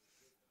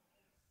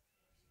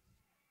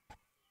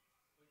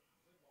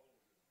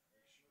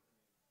 Make sure, I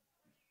mean,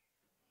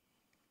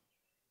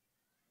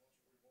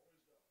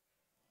 that's what we've always done.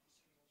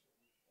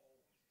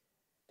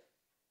 This is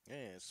what we've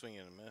always done. And swing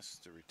and a miss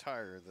to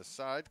retire the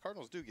side.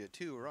 Cardinals do get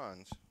 2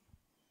 runs.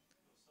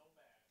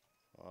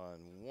 On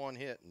 1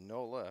 hit,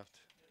 no left.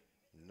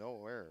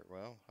 No error.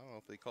 Well, I don't know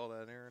if they call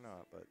that an error or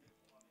not, but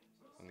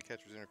on the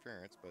catcher's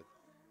interference. But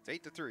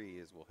it's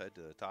 8-3 as we'll head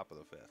to the top of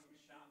the fifth.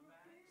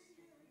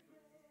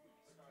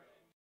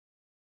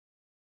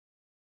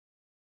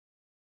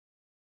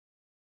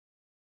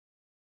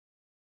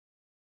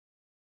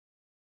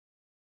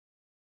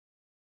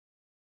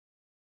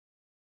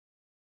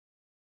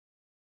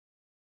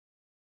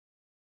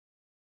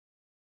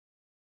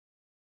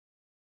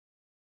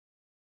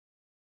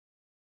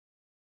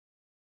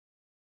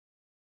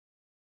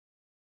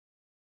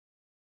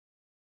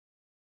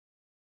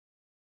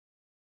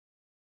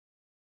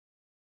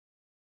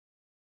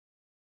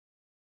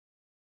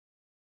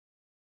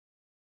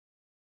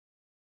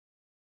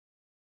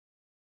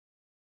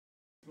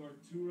 Scored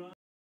 2 runs.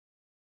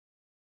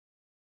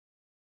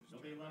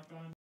 Nobody left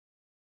on.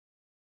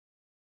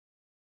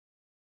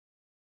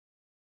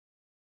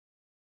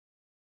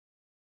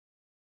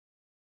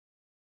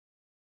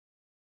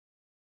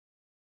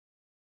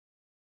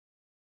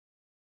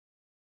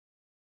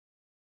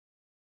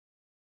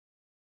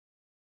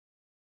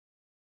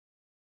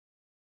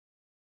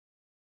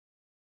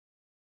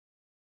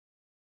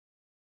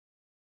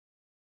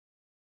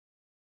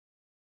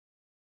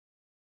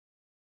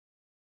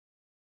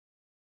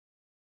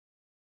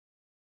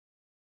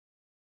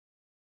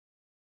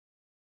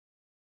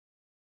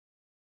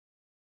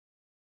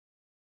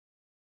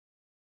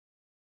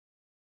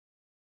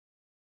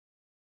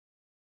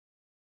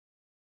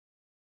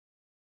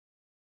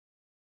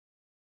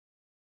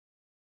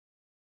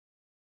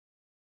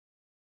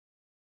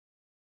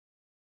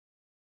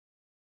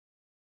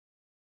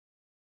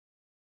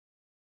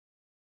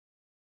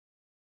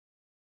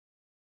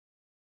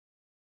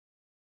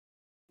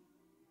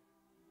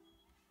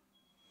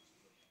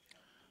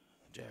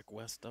 Jack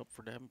West up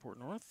for Davenport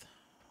North.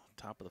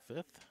 Top of the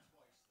fifth.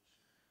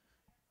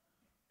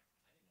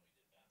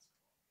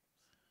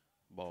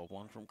 Ball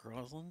 1 from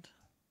Crosland.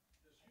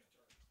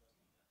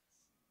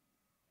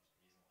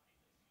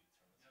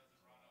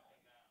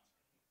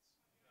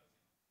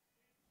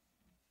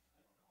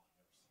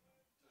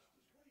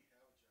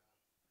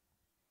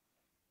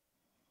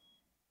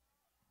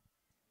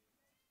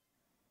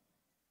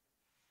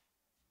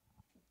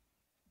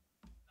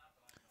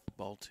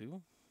 Ball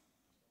 2.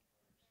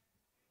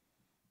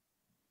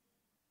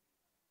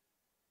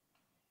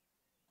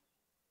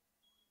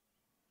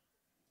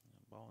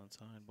 Ball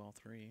inside, ball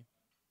 3.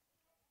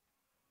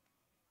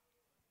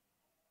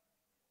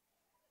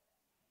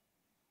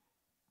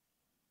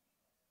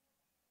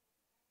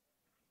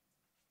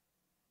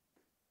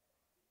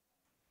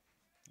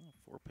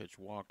 Oh, 4-pitch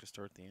walk to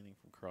start the inning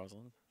from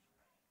Crosland.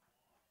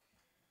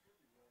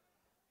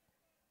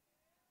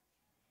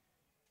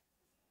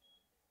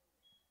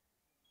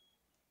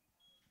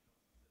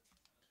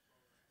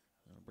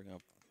 That'll bring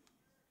up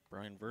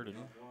Brian Verdon.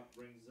 Walk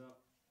brings up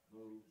the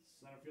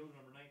center fielder,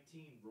 number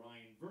 19,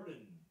 Brian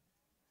Verdon.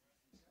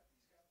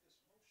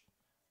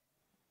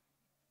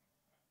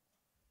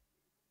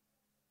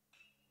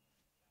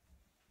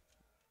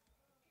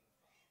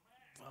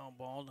 Foul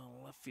ball down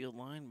the left field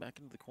line, back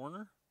into the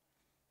corner.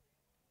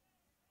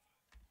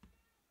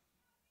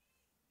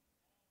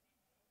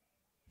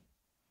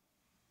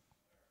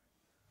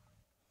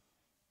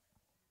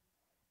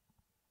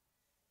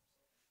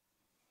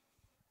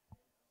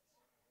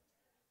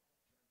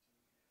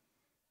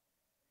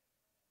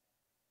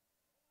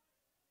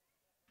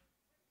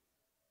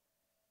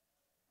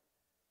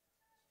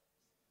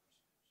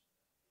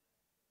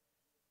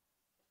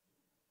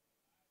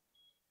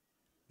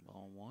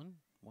 Ball 1,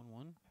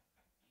 1-1.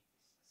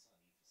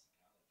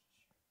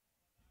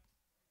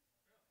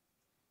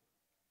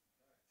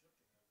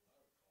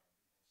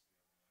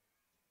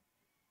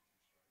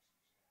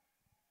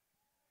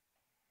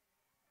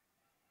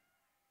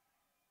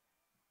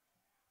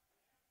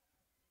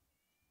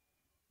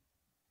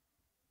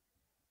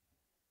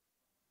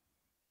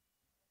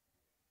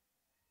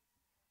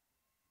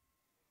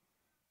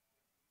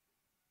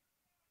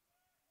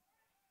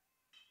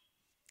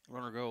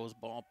 Runner goes,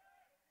 ball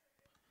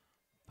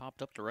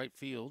popped up to right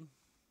field.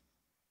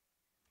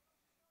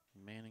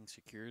 Manning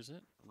secures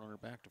it. Runner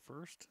back to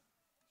first.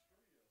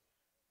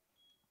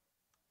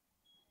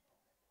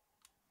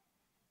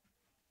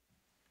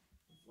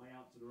 Fly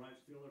out to the right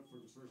fielder for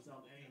the first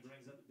out inning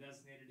brings up the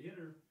designated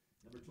hitter,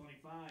 number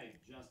 25,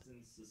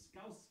 Justin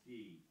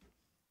Siskowski.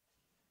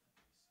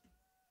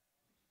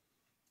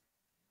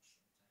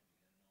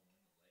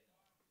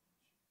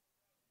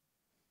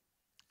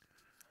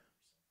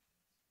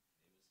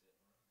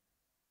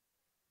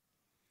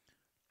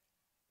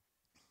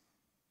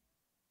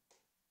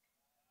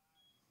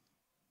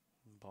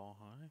 Ball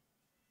high.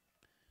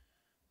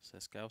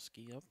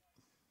 Seskowski up.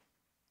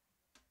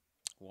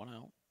 1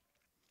 out.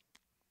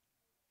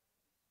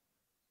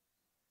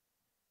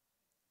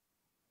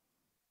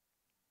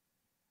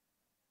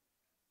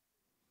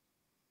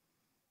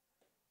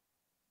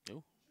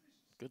 Oh,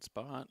 good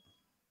spot.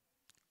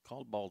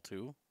 Called ball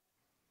 2.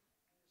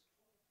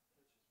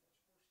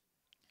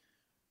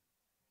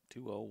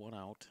 2-0, 1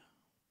 out.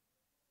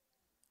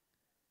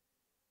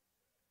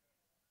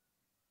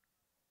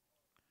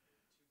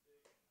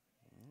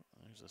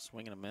 There's a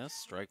swing and a miss.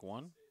 Strike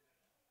 1.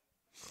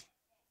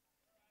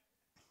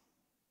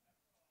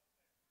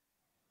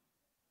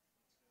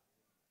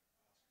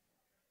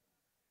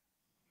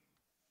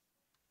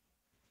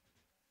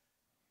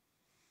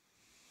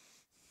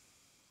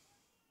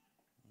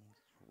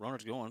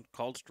 Runner's going.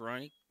 Called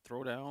strike.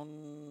 Throw down.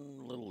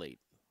 A little late.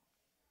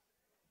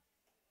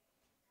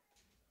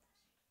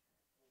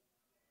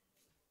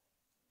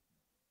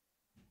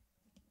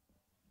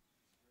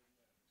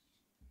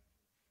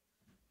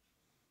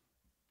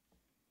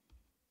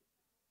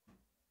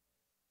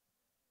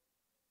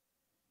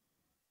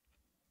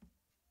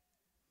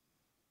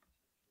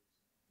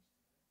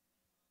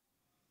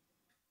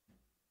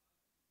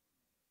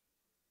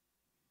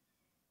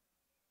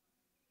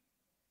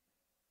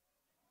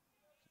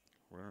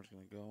 Runner's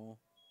going to go.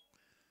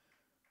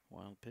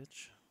 Wild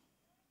pitch.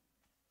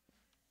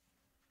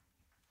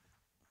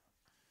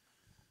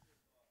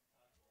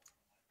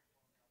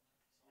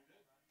 We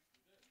did.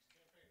 He's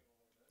campaigning a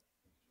little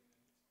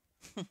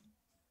bit.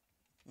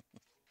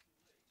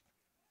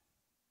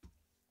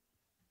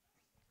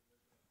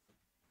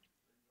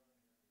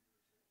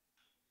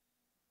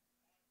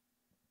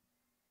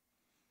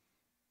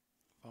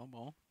 Foul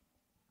ball.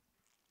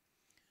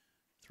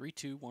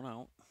 3-2, 1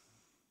 out.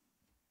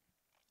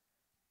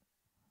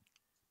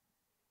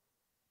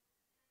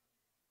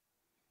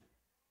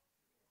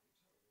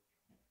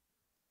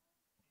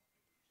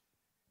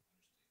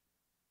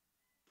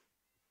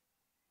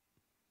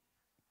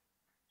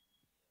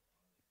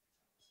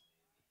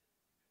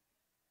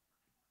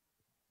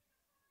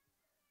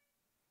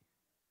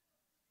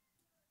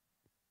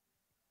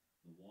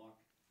 The walk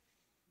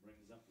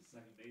brings up the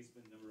second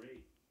baseman, number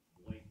 8,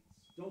 Blake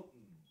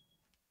Stoughton.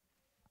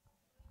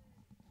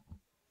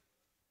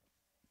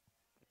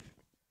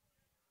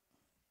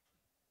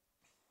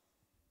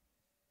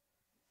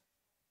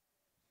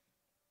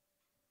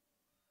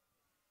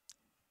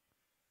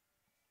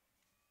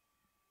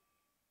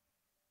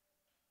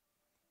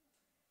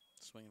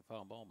 Swinging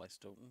foul ball by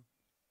Stoughton.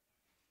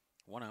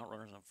 1 out.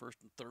 Runners on first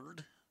and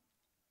third.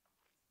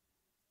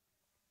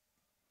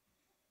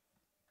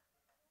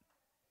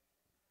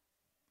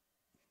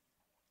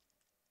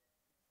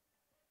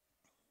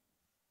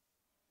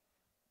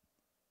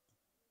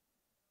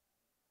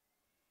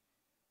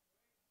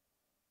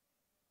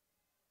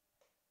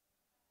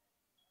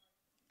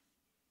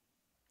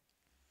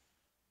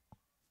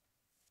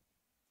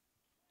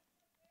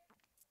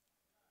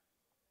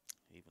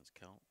 Evens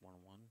count. 1-1.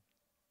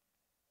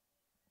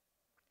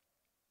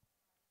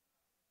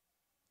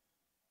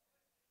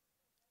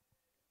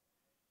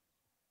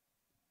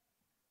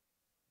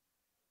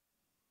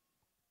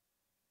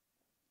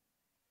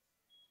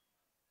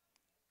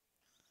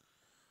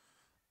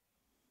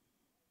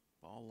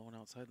 Ball low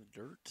outside the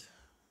dirt.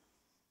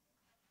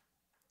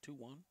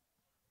 2-1.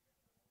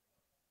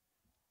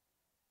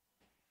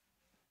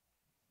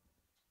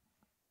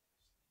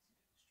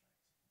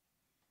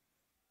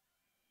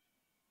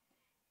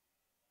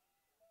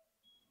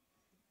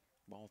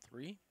 Ball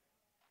 3.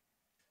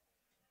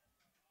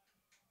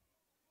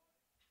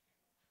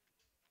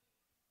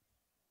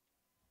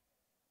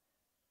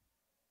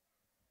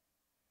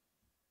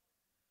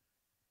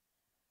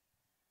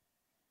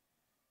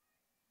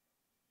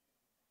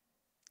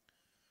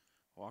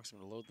 Walks him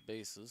to load the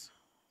bases.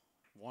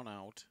 1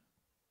 out.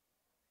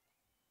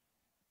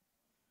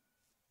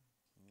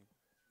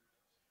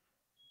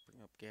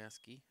 Bring up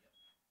Gasky.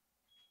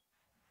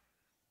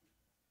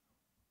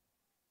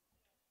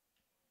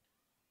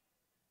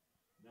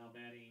 Now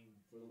batting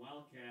for the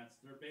Wildcats,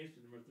 third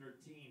baseman, number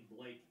 13,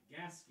 Blake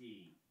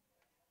Gasky.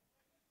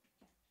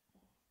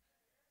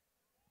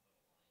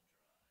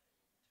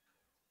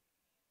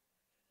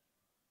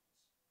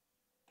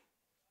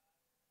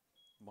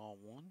 Ball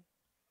 1.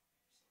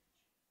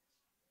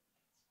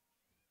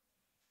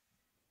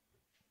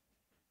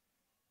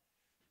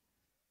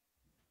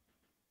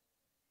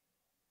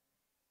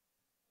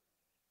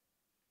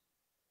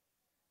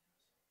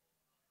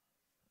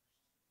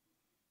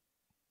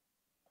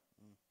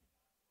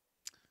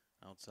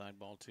 Outside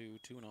ball 2,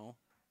 2-0.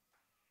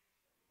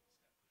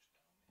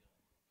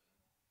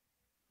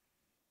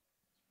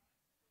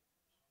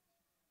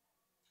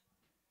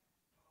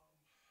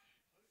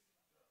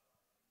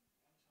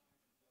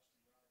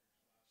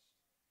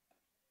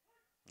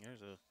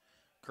 There's a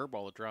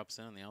curveball that drops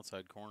in the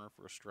outside corner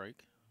for a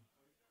strike.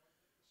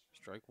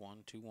 Strike 1,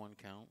 2-1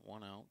 count,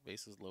 1 out,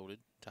 bases loaded.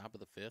 Top of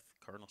the 5th.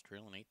 Cardinals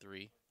trailing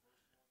 8-3.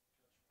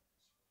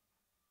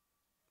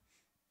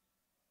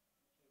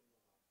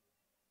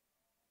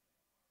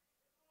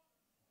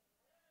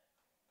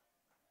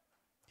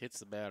 hits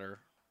the batter,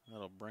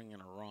 that'll bring in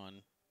a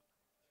run.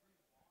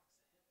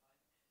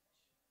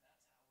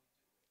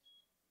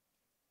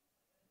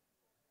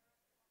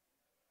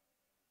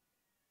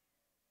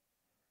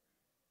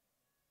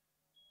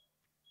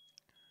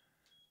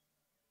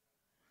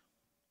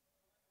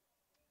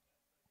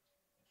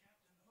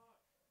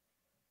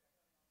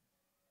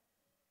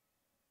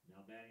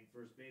 Now batting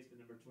first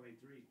baseman number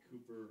 23,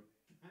 Cooper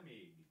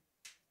Hemig.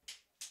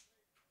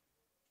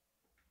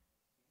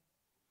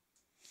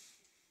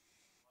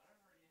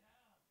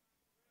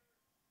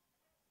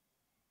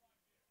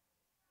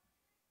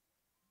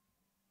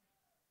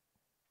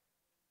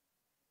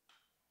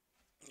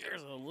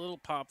 There's a little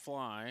pop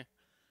fly.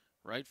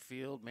 Right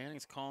field.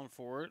 Manning's calling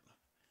for it.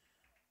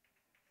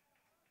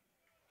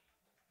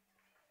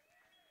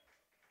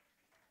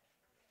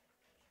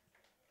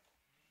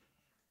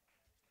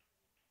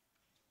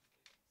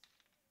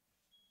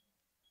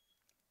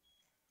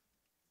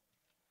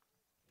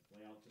 Play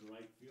out to the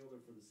right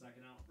fielder for the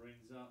second out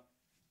brings up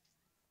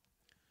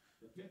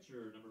the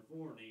pitcher, number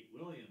 4, Nate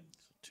Williams.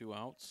 So 2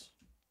 outs.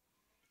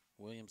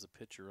 Williams, the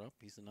pitcher up.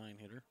 He's the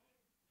 9-hitter.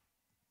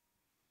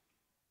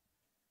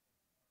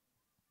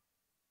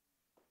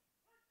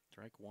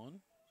 Strike 1.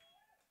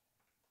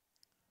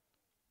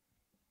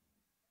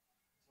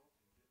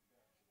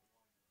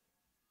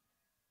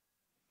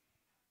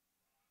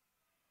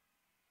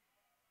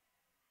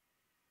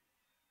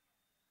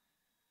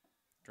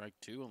 Strike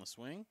 2 on the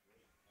swing.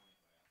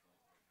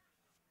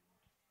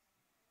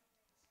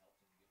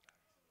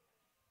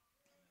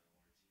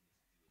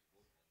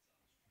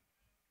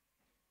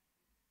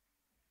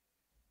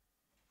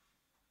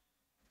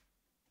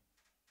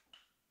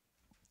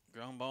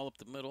 Ground ball up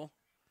the middle.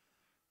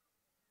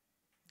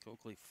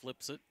 Coakley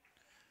flips it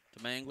to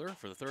Mangler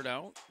for the 3rd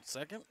out.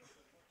 Second.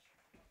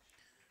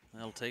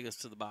 That'll take us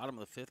to the bottom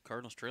of the 5th.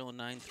 Cardinals trailing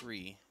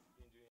 9-3.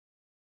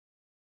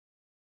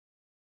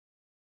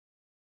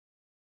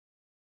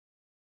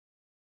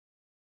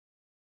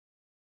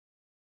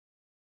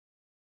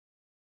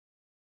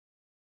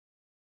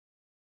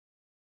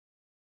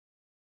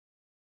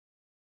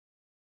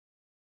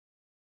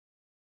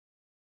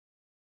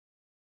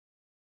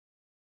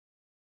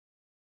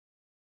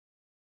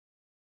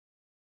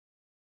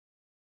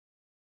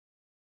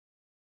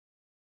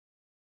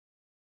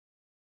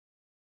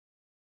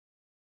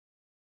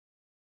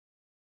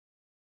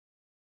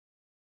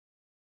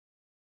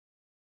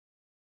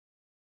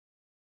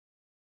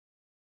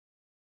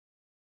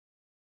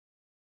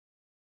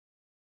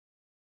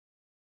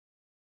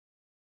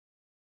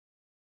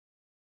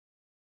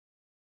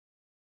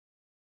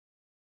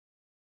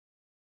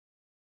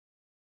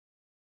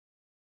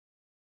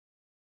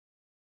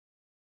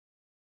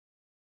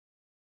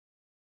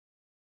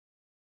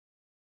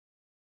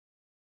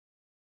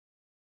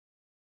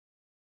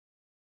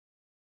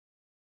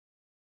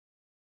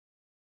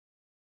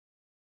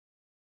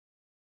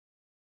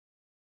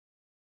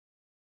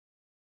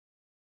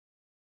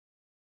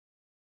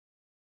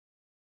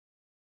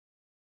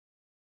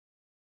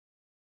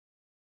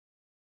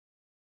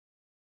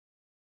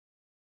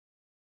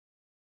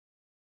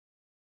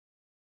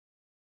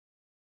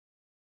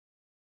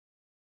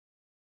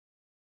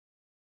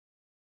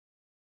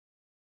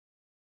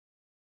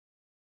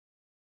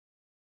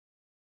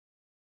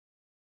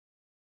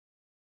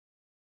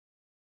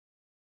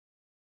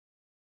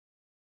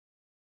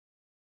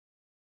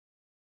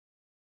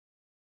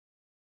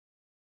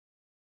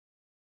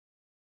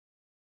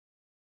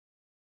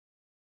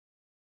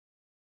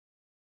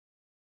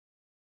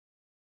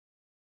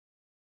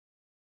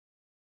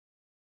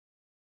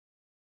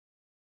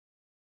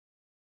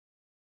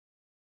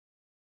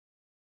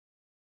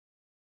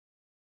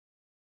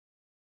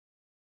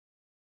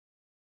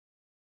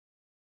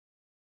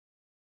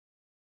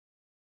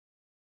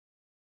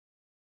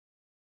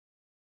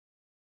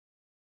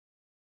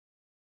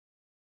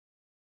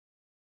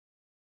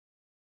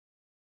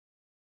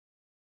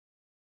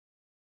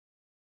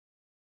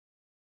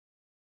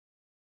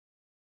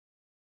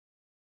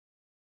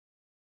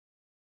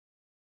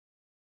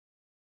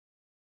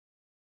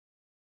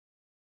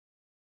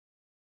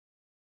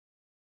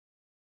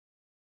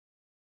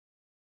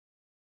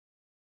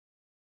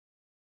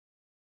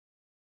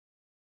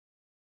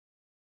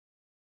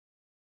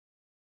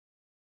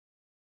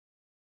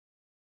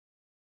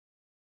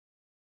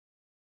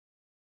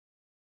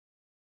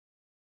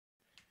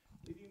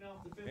 Leading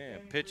off the 5th Yeah,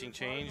 inning for pitching the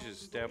change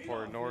Cardinals is the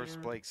Davenport leadoff North.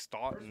 hitter, Blake first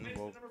Staunton baseman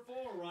will number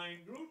 4, Ryan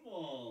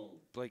Grunwald.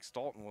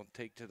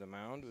 Take to the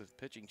mound with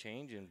pitching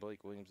change, and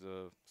Blake Williams,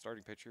 the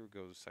starting pitcher,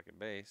 goes second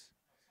base.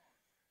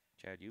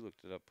 Chad, you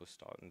looked it up with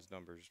Staunton's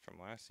numbers from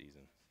last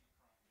season.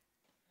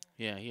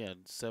 Yeah, he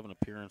had 7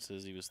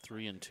 appearances. He was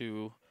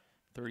 3-2,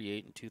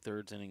 38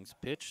 2/3 innings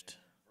pitched.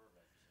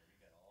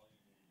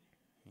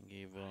 He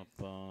gave up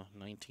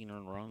 19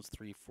 earned runs,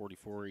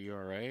 3.44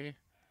 ERA,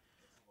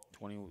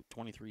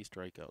 23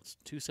 strikeouts,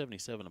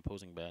 277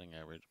 opposing batting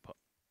average,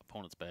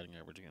 opponent's batting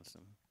average against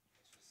him.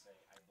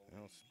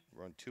 Well, let's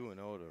run 2-0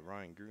 to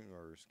Ryan Green,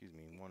 or excuse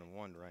me,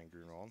 1-1 to Ryan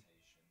Greenwald.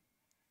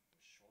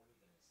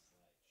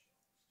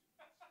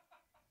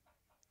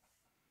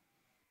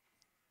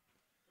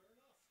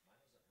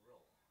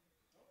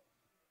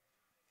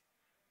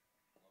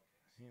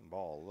 And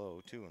ball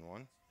low,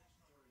 2-1.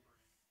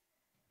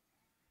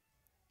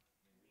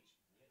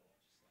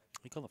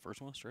 You call the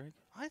first one a strike?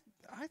 I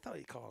thought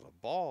he called a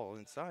ball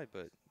inside,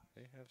 but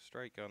they have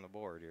strike on the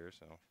board here,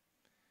 so.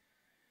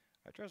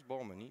 I trust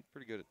Bowman. He's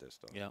pretty good at this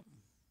stuff. Yeah.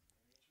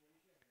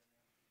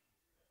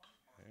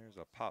 There's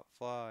a pop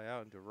fly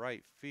out into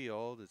right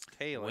field. It's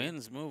tailing.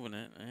 Wind's moving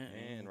it.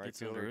 And right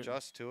gets under fielder it.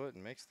 adjusts to it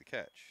and makes the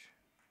catch.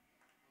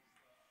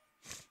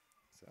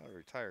 So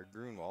retired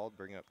Grunwald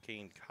bring up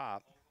Kane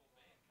Kopp.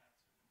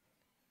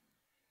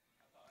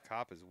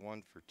 Kopp is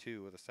 1 for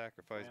 2 with a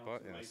sacrifice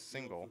bunt and a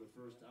single. For the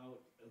first out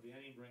of the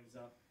inning brings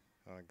up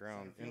On a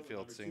ground center fielder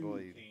infield number single, 2,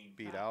 he Kane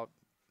beat Kopp. out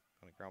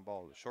on a ground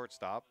ball to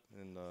shortstop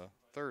in the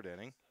 3rd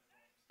inning.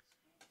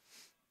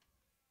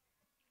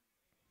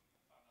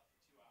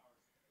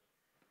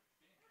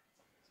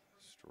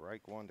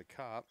 Strike 1 to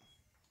Kopp.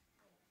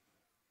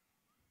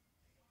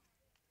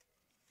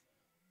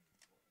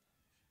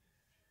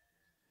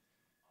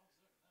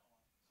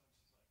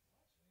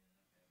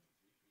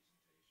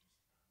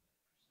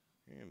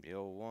 And the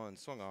 0-1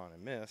 swung on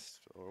and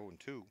missed.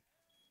 0-2.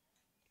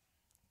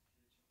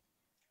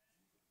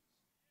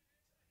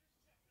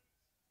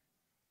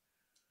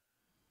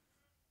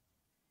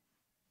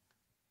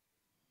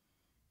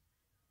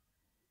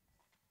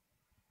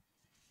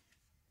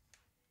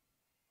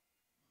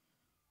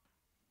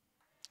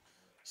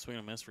 Swing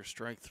and a miss for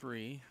strike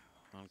 3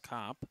 on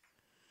Kopp.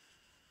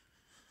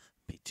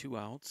 Be 2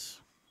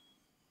 outs.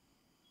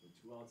 With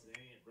 2 outs in the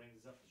inning, it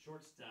brings up the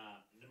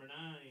shortstop, number 9,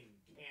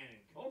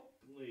 Cannon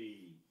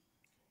Coakley.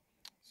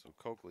 So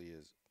Coakley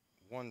is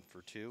 1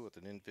 for 2 with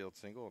an infield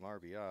single, an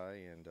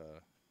RBI, and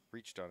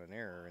reached on an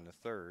error in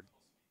the 3rd.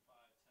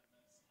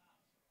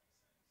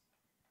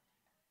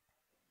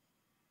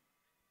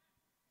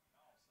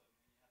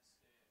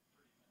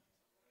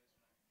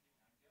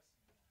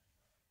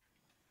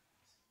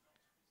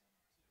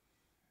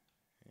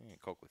 And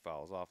Coakley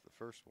fouls off the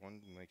first one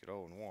to make it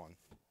 0-1. I'll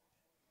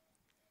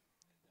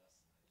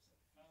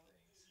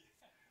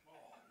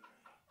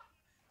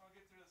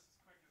get through this as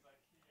quick as I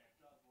can.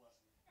 God bless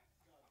him. God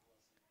bless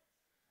him.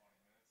 20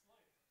 minutes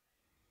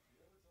later. If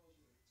he ever tells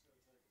you it's going to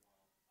take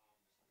a while,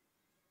 I'm just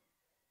leaving.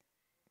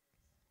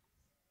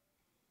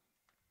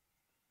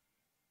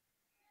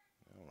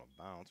 On a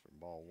bounce for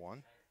ball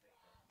 1.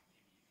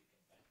 Maybe you could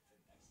come back to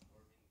next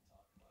board meeting and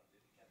talk about it.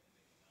 Then you got to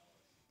make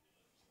Dallas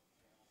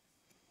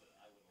but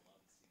I would have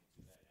loved to see him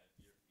do that.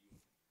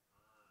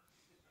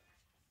 You would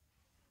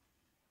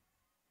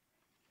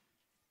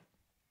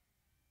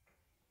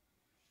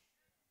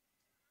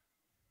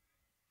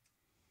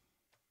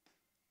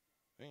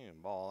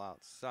And ball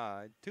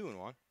outside,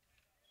 2-1.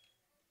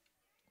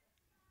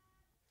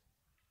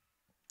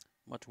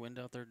 Much wind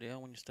out there,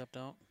 Dale, when you stepped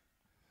out?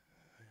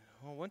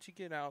 Well, once you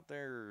get out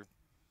there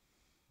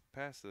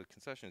past the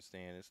concession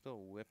stand, it's still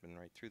whipping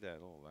right through that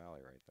little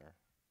valley right there.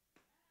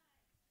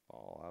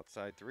 Ball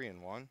outside,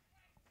 3-1.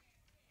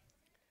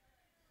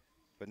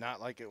 But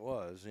not like it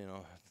was,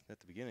 at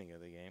the beginning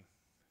of the game.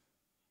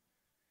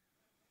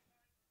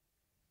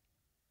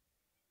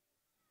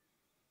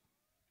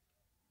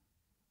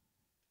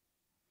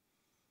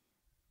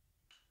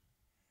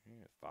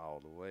 Yeah,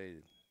 fouled away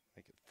to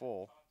make it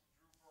full.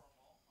 Talked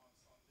to Drew Vermal on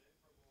Sunday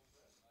for a little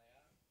bit. Oh,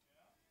 yeah?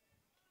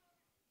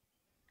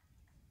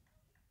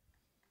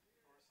 Yeah.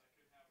 Of course,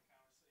 I couldn't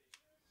have a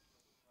conversation with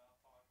him without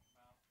talking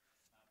about not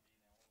being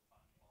able to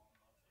find the ball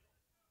in left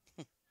field.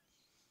 But, you know,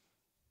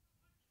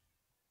 it was hard. You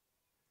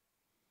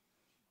went out there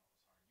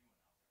one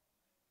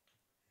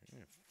night.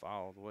 Yeah,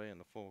 fouled away in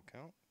the full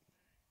count.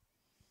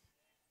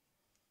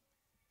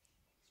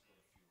 Scored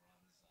a few runs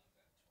on that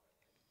twilight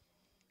zone in this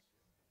field.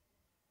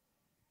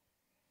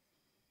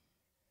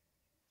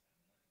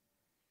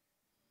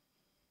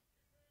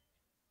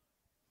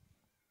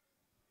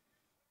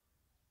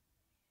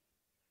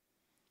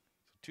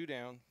 2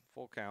 down,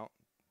 full count,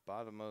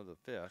 bottom of the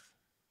 5th.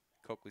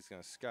 Coakley's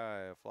going to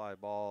sky a fly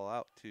ball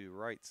out to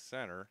right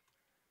center.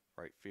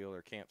 Right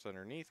fielder camps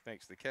underneath,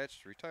 makes the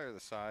catch to retire the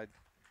side.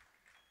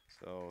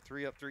 So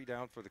 3 up, 3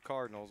 down for the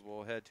Cardinals.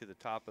 We'll head to the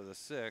top of the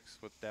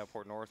 6th with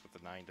Davenport North with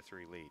a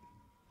 9-3 lead.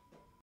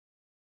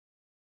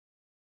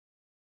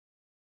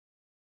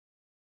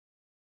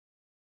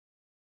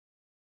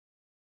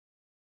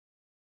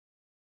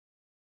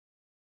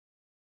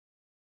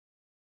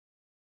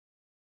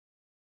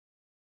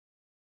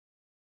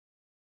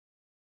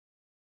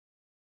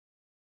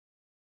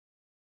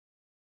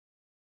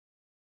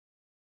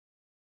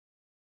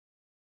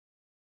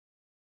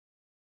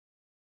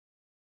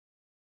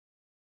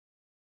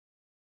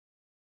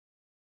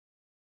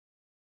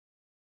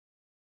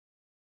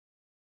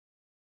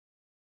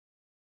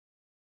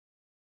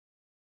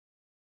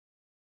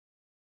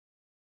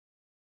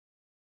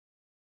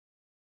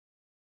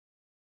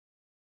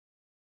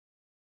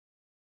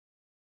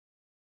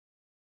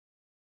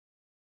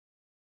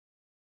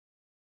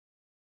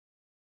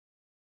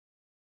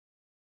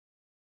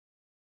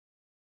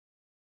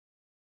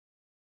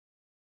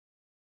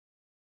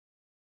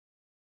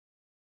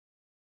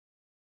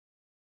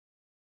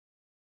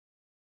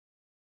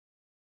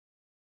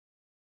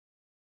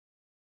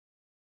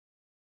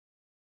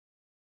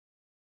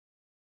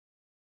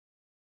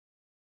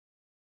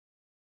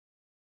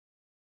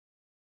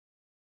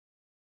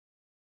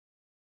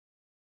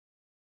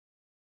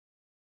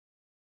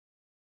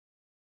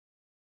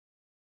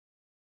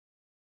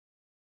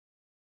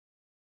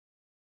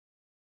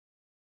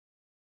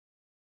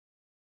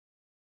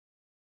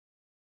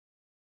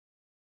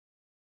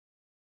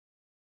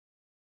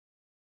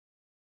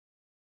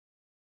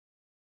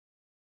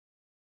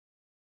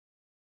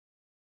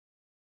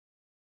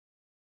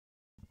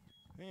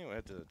 Anyway,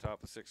 head to the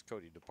top of 6,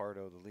 Cody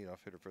DePardo, the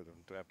leadoff hitter for the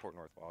Davenport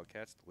North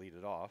Wildcats, to lead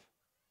it off.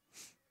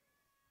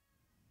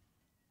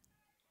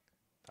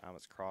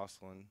 Thomas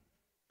Crossland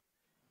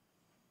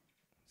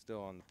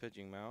still on the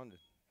pitching mound.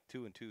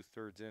 2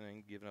 2/3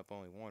 inning, giving up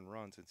only 1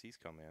 run since he's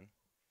come in.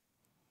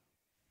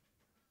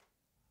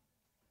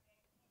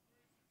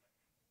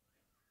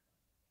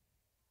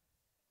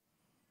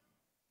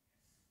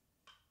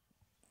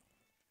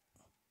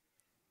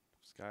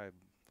 Sky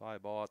fly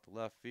ball at the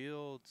left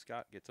field.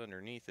 Scott gets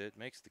underneath it,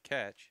 makes the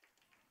catch,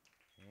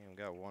 and we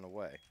got 1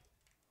 away.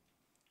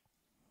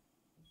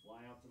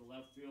 Fly out to the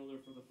left fielder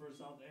for the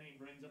first out inning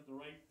brings up the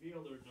right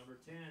fielder, number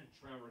 10,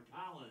 Trevor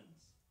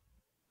Collins.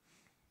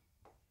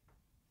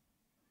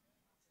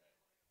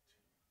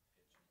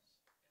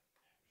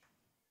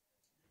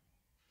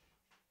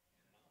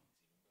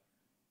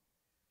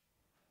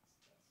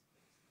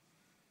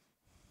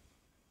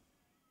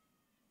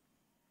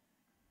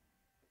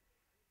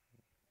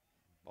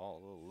 Ball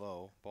a little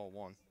low. Ball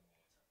 1.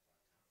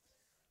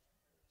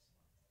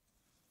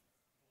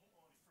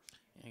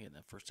 Yeah, getting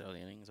that first out of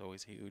the inning is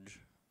always huge.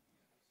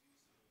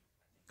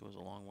 Goes a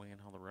long way in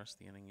how the rest of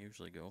the inning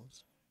usually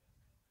goes.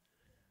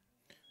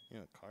 You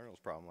know, Cardinals'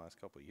 problem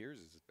last couple of years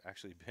has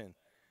actually been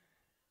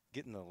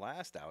getting the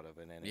last out of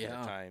an inning.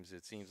 Yeah. At times,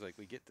 it seems like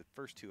we get the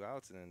first 2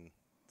 outs and then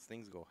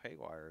things go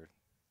haywire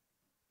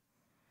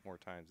more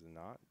times than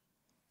not.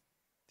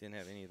 Didn't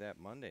have any of that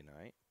Monday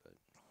night, but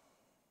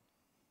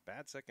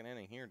bad second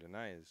inning here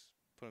tonight is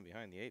putting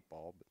behind the 8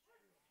 ball. But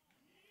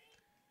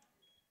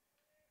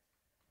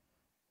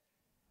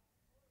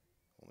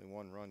only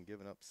 1 run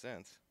given up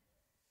since.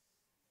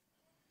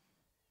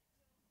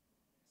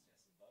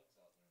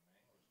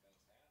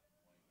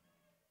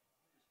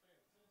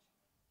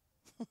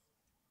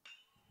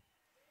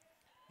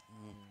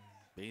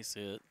 Base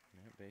hit.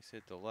 Yeah, base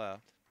hit to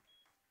left.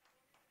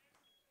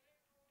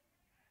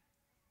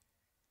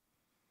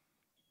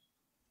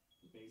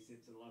 The base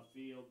hit to the left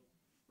field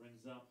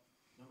brings up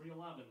number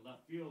 11,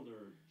 left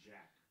fielder,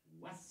 Jack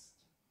West.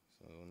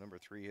 So number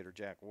 3 hitter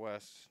Jack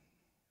West,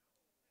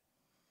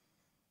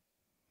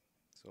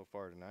 so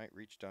far tonight,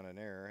 reached on an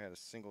error, had a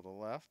single to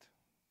left,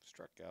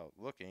 struck out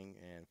looking,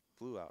 and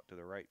flew out to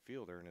the right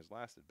fielder in his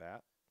last at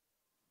bat.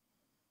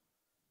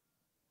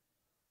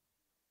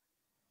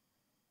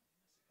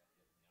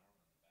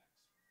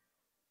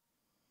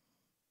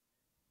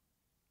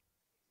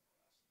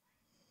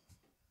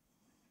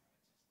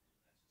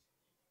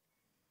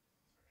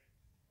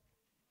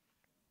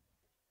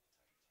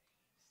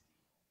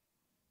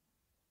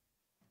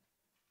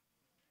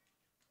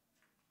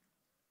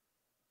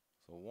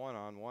 So 1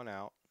 on, 1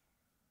 out.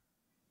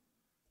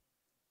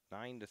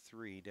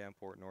 9-3,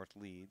 Davenport North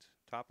leads.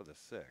 Top of the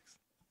 6th.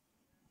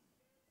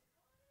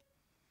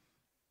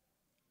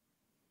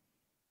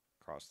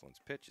 Crossland's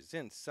pitch is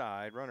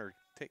inside. Runner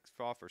takes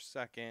off for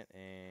second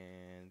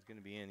and is going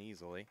to be in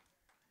easily.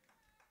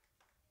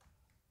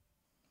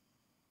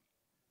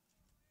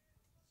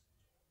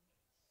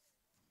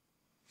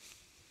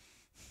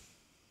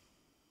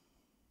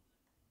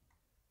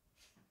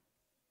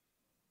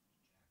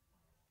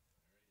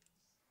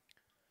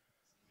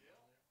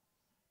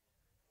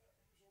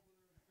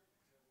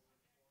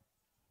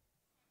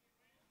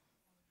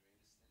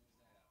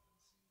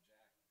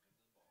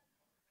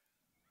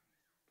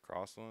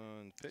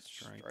 Crossland pitch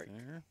strike.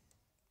 There.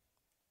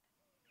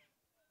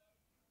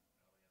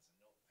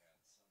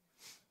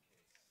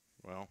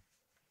 Well,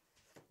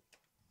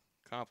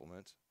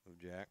 compliments of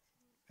Jack.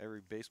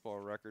 Every baseball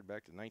record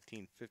back to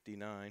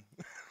 1959.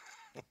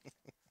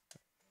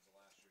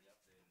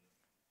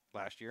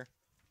 Last year?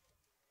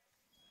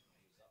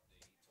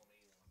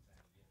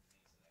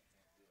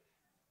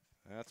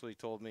 That's what he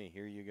told me.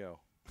 Here you go.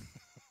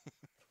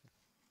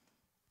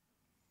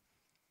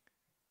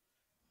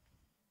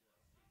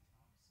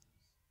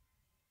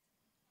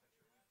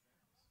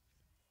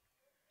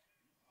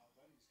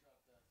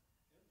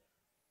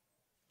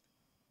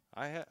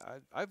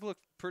 I've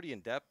looked pretty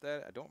in depth at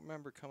it. I don't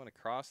remember coming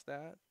across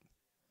that,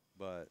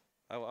 but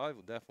I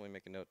will definitely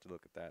make a note to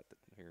look at that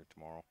here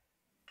tomorrow.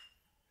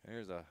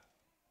 There's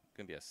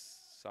gonna be a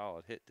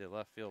solid hit to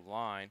left field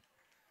line.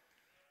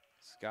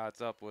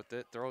 Scott's up with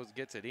it,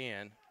 gets it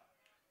in,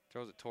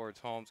 throws it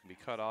towards home. It's gonna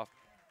be cut off.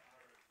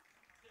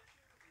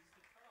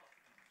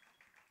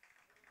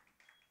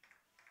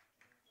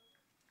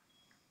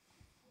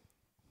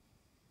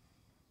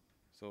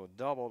 So a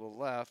double to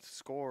left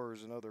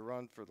scores another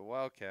run for the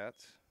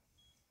Wildcats.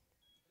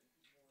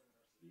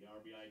 The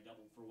RBI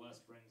double for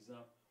West brings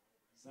up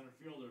center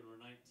fielder number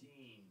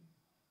 19,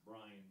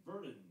 Brian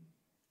Verdon.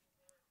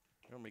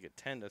 They'll make it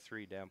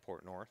 10-3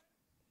 Davenport North.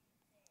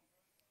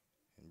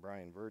 And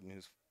Brian Verdon,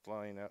 who's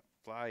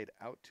flied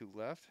out to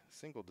left,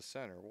 single to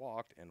center,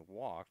 walked,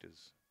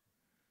 is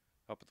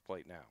up at the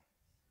plate now.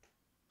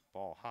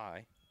 Ball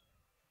high.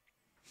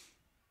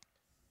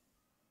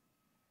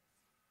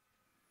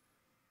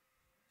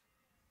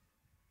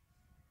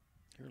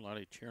 Hear a lot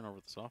of cheering over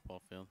the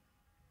softball field.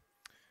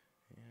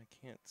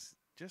 Yeah, I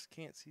just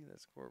can't see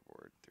that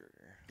scoreboard through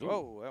here.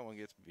 Whoa, that one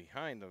gets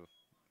behind the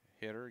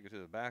hitter, get to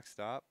the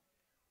backstop.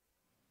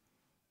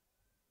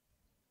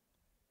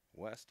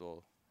 West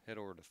will head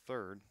over to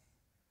third.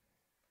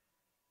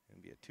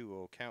 And be a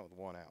 2-0 count with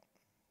 1 out.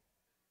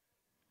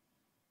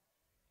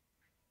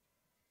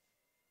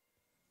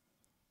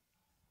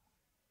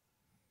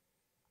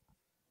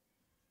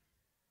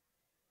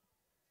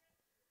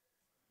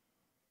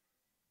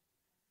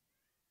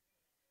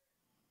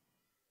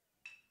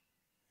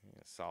 And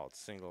a solid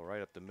single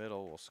right up the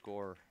middle will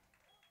score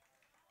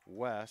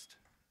West.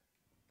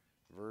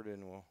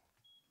 Verdon will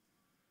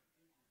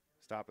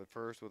stop at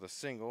first with a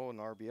single and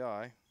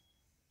RBI.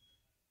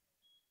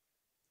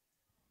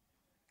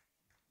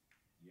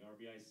 The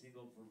RBI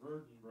single for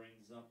Verdon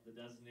brings up the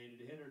designated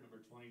hitter,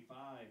 number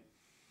 25,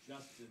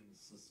 Justin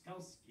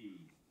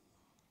Siskowski.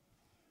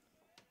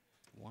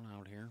 1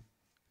 out here.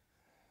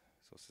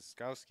 So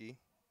Siskowski,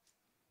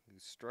 who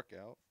struck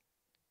out,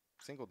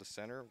 single to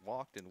center,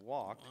 walked and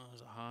walked. Oh,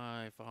 there's a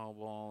high foul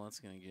ball. That's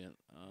going to get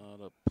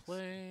out of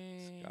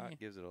play. Scott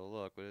gives it a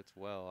look, but it's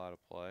well out of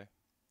play.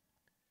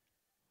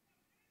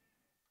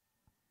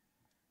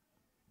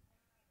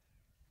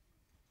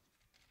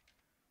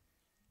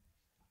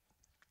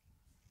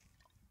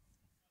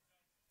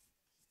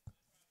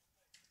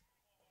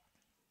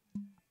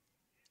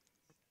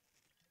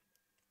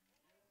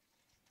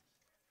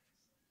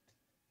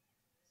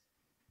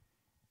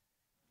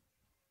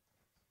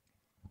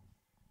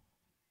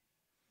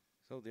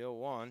 So the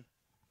 0-1,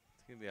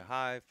 it's going to be a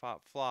high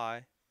pop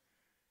fly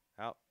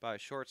out by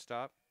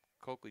shortstop.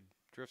 Coakley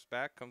drifts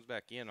back, comes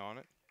back in on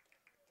it,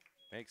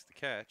 makes the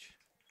catch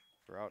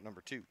for out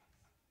number 2.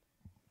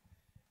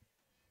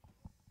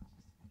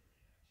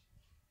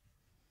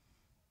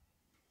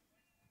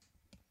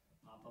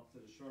 Pop up to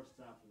the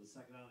shortstop for the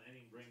second out of the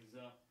inning brings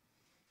up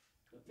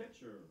the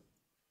pitcher,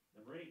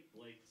 number 8,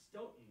 Blake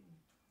Stoughton.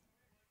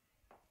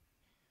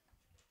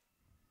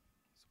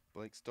 So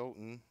Blake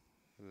Stoughton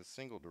with a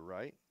single to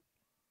right,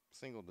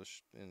 single to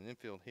an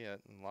infield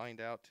hit, and lined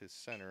out to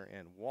center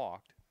and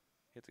walked.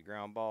 Hit the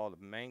ground ball to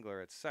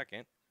Mangler at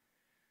second.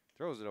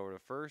 Throws it over to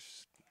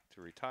first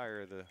to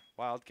retire the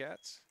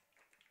Wildcats.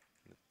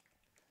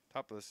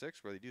 Top of the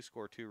 6th, where they do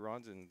score 2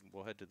 runs, and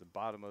we'll head to the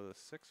bottom of the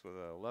 6th with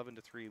a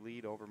 11-3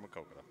 lead over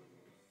Maquoketa.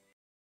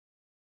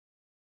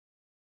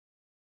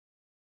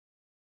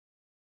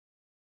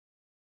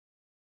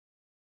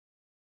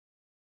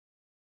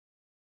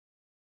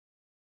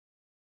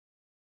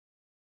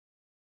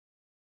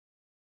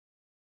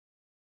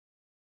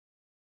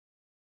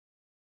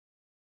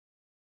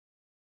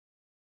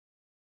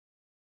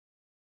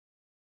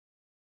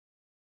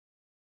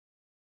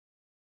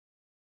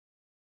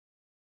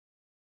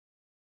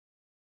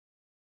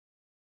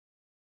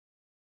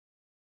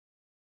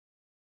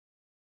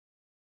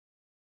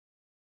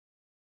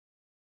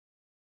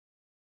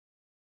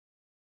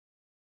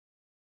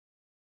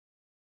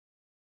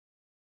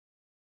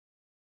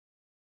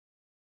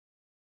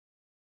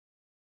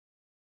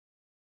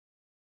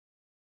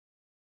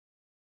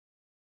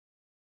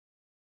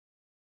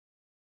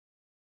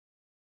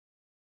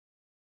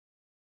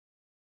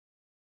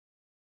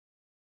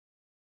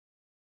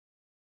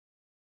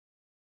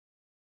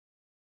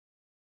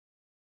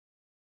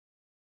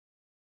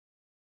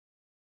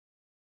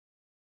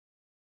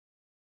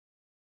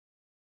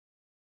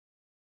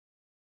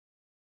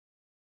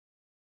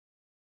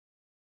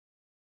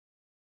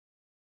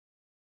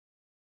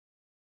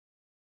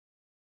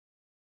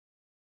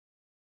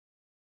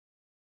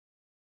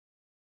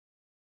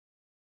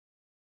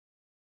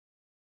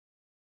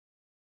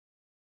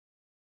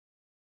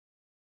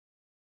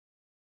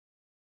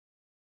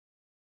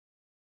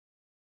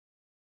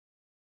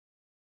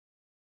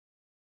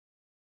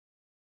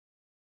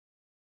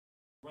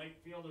 Right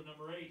fielder,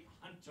 number 8,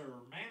 Hunter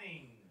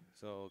Manning.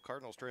 So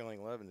Cardinals trailing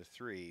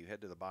 11-3.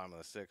 Head to the bottom of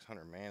the 6th.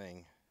 Hunter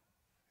Manning,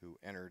 who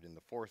entered in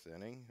the 4th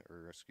inning,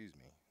 or excuse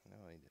me, no,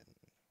 he didn't.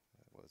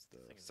 That was the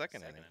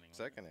second inning.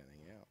 Second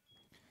inning, yeah.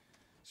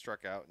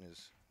 Struck out in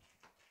his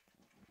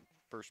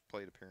first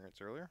plate appearance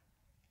earlier.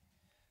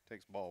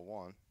 Takes ball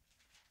 1.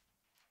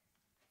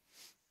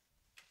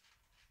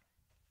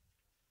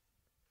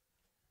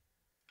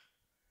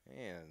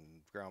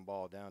 And ground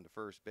ball down to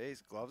first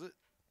base. Gloves it.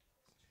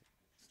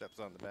 Steps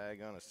on the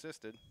bag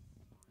unassisted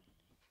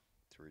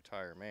to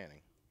retire Manning.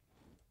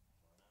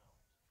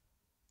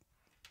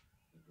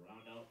 The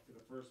ground out to the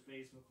first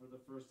baseman for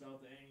the first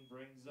out the inning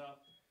brings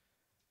up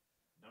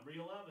number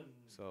 11.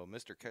 So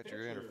Mr. Catcher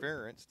pitcher,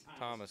 interference,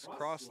 Thomas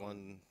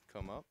Crossland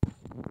come up.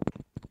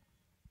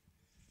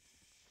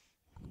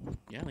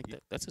 Yeah, like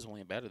that's his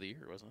only bat of the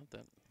year, wasn't it?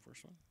 That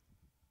first one.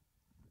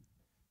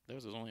 That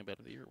was his only bat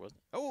of the year,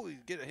 wasn't it? Oh, he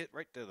get a hit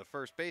right to the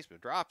first baseman.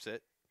 Drops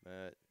it,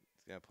 but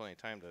he's got plenty of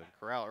time to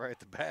corral it right at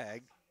the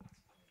bag.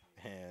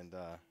 And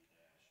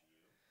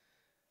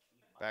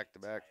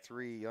back-to-back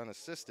 3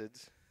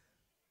 unassisteds.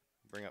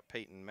 Bring up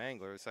Peyton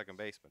Mangler, the second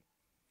baseman.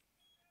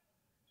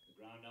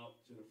 The ground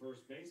out to the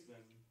first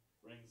baseman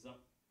brings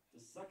up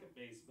the second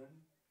baseman,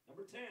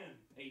 number 10,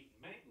 Peyton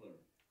Mangler.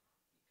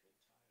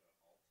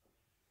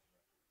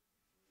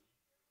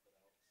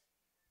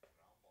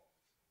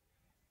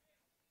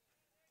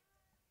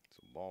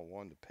 So ball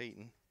 1 to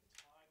Peyton.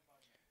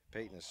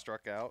 Peyton is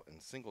struck out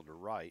and singled to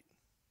right.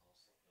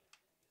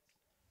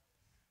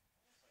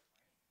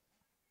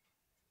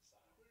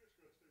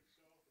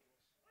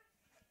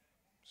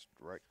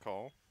 Right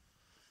call.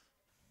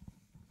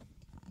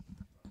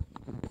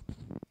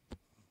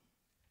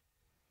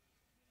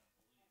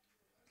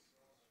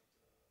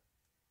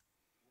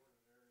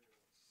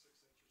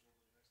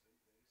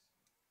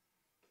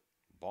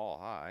 Ball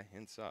high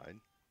inside.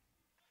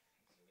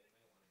 So they may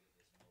want to get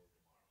this mowed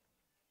tomorrow.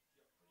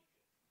 Yep.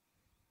 Pretty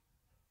good.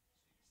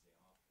 So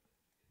you can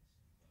stay off of it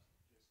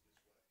because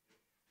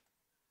Gets wet.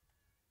 Yep.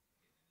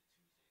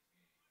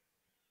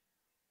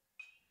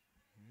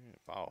 getting into Tuesday's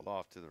game. Fouled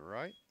off to the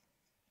right.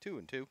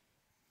 2-2.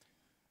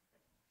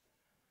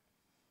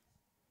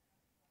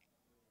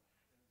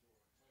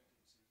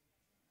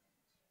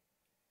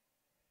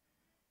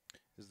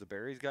 Is the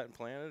berries gotten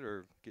planted,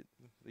 or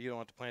you don't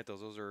have to plant those?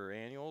 Those are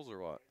annuals or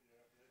what? Yeah,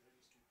 they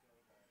just keep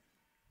coming back.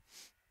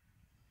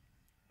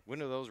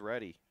 When are those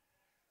ready?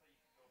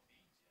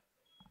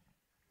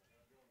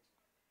 They're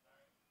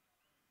not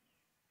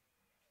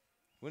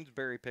going to. When's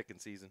berry picking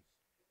season?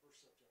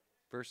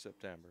 1st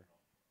September. 1st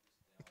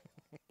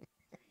September.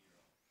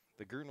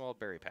 The Grunwald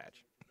Berry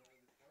Patch.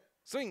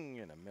 Swing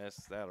and a miss.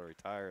 That'll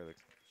retire the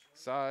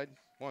side.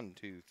 1,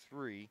 2,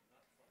 3.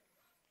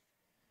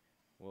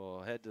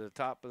 We'll head to the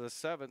top of the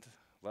 7th.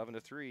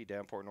 11-3.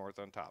 Davenport North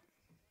on top.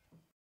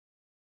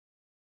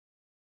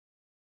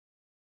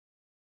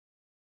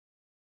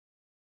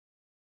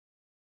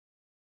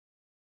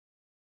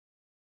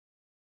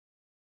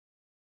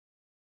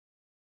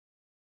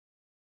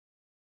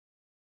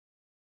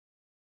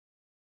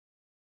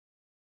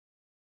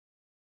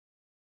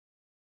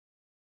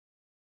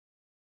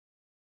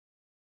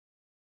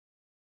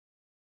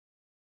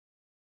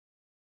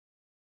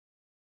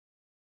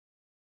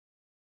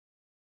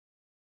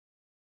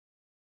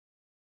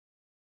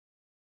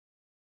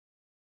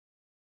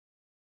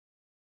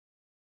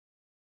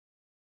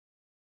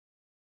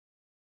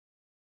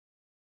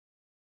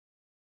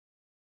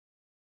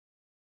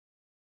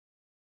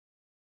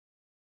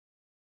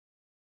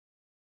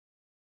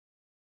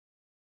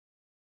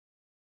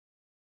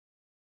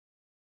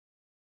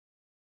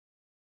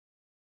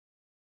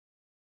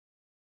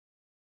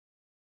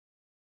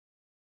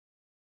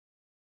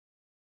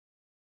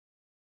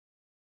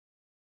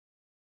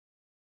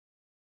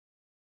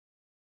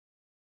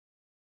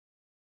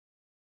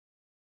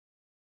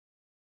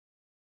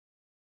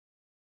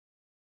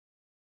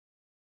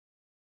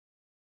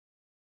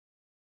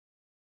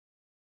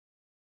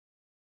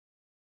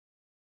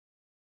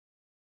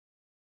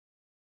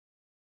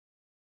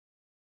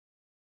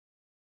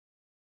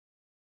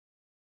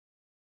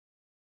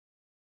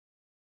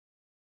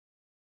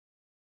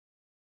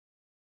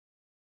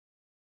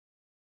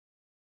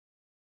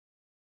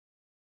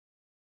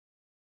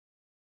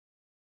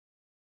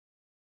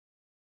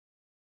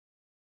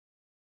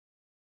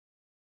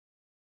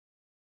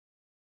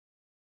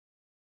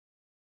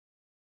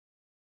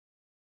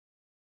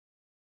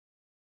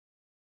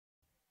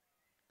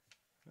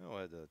 Oh,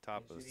 at the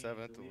top of the Pitching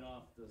 7th. to lead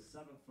off the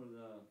 7th for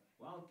the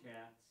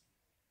Wildcats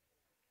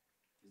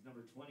is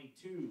number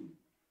 22,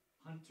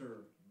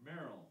 Hunter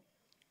Merrill.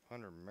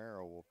 Hunter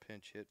Merrill will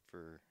pinch hit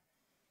for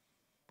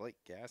Blake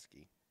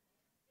Gasky.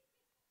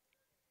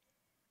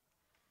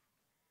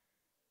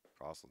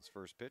 Crossland's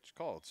first pitch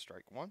called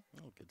strike 1.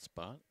 Oh, good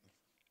spot.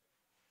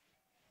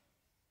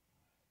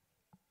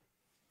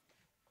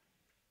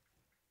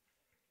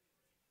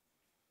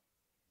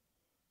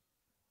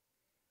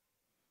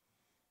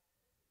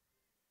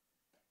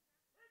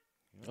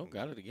 Oh,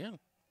 got it again.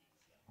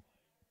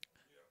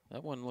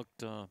 That one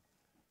looked, got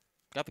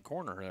the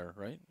corner there,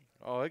 right?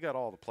 Oh, they got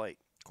all the plate.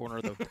 Corner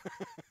of the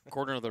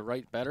corner of the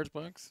right batter's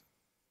box,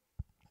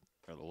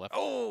 or the left.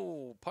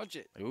 Oh, punch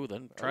it. Ooh,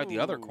 then tried the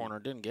other Oh. corner,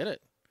 didn't get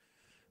it.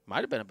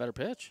 Might have been a better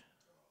pitch.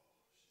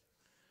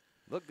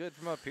 Look good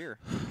from up here.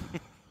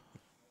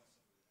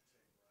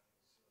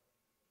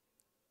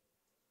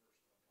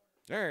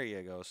 There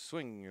you go.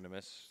 Swing and a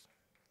miss.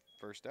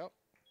 First out.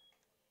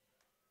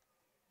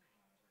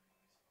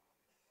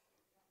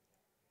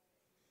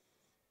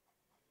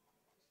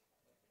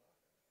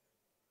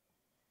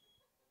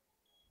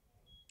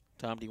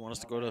 Tom, do you want us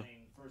to Now go to?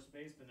 batting first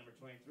baseman number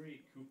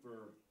 23,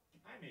 Cooper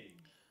Kiming.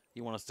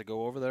 You want us to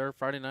go over there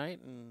Friday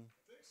night and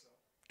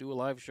do a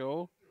live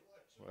show?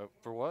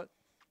 For what?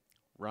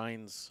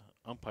 Ryan's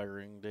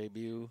umpiring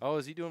debut. Oh,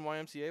 is he doing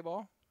YMCA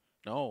ball?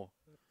 No,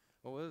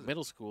 What was it?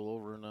 middle school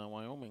over in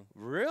Wyoming.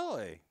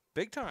 Really?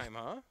 Big time,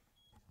 huh?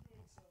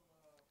 Doing some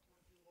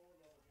few lower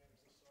level games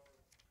this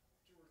summer,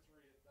 2 or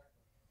 3 at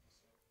Beckman this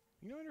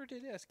summer. You know, I never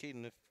did ask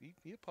Caden if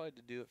he applied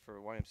to do it for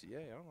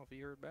YMCA. I don't know if he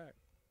heard back.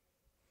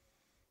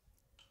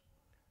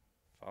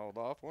 Fouled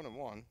off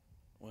 1-1.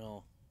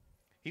 Well,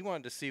 He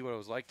wanted to see what it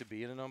was like to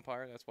be in an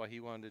umpire. That's why he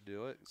wanted to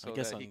do it, so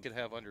guess that he I'm- could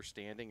have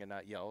understanding and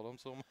not yell at him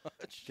so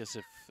much. guess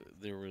if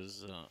there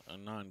was a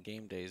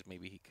non-game days,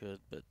 maybe he could,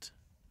 but.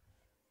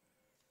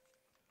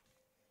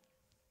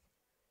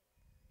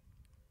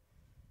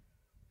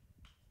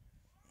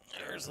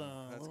 There's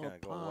a That's little gonna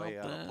go pop. way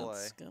out of play.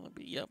 That's gonna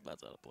be, yep,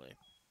 that's out of play.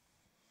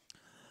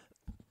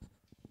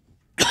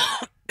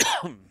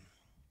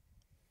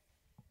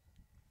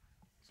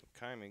 So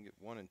Kyman get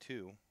 1 and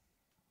 2.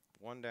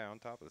 1 down,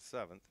 top of the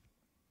 7th.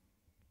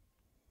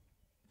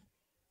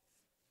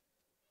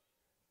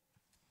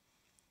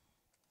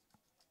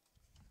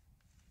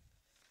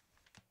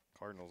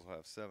 Cardinals will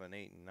have 7,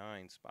 8, and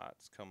 9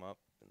 spots come up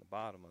in the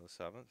bottom of the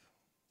 7th.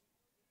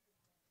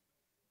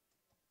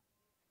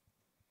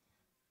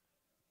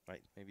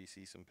 Might maybe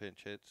see some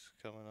pinch hits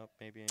coming up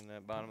maybe in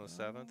that bottom of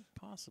the 7th.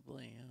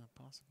 Possibly, yeah,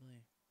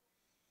 possibly.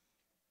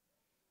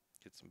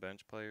 Get some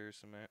bench players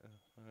some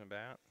on the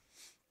bat.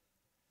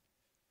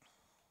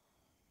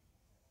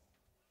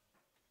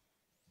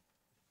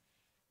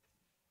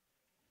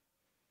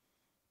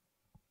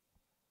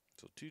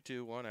 So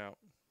 2-2, 1 out.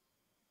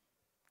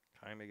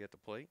 Jaime at the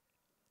plate.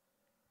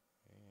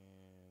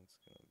 And it's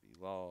going to be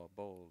low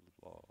ball.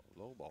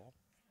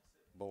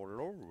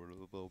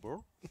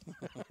 Ball.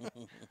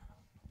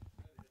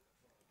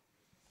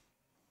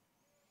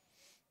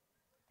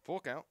 Full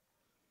count.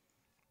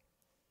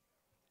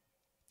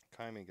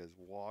 Jaime has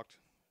walked,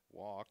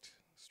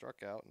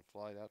 struck out, and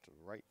flied out to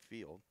right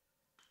field.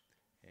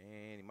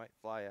 And he might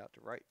fly out to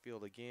right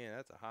field again.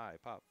 That's a high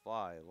pop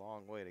fly. A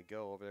long way to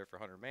go over there for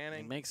Hunter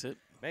Manning. He makes it.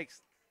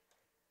 Makes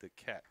the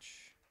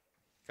catch.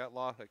 Got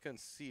lost. I couldn't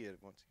see it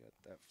once he got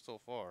that so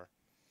far.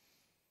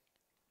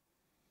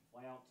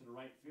 Fly out to the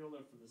right fielder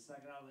for the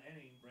second out of the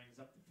inning. Brings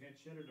up the pinch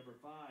hitter, number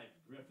 5,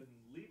 Griffin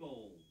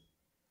Liebold.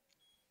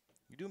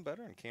 You doing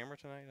better on camera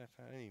tonight?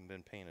 I haven't even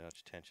been paying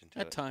much attention to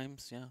At it.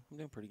 times, yeah. I'm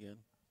doing pretty good.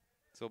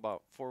 So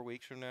about 4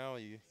 weeks from now,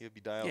 you'll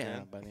be dialed Yeah,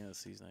 in? by the end of the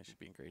season, I should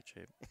be in great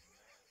shape.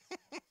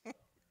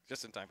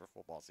 Just in time for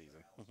football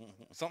season.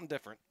 Something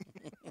different.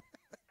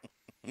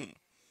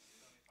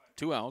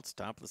 2 outs,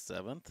 top of the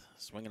 7th.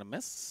 Swing and a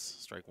miss.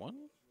 Strike 1.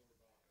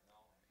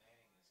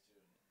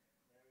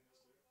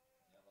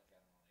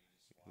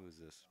 Who is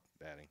this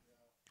batting?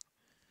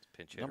 It's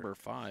pinch hitter. Number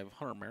 5,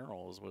 Hunter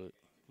Merrill is what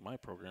my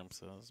program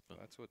says. But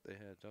That's what they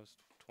had. That was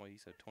 20. You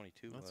said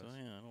 22 that's was.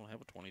 yeah, I don't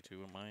have a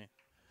 22 in my.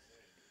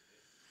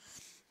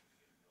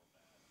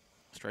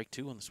 Strike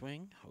 2 on the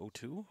swing.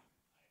 0-2.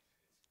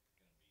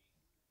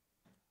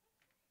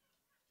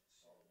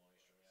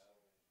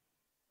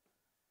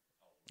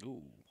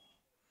 Ooh.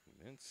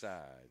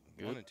 Inside.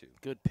 Good, 1 and 2.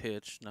 Good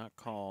pitch, not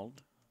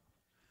called.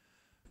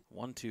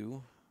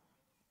 1-2.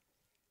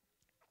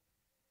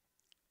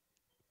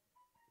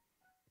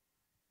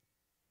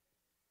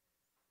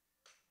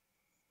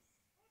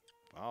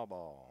 Foul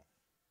ball.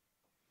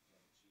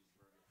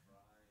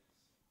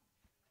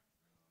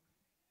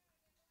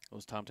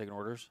 Was Tom taking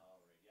orders?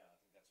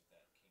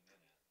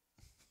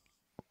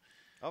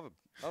 I'll have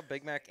a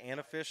Big Mac and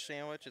a fish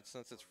sandwich.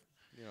 Since it's,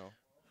 you know.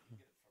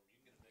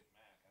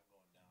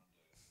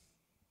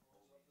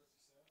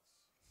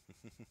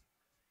 And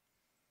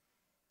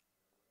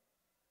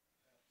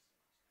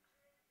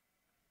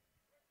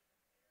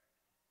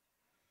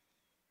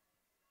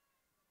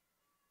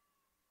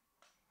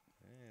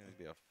it'll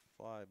be a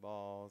fly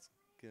ball. It's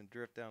going to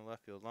drift down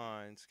left field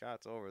line.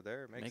 Scott's over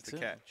there. Makes the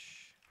it.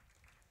 catch.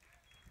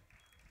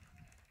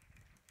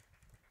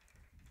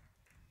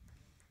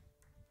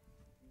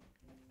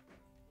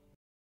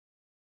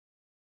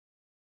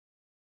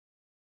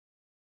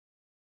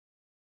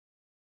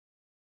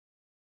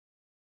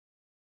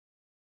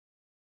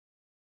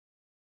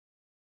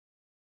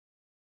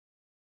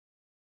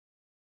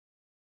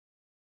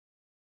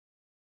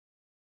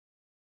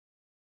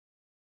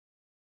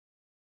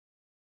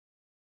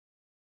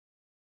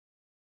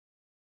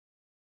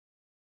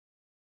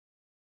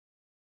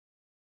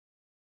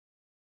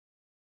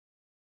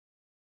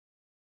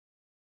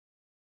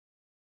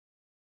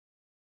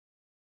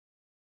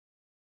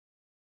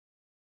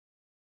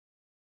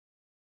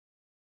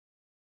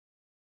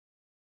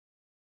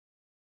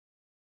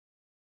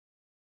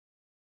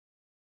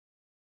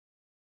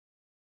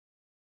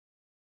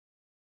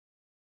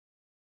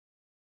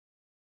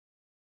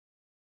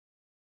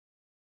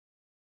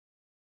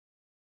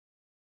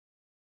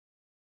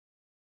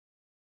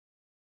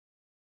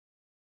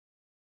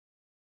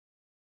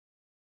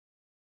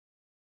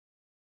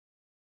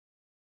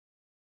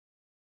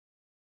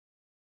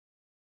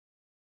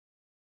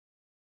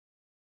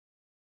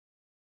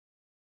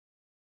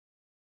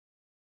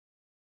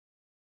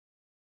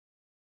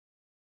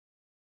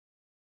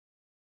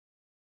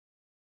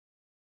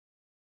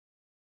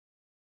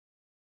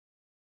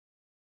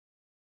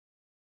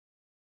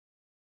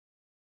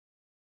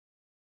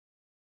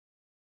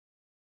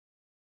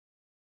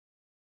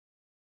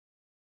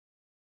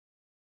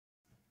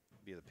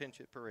 Be the pinch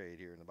hit parade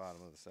here in the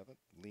bottom of the 7th.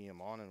 Liam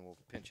Onen will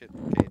pinch hit for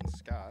Caden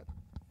Scott.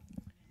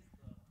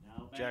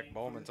 Jack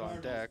Bowman's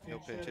on deck. He'll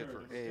pinch hit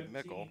for Abe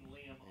Mickle.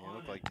 And it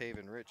looked like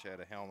Taven Rich had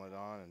a helmet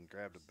on and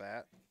grabbed a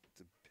bat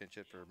to pinch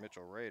hit for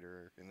Mitchell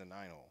Rader in the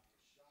 9-hole.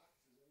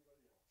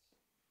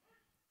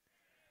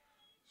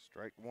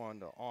 Strike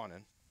 1 to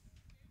Onen.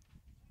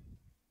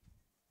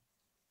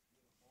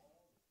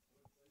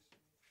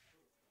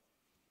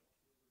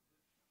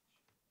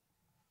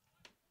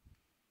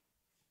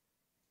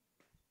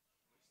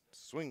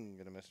 Swing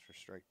and a miss for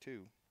strike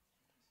 2.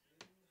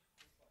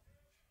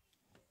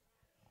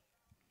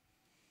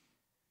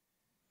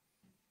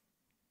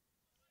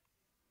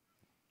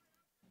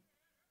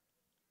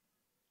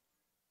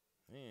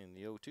 And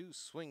the 0-2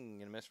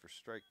 swing and a miss for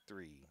strike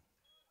 3.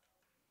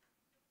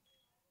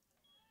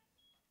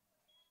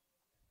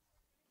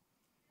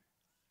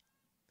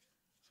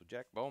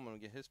 Jack Bowman will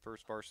get his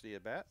first varsity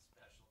at bat.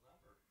 Special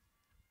number.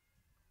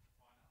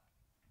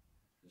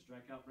 The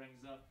strikeout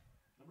brings up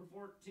number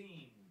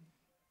 14,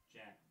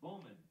 Jack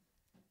Bowman.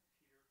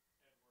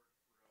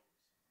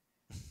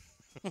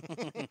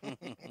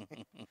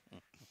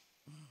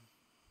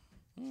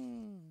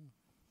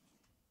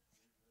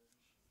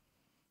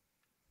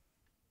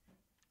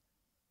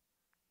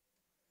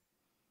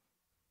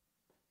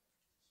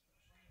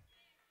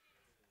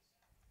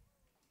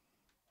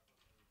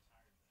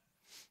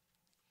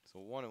 So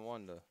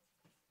 1-1 to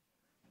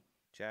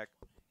Jack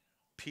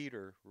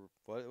Peter.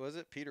 What was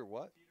it? Peter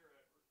what?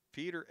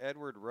 Peter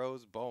Edward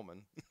Rose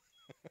Bowman.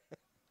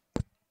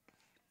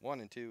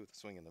 1-2 with a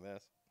swing and a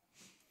miss.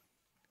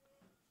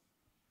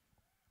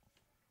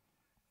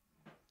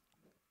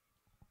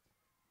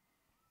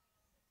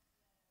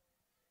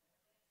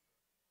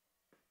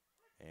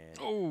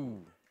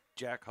 And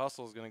Jack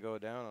Hustle's going to go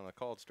down on a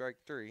called strike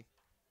 3.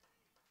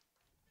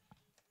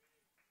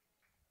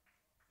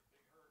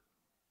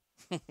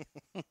 Pinch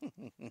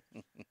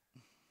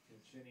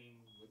inning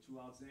with 2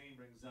 outs in inning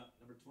brings up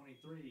number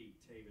 23,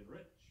 Taven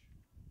Rich.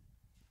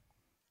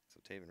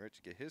 So Taven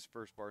Rich get his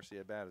first varsity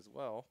at bat as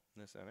well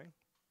in this inning.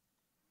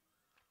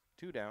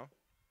 2 down,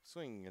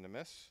 swing and a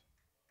miss.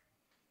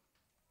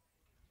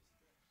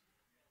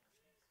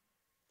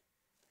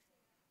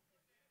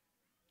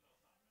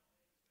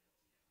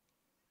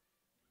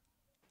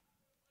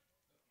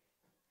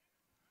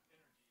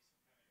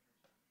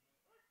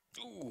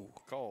 Ooh,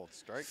 Called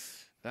strike.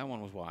 that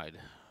one was wide.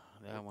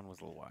 That one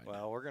was a little wide.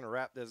 Well, we're going to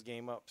wrap this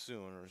game up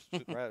sooner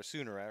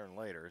rather than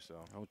later.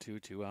 So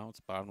 0-2, 2 outs,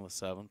 bottom of the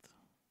 7th.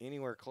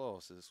 anywhere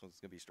close, this one's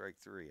going to be strike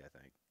 3, I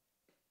think.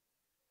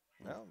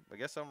 Well, I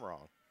guess I'm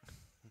wrong.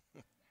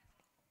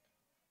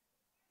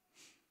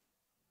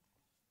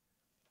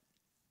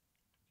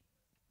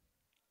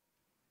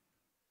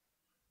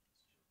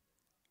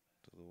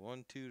 So the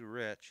 1-2 to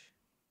Rich.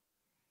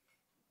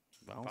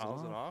 Fouls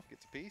Fouls it off,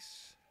 gets a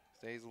piece,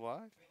 stays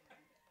alive.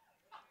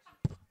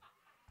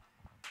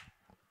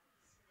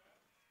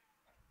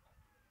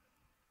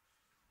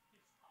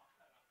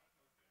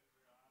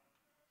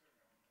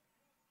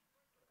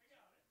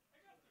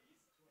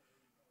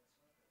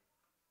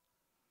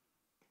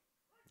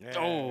 Yeah.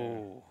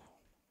 Oh.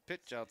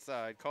 Pitch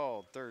outside,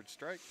 called, third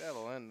strike.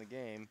 That'll end the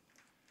game.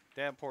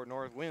 Davenport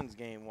North wins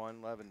game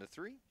 1,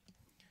 11-3.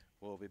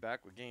 We'll be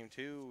back with game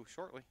 2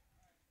 shortly.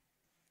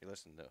 You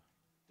listen to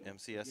Don't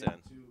MCSN.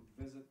 forget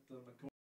to visit the